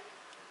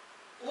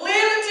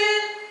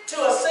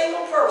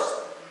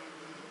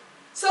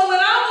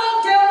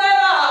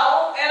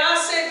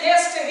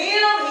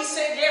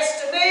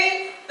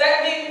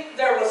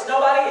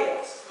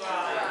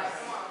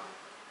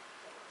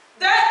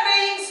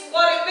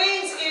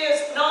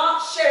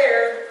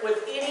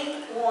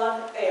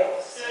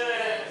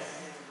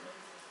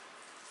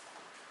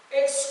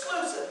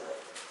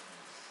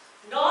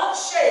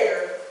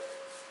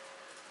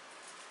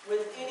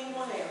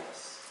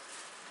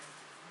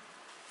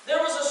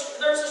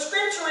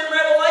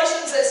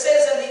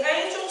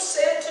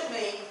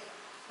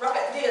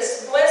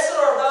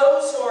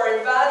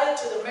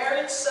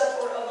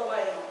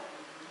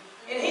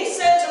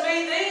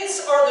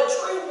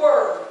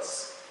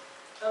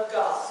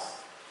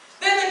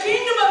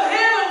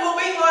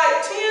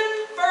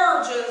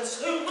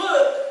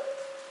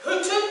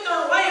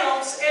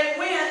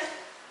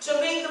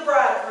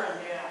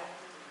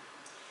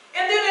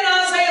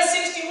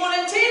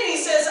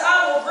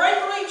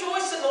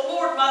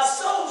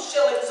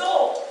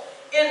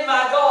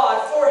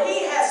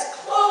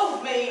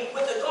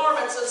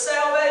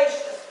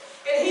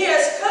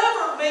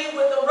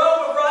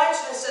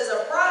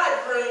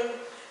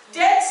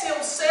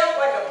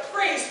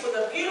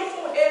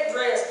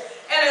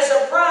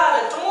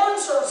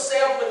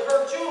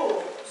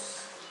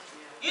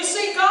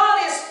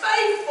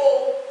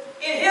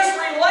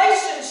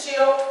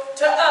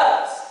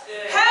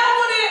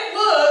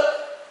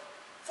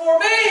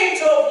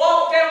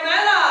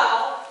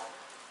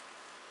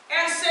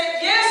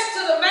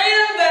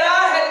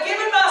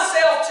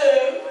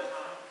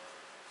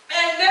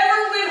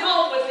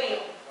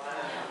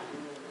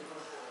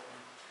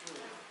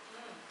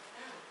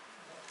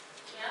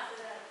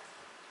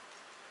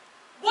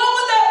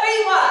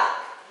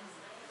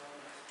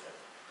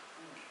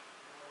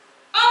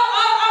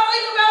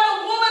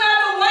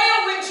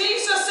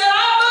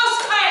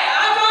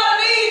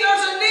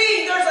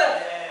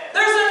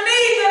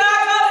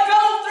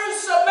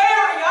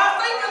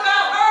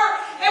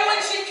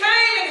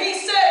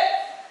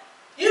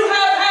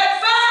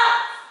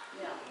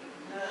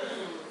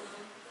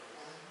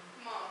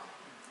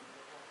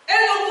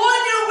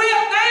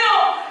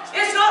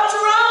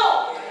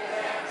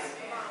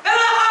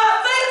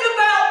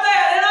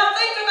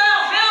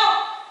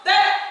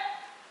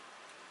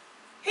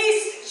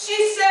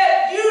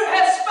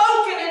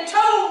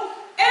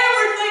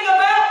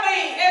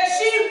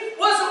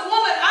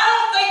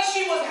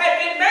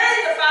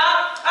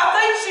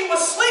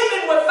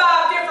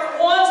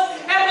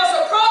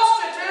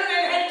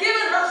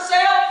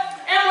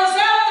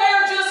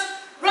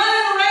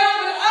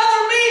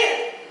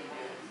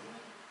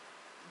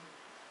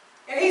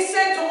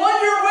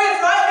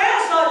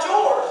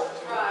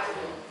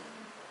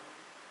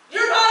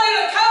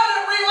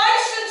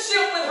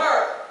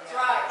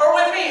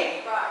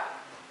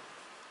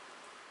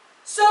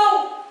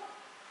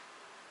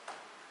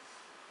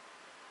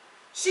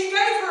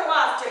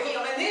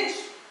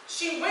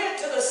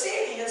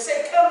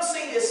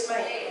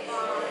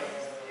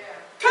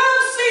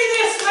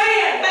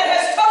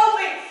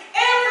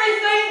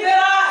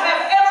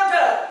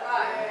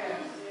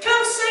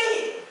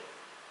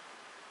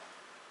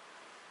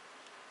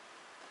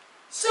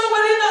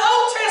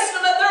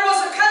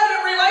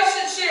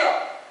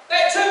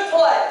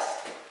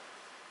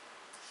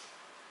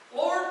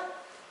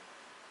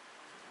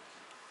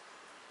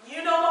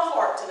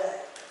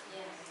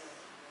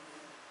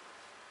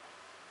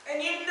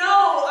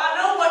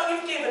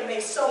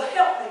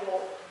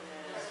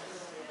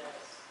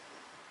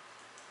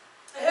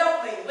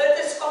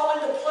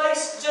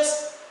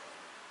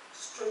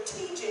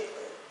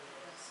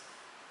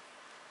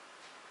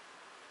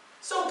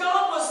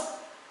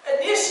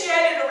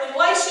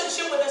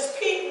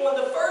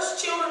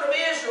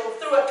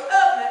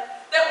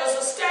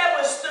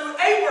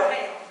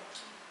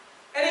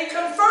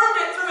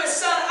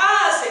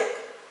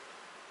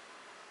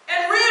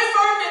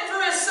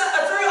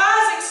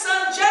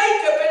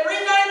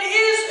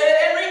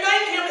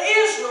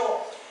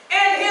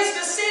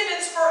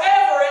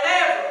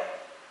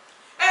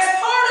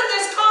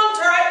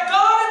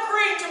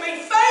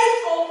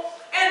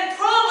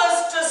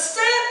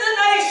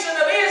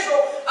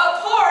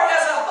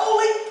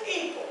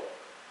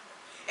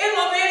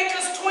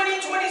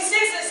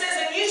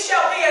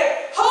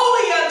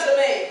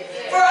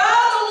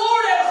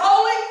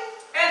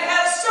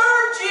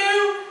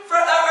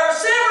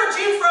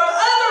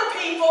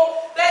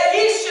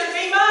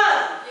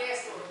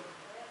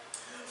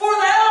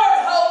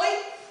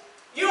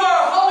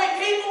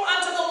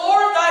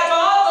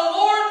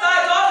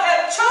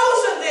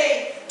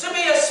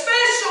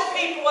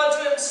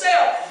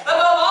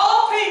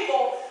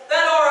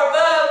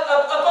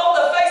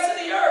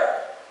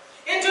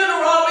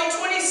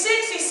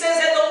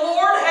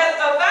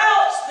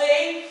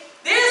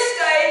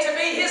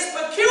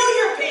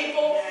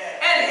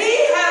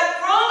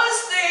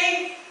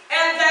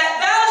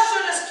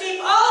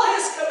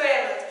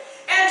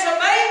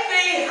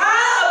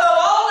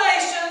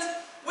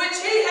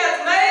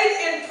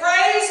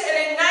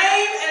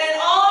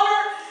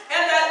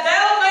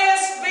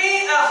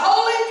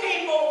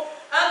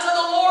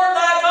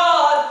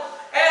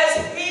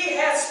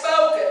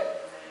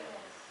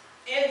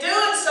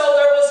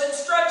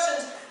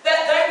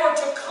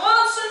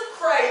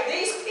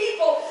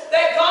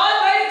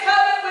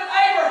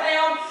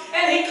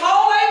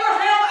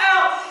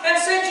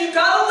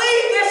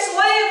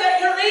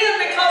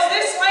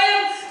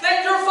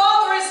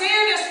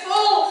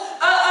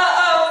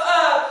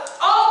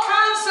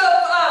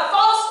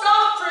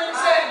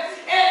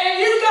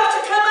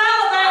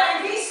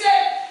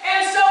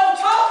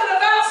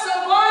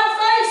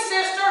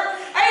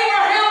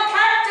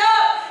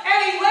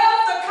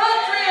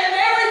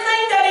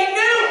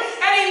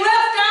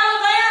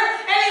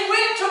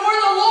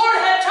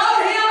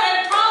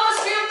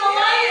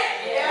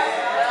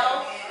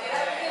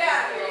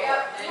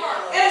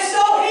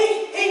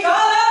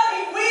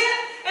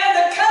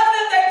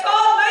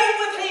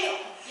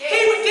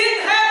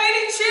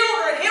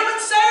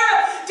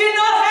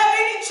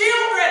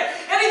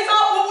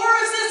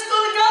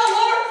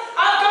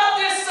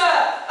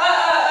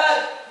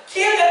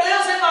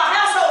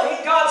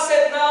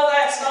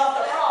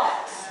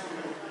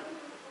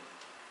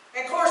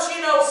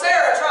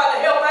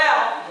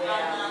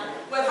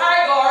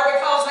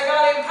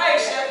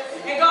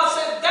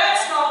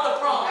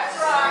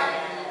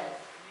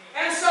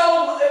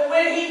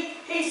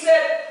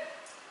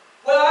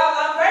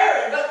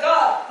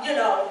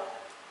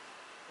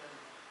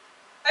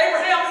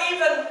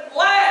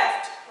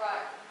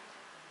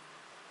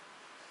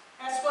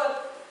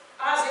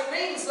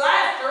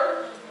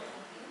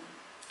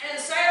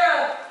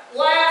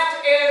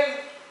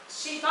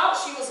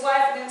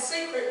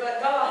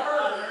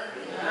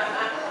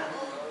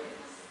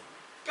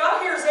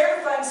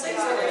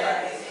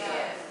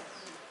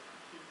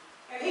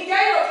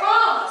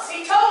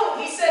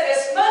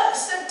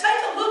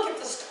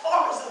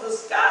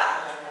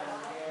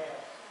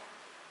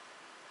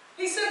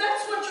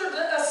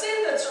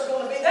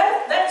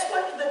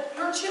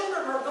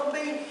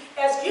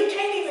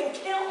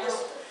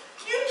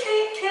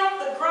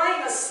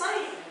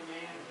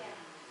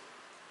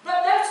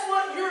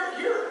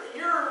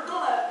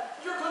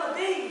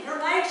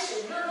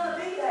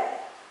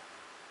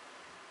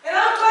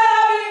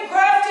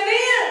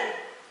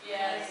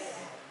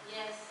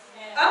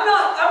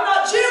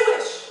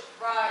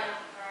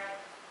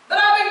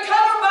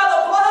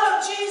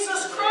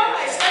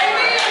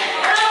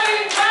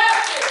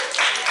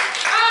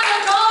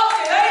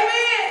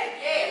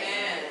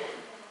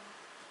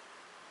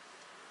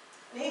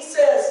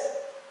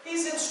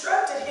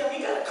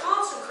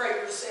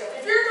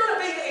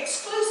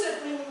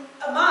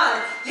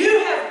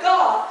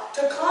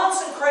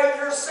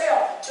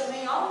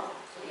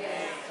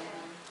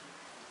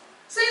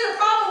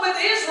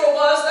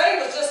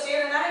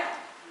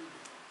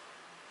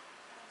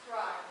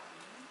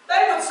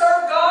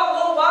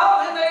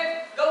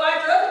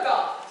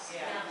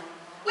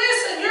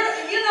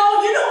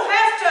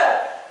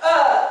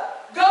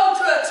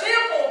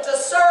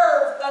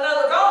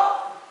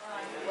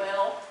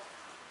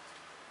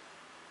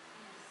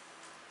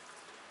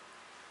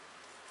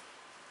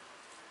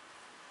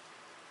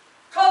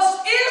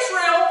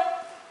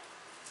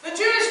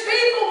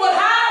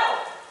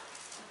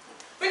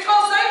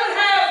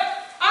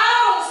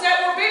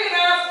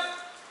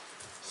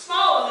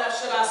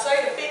should I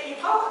say, to fit in your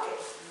pocket.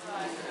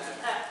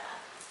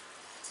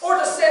 Or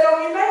to sit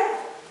on your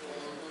mantle.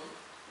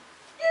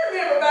 You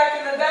remember back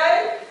in the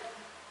day,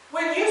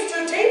 when used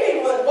to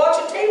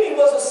watching TV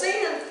was a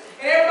sin,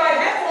 and everybody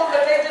had one,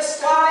 but they just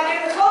slide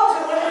it in the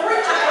closet when the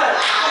preacher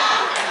comes.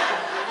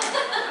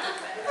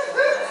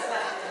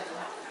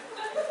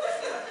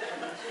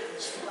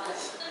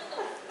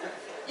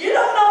 You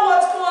don't know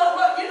what's going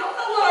on. You don't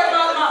know what I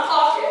got in my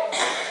pocket.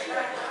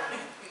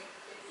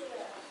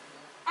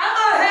 I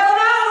might have an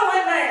idol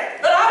in there,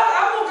 but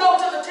I'm going to go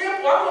to the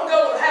temple. I'm going to go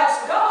to the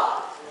house of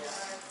God.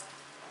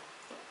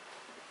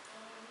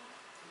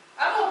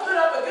 I'm going to put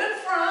up a good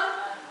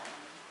front,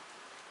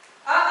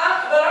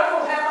 but I'm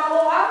going to have my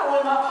little idol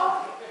in my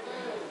pocket.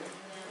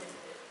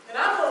 And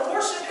I'm going to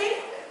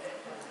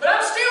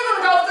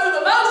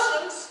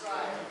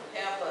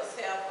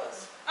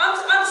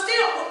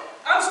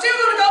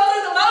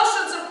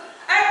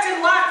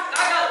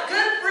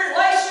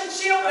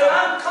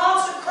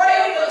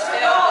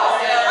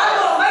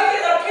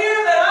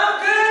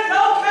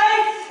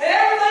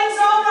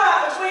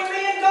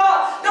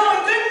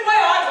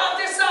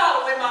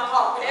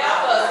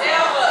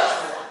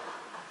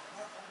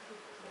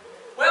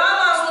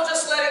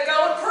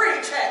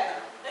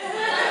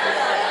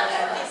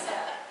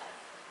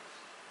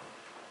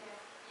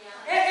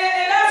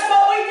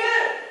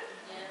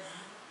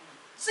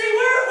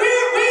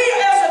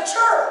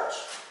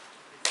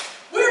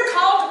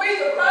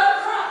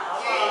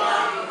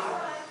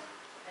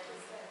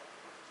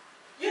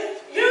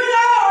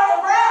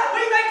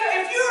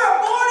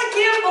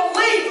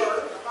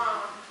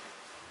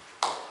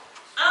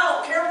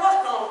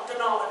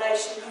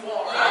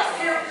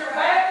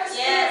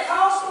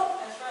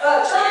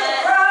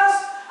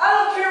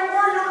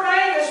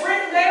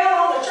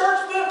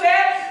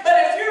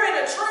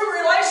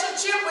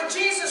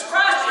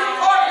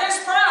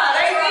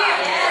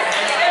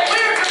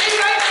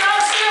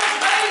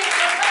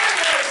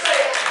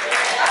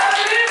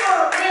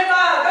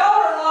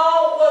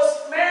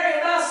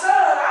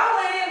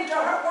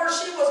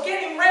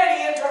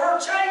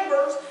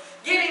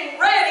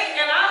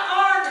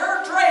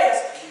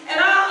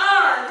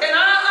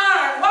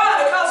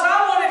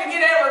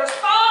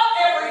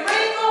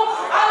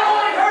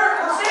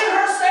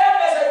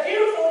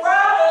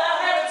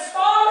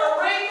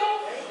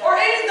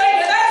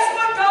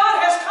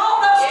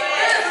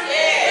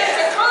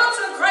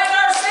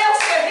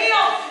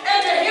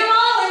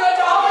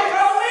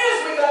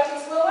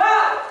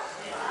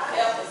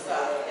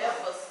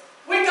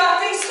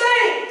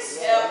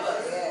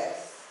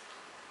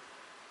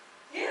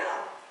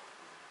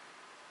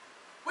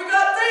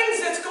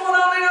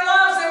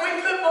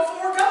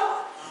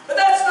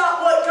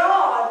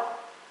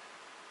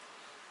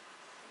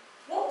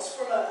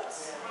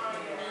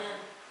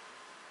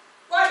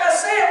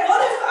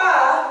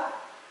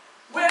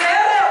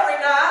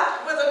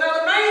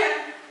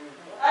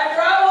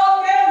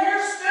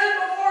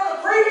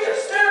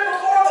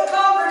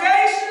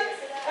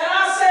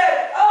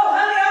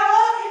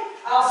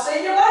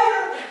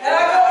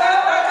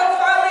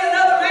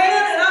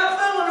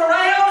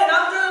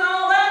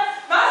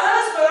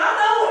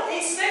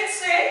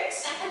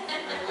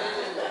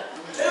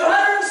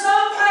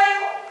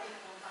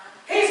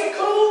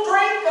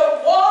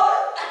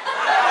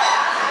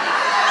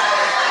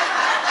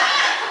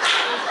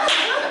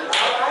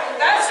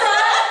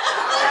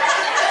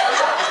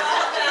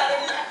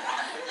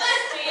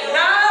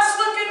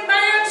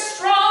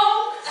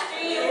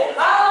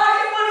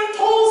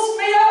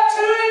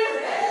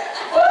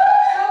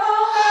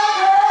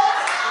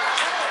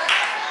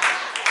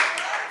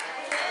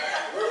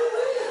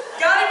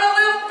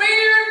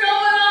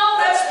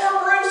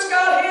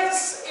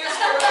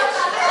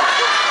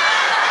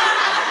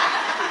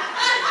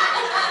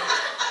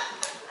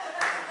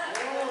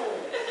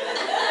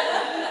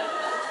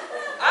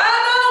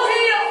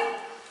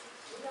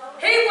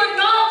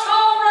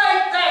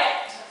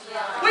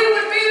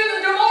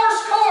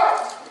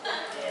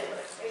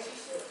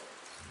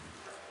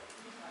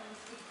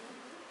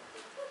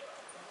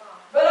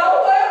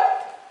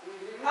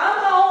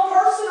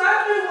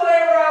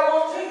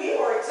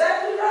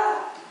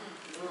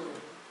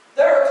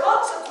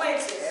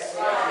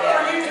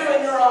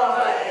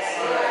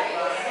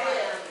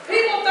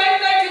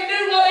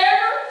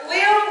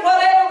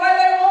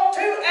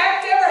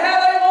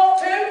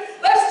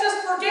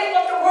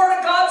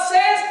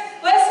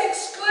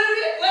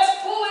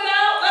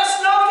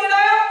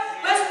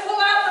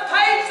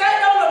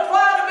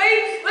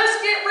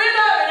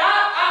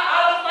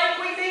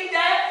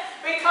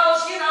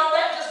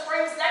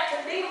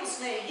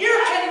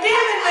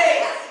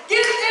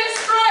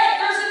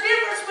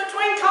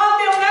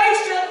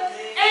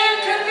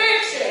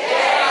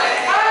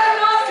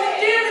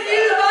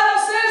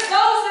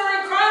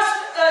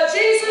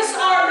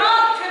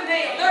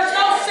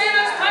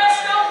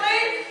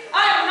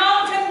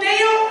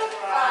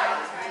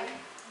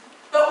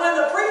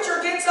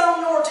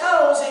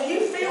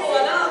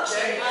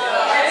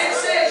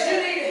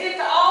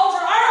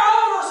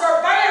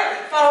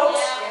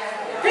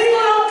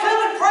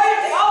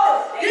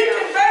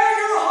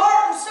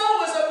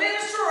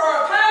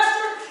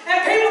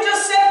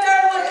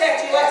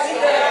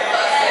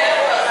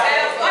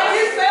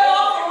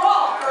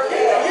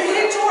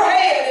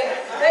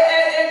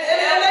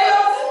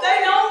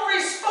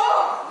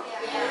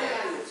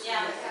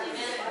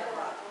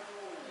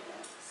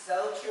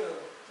true.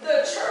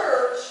 The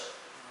church,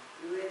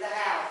 You in the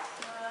house.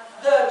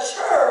 the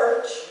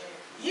church,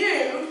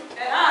 you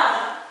and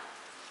I,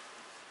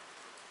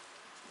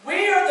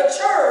 we are the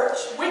church,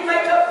 we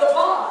make up the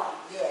body.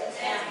 Yes.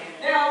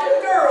 Now,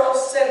 the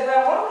girls said,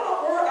 well,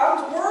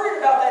 I'm worried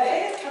about that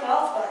head coming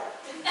off there.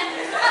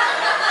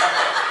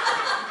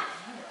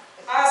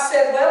 I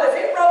said, well, if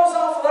it rolls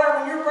off there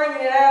when you're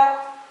bringing it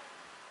out,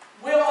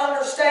 we'll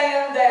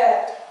understand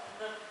that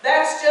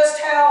that's just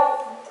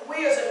how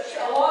we as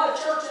a lot of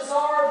churches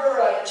are.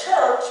 They're a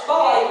church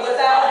body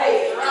without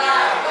head.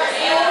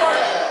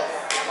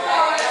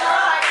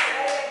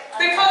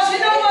 Because you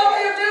know what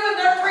they're doing?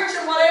 They're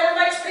preaching whatever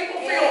makes people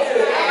feel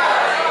good.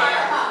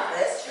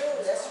 That's true,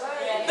 that's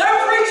right.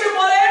 They're preaching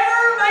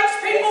whatever makes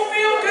people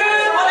feel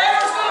good,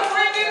 whatever's going to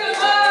bring in the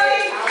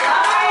money.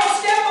 I don't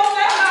step on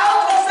that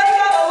house because they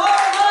got a lot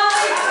of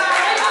money.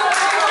 They're going to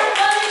bring their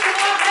money to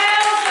my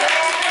house.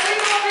 And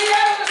we're going to be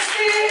able to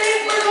spend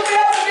it. We're going to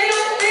be able to build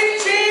a big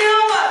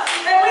gym.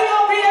 And we're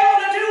going to be able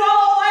to do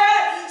all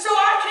that. So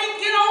I can't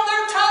get on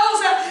their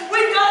toes.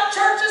 We've got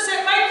churches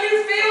that make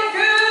you feel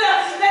good,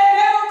 that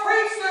never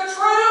preach the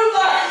truth,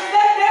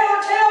 that never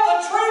tell the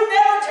truth,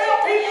 never tell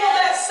people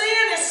that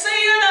sin is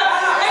sin.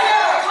 They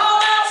never call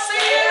out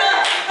sin.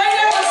 They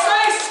never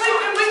say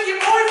sleeping with your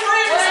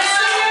boyfriend is a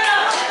sin.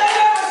 They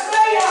never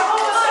say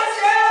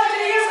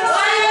homosexuality is a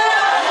sin.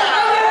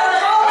 They never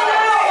call it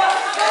out.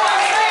 They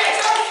say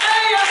it's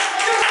okay.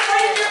 Just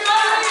bring your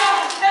money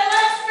and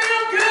let's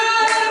feel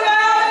good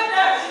about it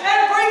and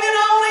bring it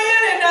on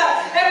in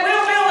and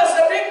we'll build us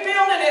a big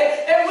building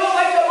and we'll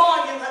make a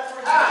monument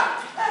for Jesus.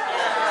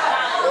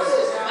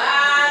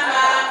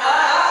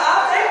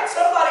 I think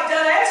somebody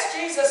done asked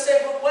Jesus,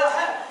 said, well,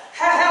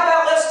 how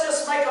about let's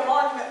just make a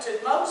monument to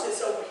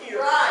Moses over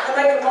here and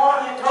make a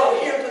monument over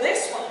here to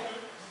this one.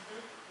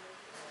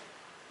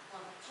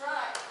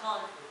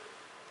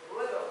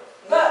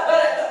 But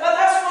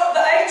that's what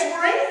the age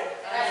we're in.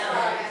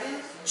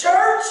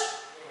 Church,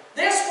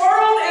 this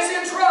world is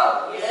in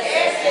trouble.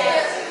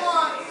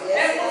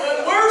 And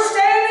we're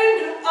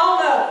standing on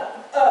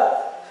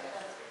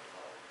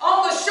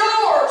the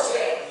shores.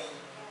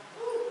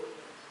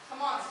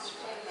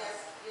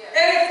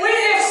 And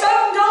if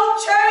something don't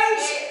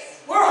change,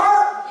 we're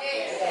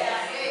hurting.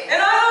 And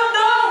I don't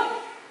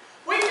know.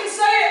 We can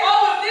say,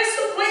 oh, if this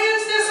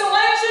wins this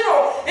election,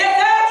 or if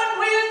that one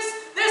wins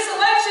this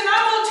election,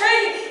 I'm going to tell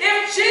you,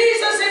 if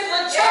Jesus, if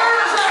the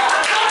church,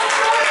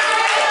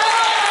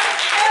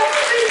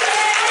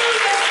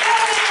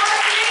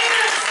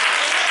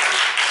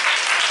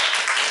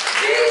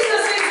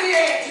 Jesus is the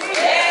answer.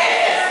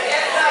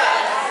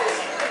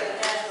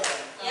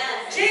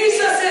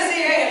 Jesus is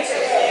the answer.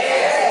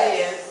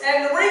 And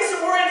the reason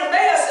we're in a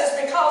mess is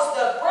because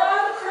the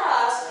bride of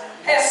Christ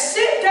has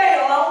sit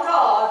down on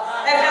God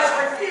and has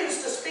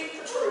refused to speak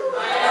the truth.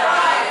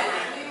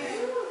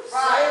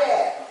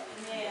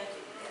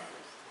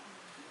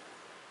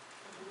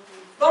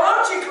 But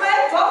aren't you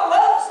glad God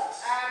loves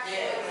us?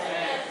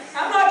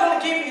 I'm not going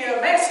to give you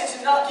a message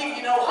and not give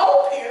you no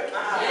hope here.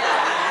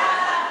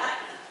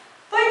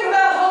 Think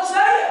about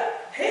Hosea.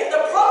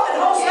 The prophet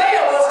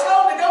Hosea was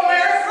told to go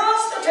marry a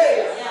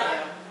prostitute.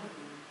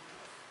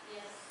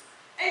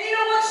 And you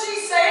know what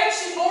she said?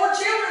 She bore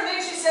children, and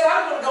then she said,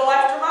 I'm going to go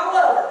after my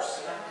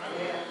lovers.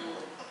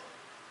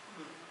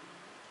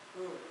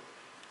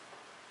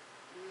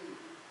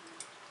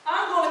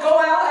 I'm going to go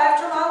out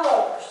after my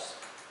lovers.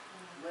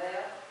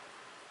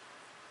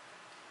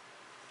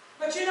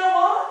 But you know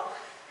what?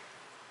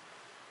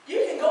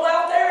 You can go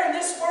out there in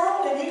this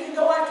world and you can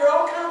go after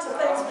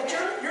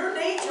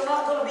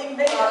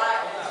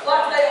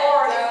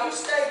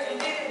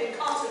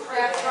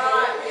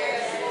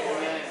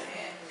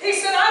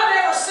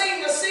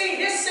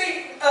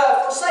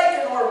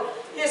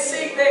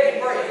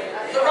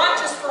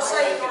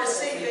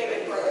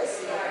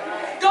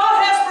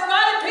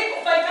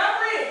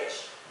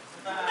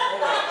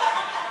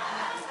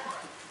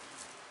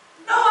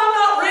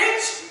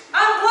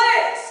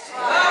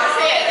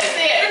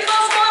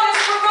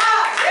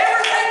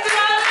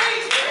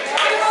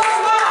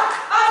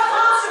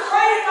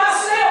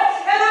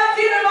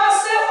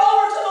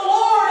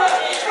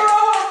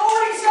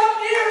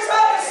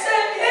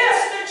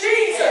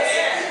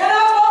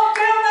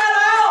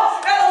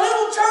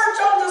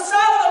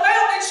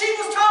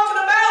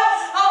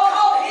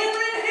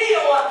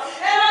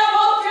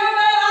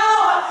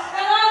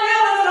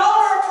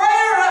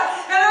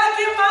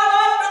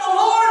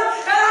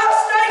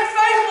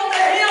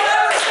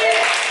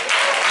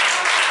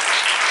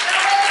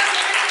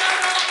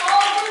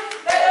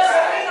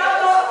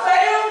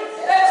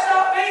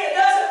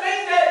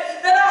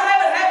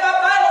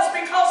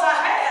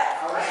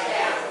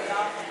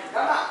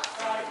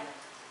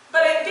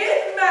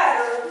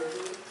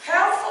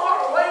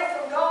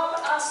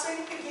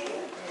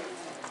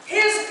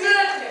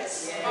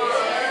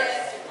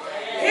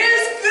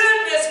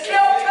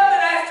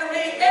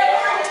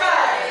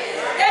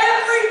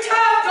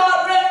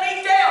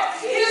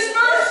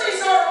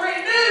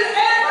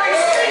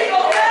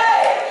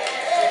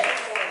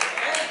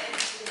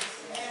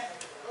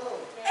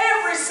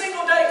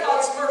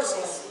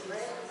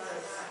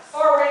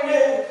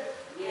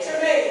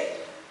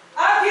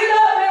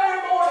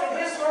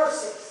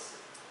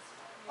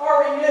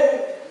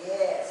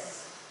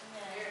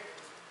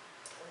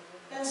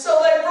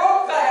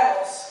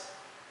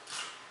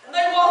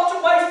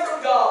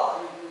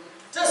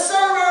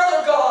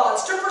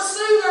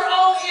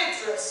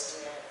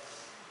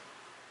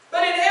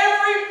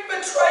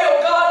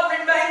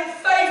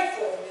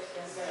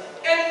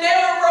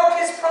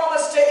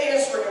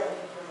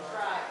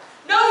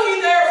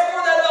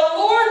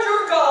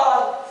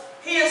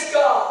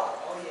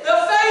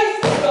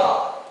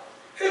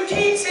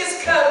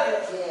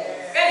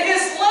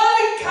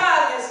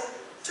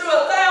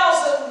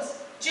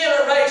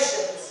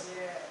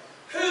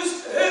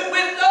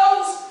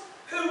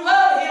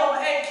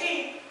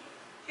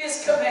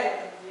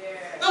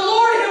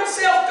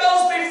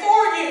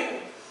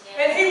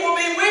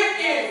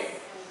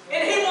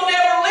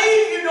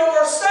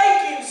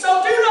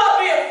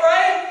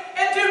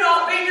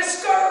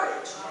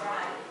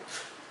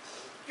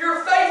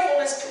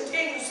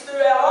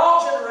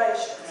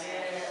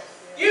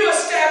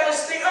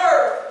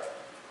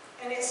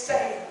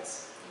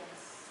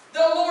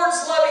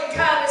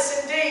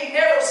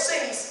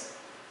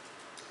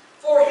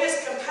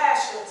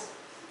compassions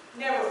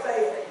never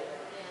fail.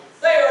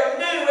 They are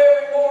new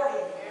every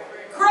morning.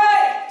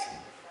 Great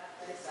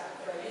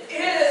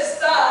is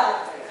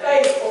thy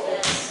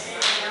faithfulness.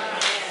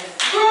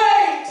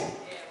 Great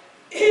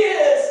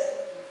is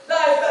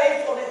thy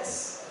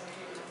faithfulness.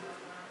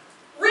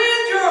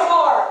 Rend your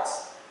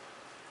hearts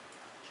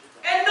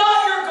and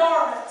not your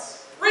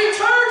garments.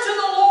 Return to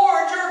the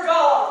Lord your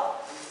God,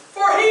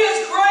 for he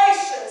is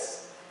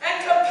gracious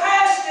and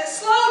compassionate,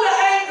 slow to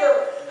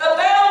anger,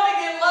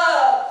 abounding in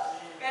love,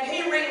 and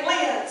he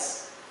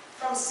relents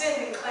from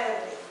sending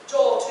calamity.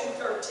 Joel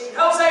 2:13.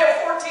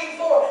 Hosea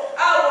 14:4.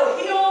 I will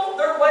heal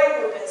their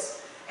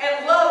waywardness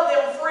and love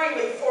them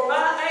freely, for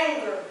my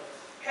anger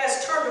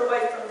has turned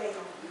away from me.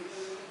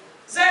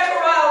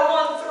 Zechariah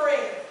 1:3.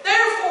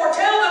 Therefore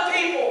tell the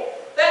people,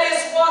 that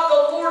is what the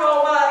Lord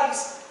Almighty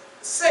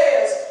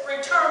says,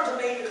 return to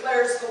me,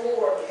 declares the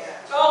Lord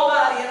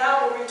Almighty, and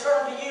I will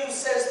return to you,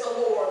 says the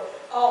Lord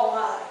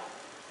Almighty.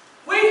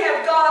 We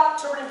have got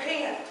to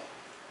repent.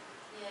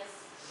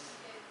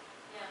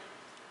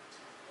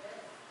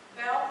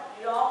 Now,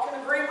 y'all can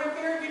agree with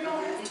me or you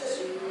don't have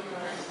to.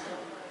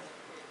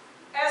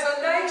 As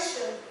a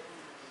nation,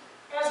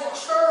 as a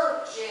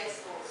church,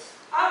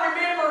 I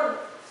remember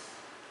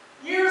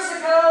years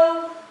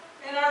ago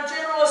in our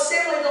General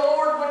Assembly, the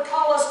Lord would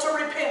call us to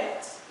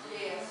repentance.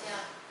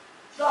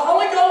 The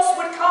Holy Ghost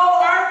would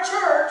call our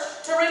church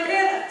to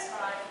repentance.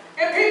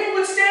 And people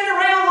would stand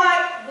around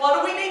like, what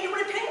do we need to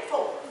repent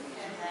for?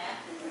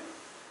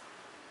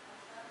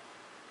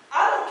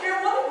 I don't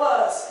care what it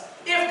was.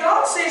 If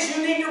God says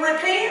you need to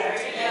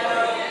repent,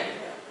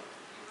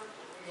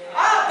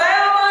 I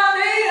bow my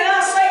knee and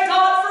I say,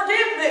 God,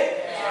 forgive me.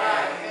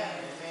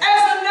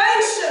 As a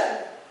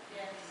nation,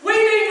 we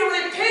need to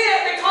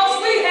repent because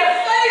we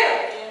have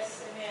failed.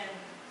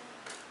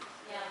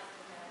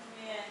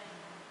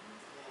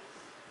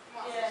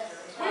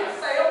 We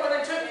failed when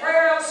they took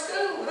prayer out of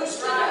school. Who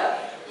stood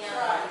up?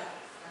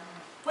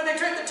 When they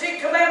took the 10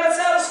 Commandments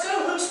out of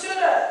school, who stood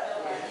up?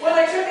 When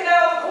they took it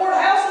out of the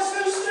courthouses,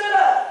 who stood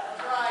up?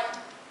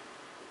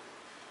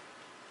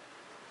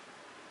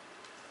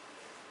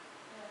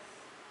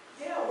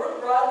 Yeah, we're the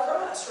bride of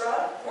Christ,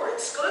 right? We're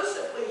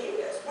exclusively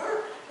His.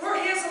 We're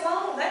His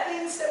alone. That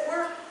means that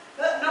we're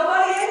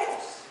nobody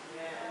else.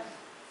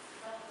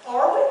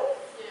 Are we?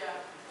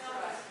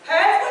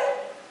 Have we?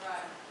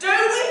 Do we?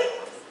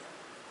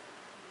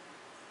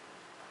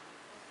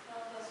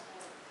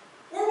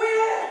 Where we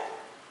at?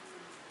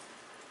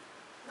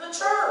 The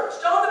church.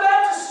 John the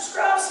Baptist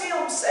describes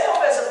himself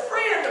as a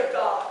friend of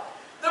God.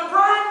 The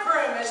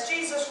bridegroom as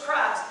Jesus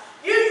Christ.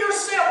 You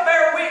yourself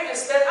bear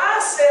witness that I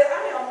said,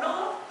 I am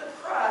not the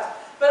Christ,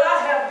 but I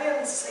have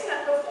been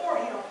sent before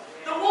him.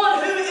 The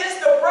one who is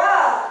the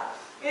bride,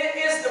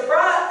 is the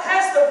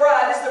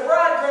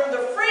bridegroom,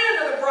 the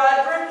friend of the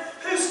bridegroom,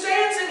 who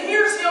stands and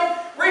hears him,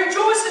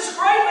 rejoices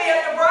greatly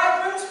at the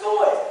bridegroom's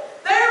voice.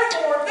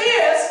 Therefore,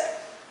 this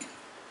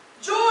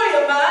joy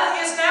of mine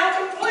is now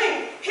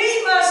complete.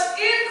 He must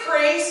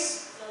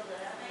increase,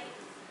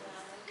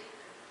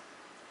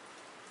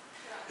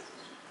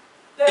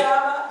 that I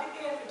might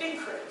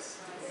decrease.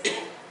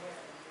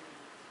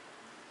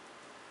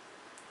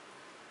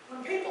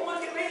 When people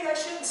look at me, they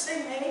shouldn't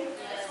see me.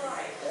 That's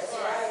right. That's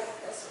right.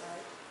 That's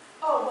right.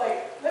 Oh, wait.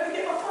 Let me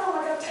get my phone. I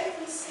got to take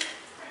this.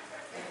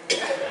 Take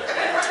a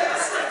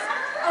sip.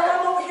 Oh,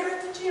 I'm over here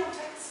at the gym.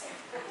 Take a sip.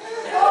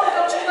 Oh,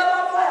 don't you love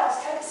my blouse?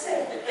 Take a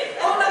sip.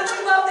 Oh, don't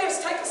you love this?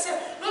 Take a sip.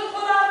 Look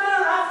what I've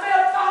done. I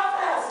fed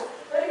 5,000.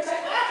 Let me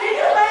take. Can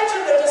you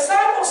imagine the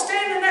disciples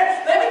standing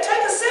there? Let me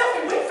take a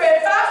selfie. We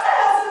fed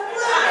 5,000.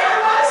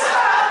 Everybody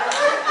stop.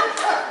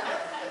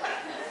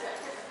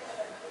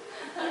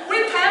 We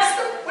passed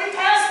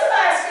the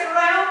basket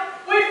around.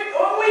 We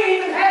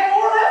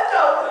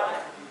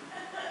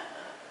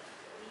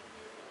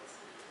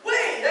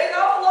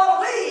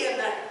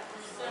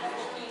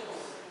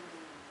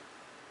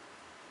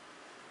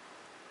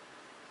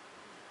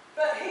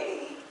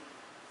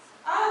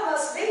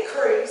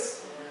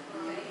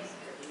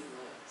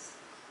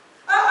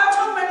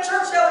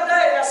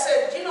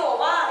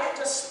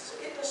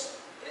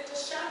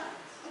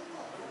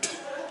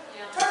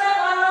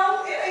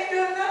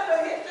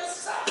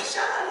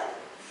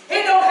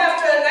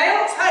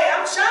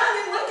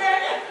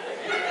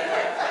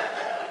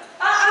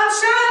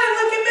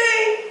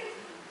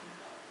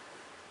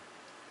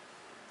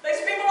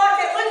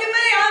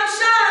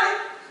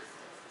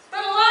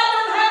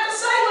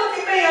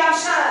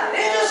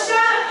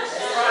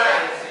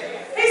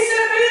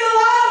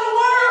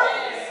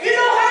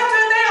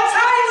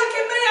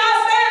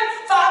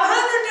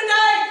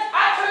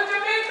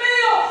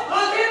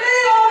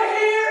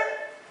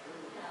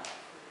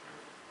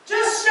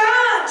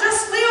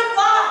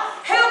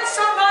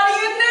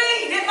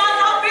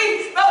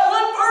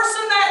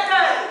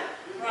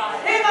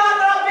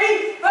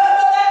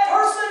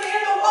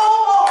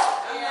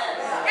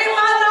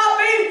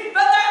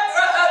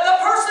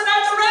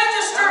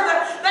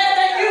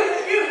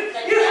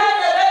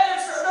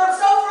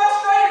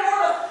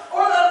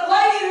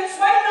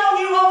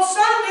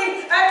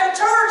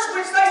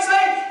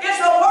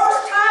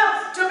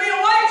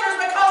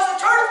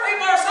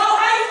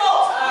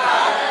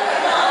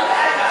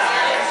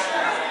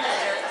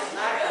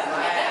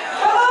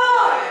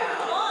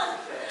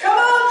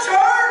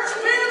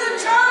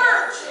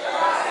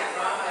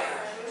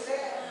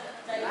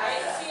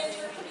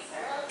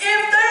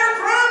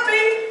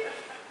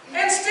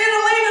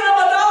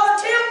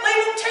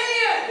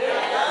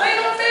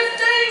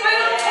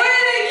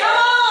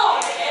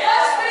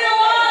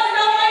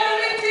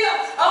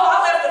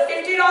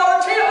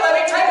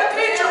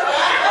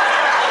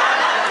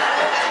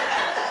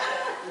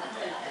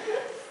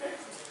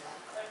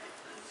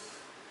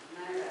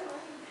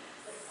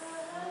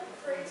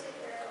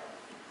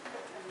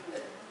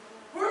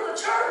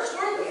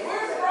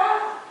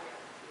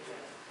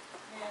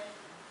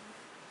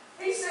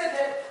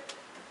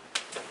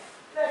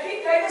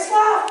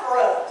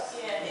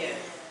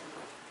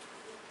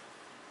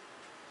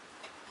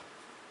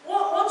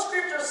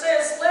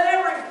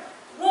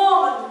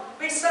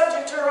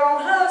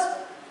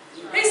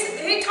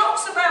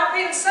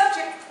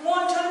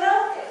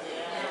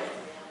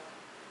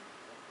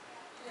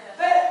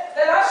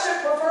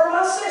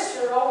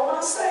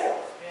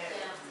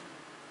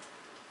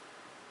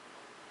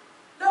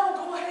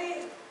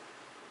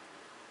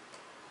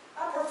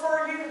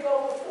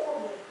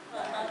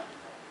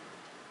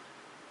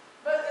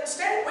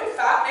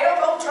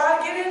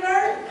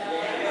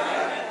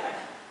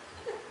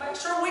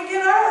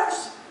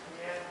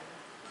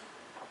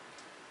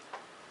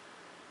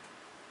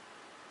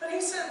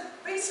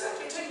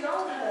to your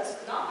own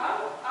husband.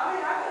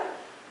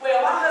 Well,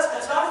 my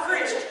husband's not a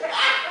Christian.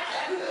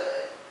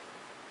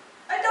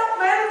 It don't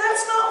matter.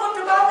 That's not what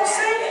the Bible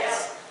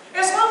says.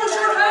 As long as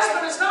your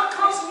husband is not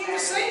causing you to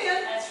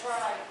sin, that's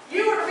right.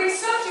 You are to be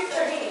subject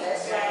to him.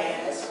 That's right.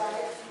 That's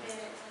right.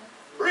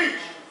 Preach.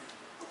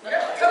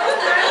 Yeah, come on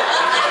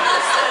now.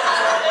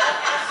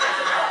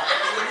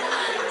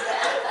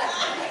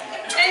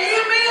 And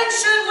you men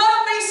should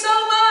love me so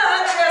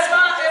much as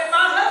if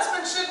my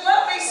husband should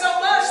love me so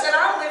much that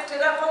I'm lifted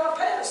up on a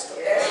pedestal.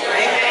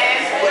 Amen.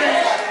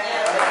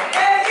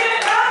 And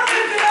if I'm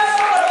lifted up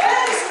on a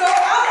pedestal,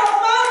 I don't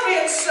mind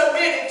being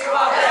submitted to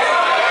my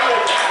husband.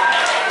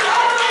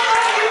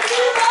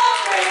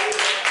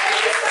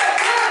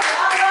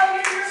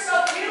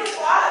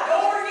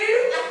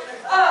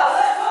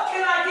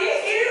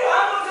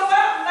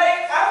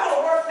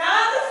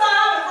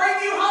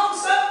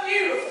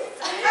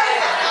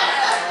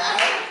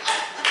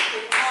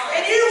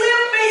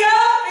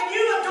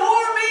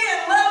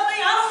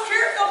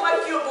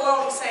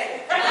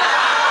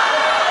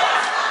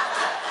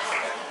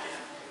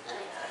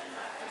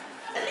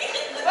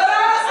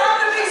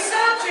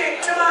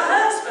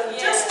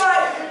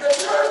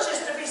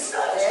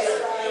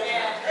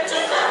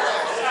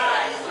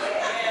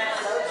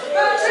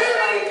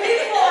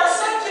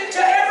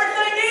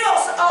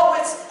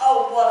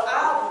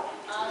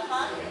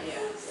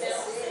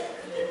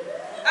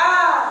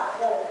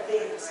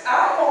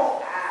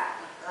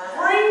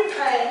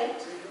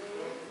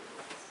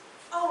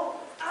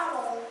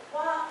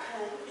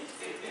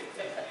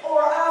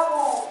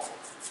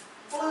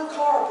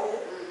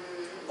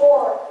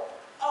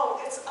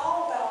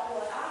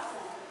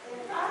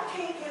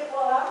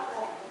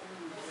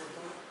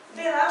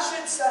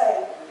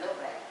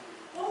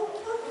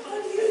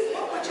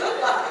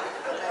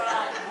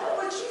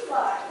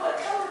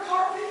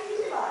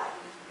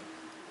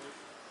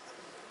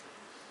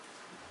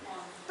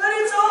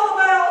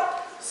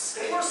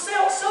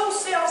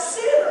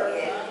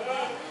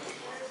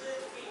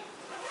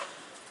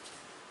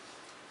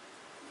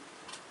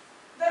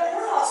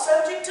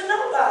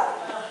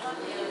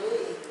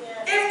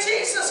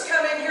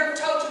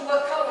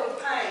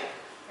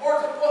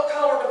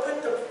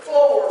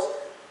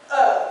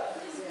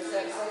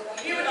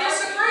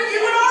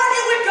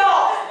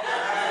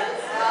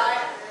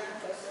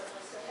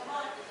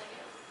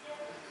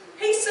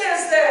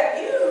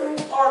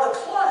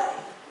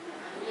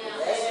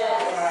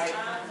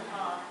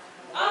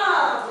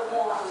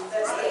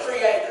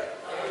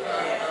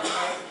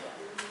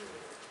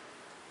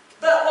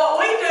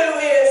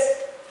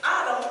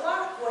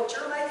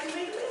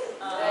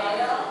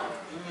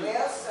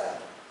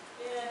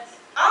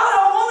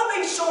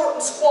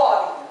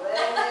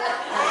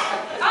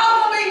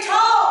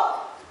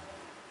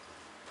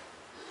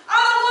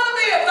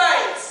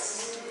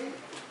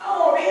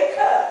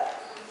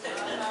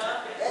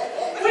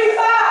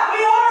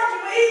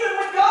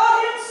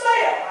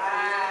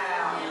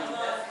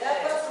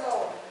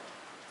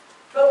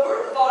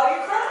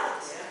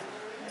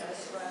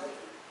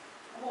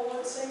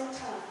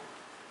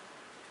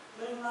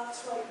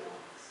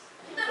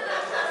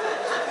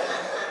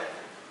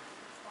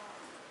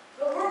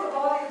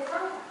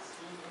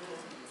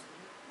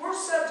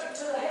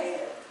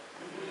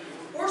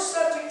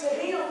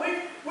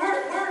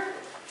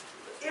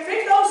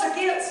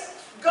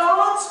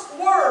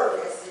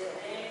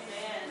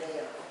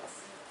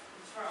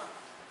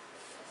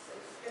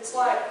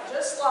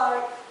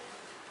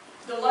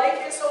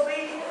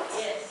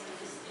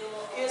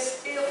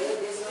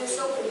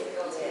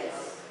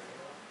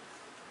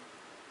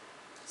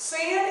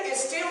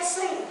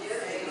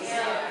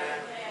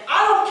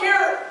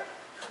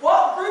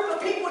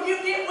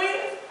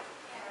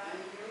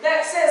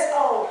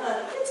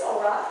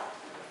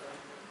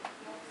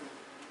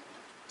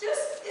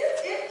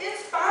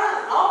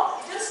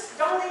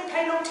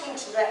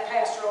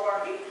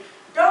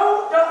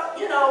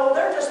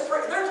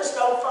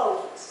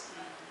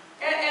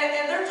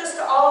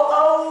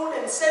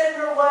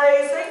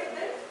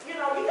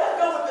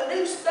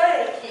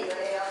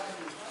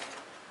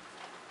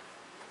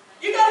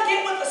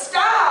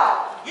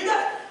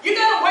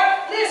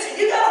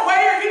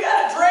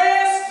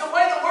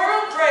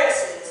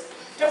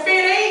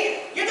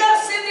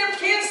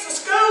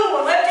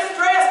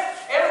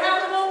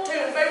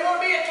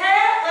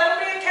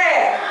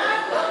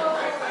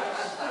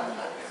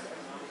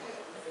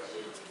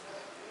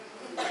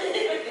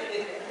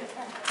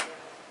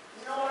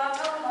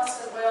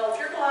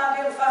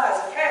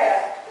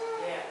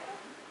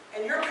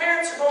 And your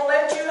parents are going to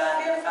let you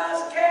identify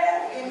as a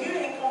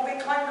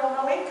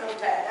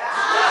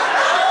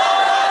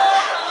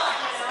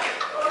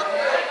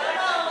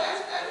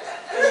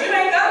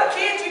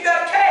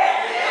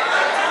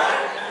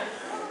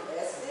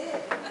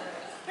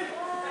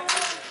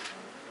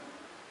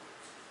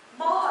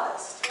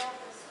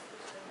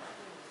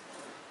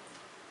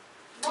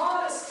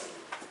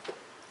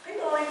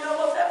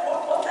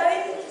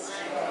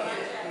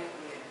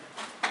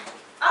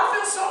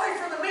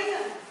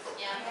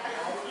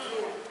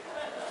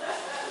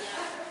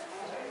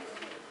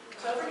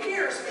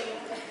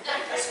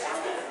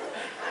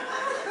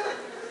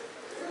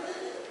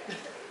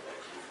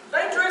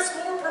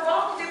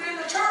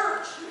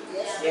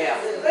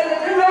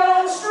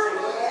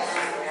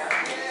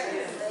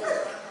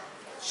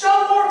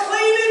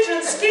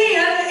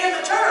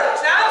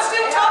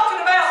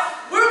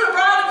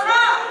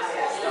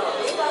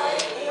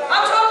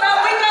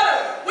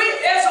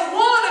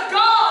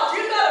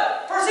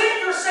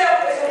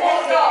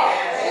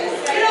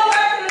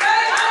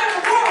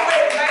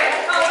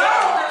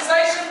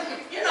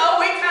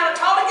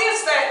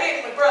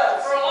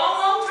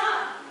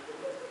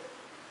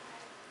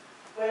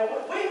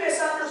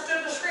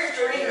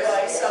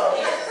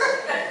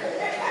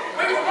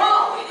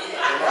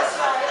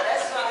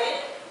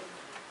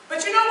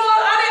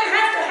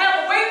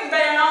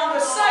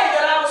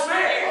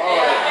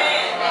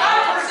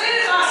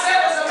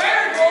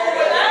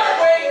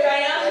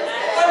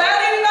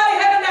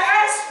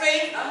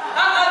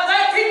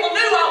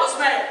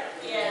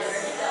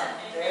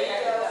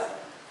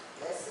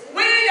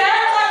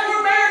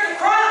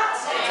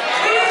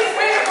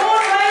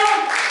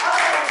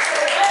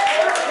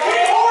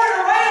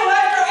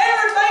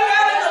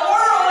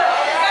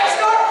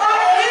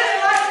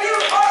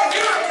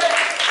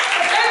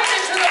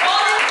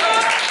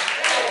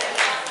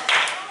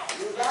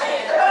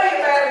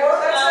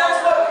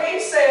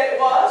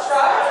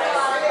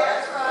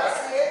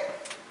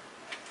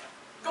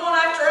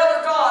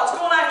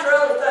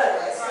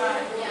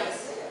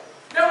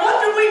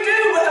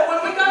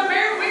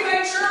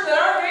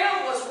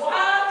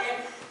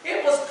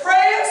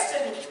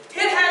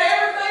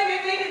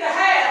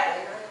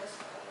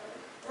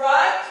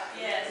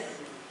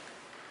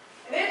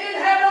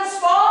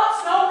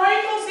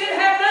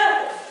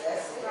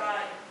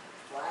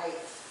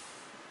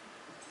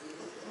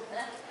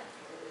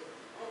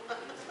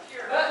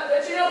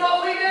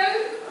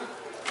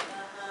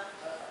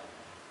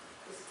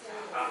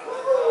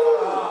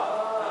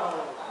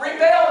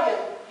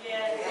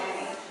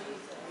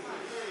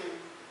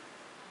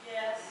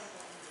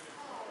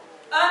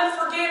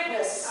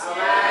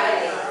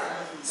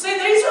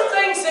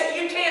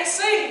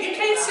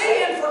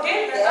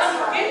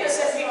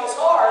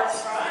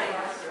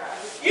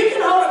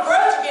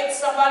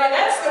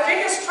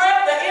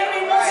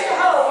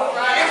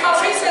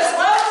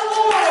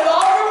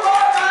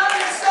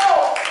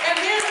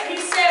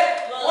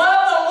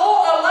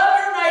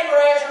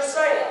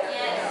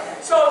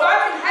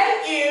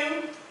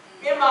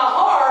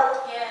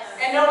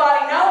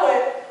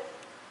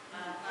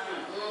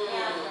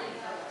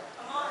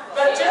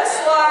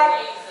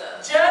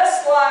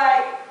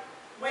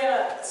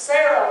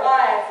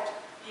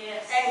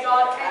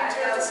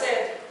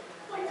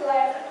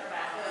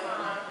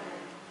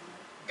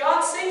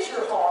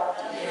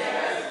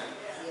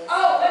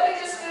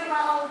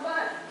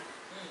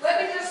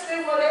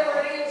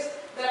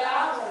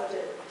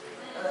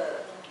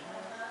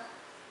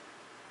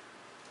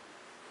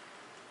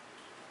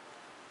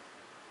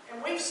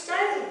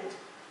stained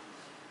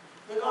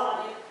the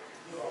garment.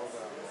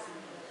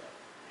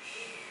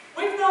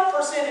 We've not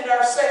presented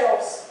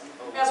ourselves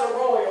as a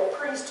royal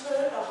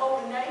priesthood, a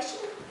holy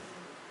nation.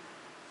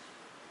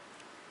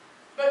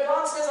 But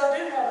God says, I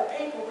do have a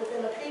people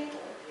within a people.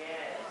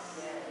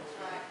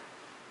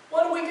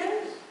 What do?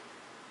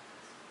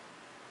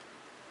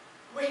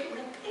 We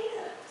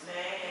repent.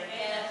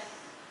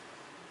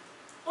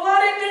 Well, I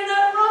didn't do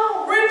nothing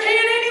wrong.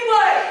 Repent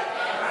anyway.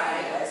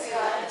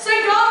 Say,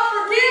 God,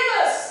 forgive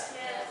us.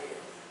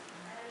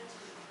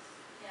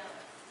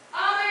 I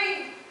mean,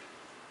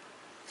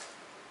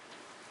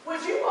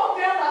 would you walk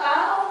down the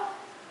aisle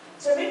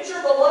to meet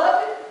your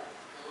beloved?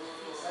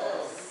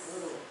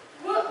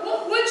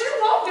 Would you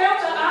walk down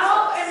the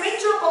aisle and meet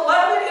your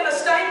beloved in a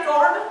stained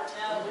garment?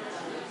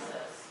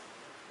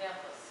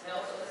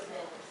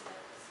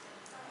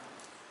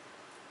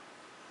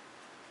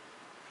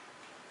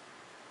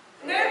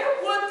 Never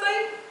would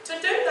think to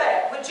do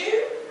that, would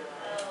you?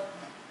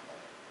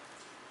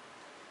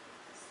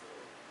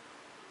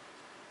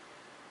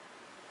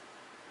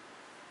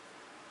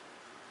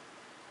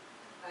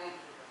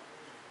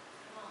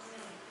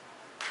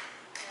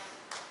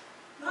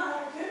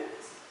 My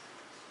goodness.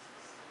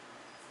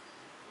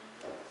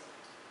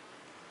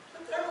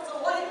 But there was a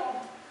lamb,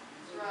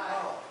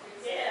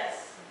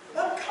 a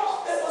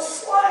colt that was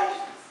slain,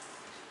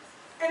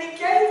 and he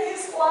gave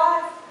his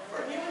life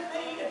for you and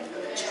me and for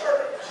the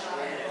church.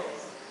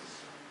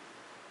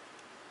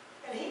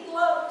 And he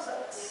loves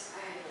us.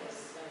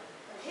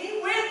 And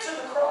he went to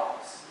the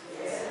cross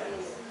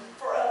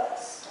for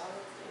us.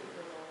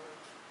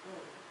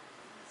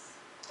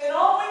 And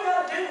all we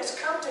got to do is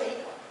come to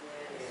him.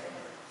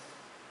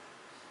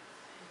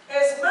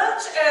 As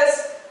much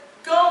as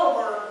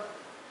Gomer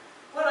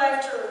went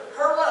after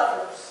her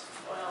lovers,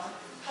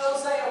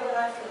 Hosea went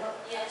after her.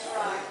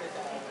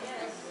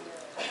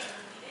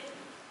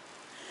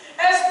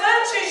 As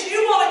much as you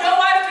want to go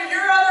after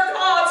your other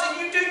gods and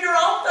you do your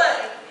own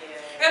thing,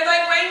 and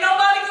think, well, ain't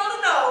nobody going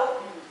to know.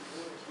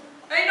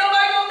 Ain't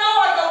nobody going to know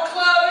I go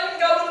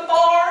clubbing, go to the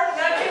bar, and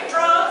I get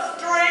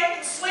drunk, drink,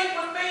 and sleep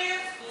with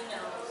men.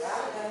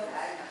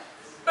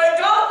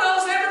 But God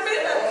knows every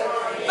bit of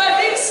it.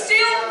 But He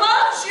still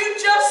loves you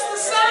just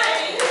the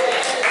same.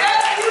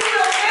 That you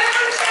will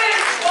never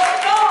change what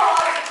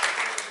God,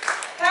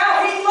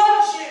 how He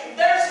loves you.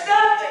 There's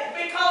nothing,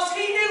 because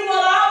He knew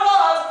what I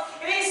was.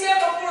 And He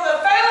said before the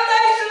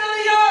foundation of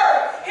the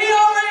earth, He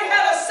already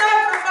had a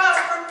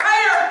sacrifice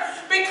prepared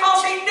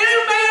because He knew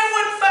man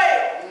would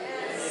fail.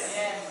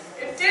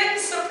 It didn't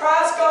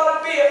surprise God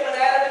a bit when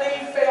Adam and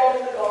Eve failed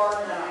in the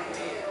garden.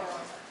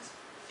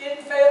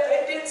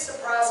 It didn't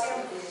surprise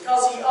Him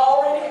because He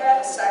already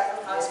had a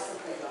sacrifice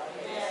prepared.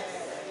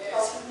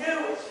 Because He knew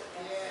it.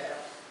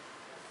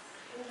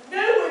 He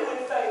knew we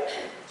would fail.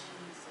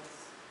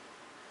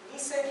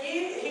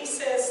 He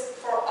says,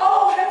 for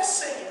all have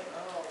sinned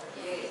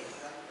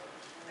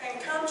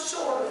and come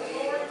short of the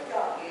glory of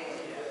God.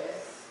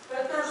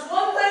 But there's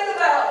one thing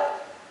about it.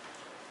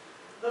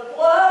 The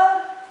blood,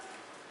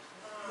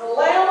 the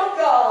Lamb of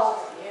God,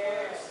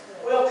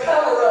 will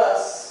cover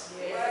us.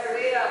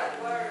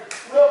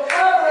 Will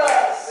cover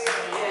us.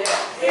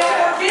 He'll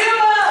forgive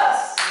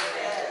us.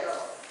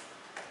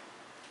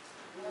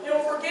 He'll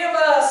forgive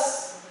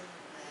us.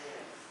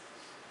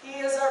 He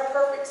is our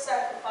perfect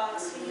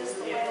sacrifice. He is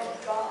the Lamb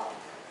of God.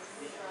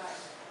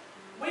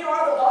 We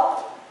are the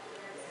body.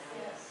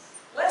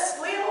 Let's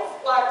live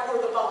like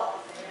we're the body.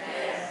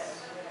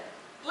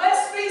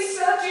 Let's be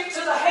subject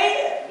to the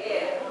head.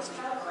 It's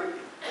kind of creepy.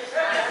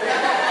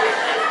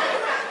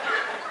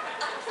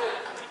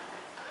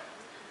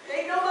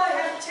 Ain't nobody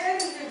have to tell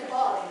you you're the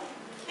body.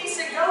 He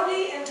said, go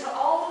ye into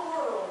all the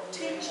world,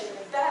 teaching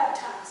and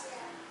baptizing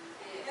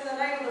in the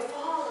name of the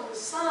Father, the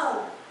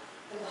Son,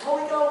 and the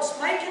Holy Ghost,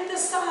 making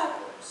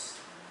disciples.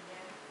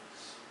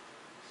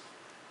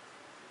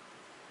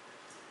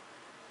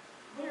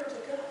 We're to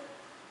go.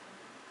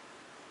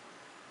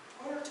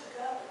 We're to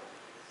go.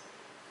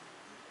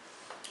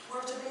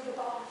 We're to be the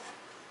body.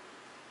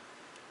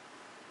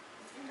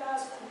 If you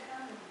guys want to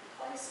come and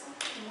play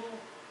something more.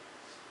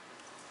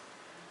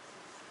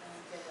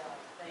 Thank you, God.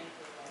 Thank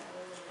you, God.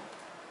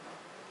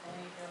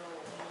 Thank you,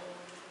 Lord.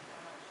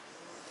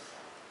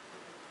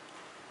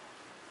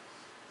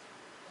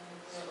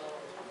 Thank you,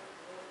 Lord.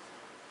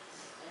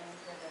 Thank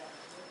you,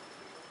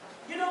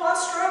 God. You know, I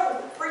struggled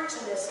with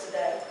preaching this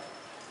today.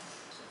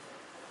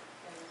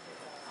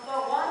 I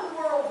thought, why in the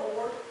world,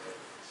 Lord,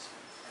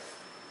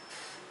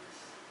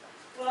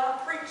 will I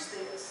preach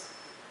this?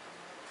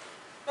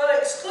 But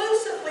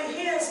exclusively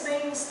His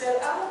means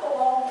that I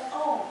belong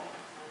on.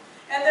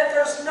 And that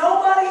there's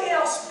nobody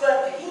else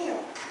but Him.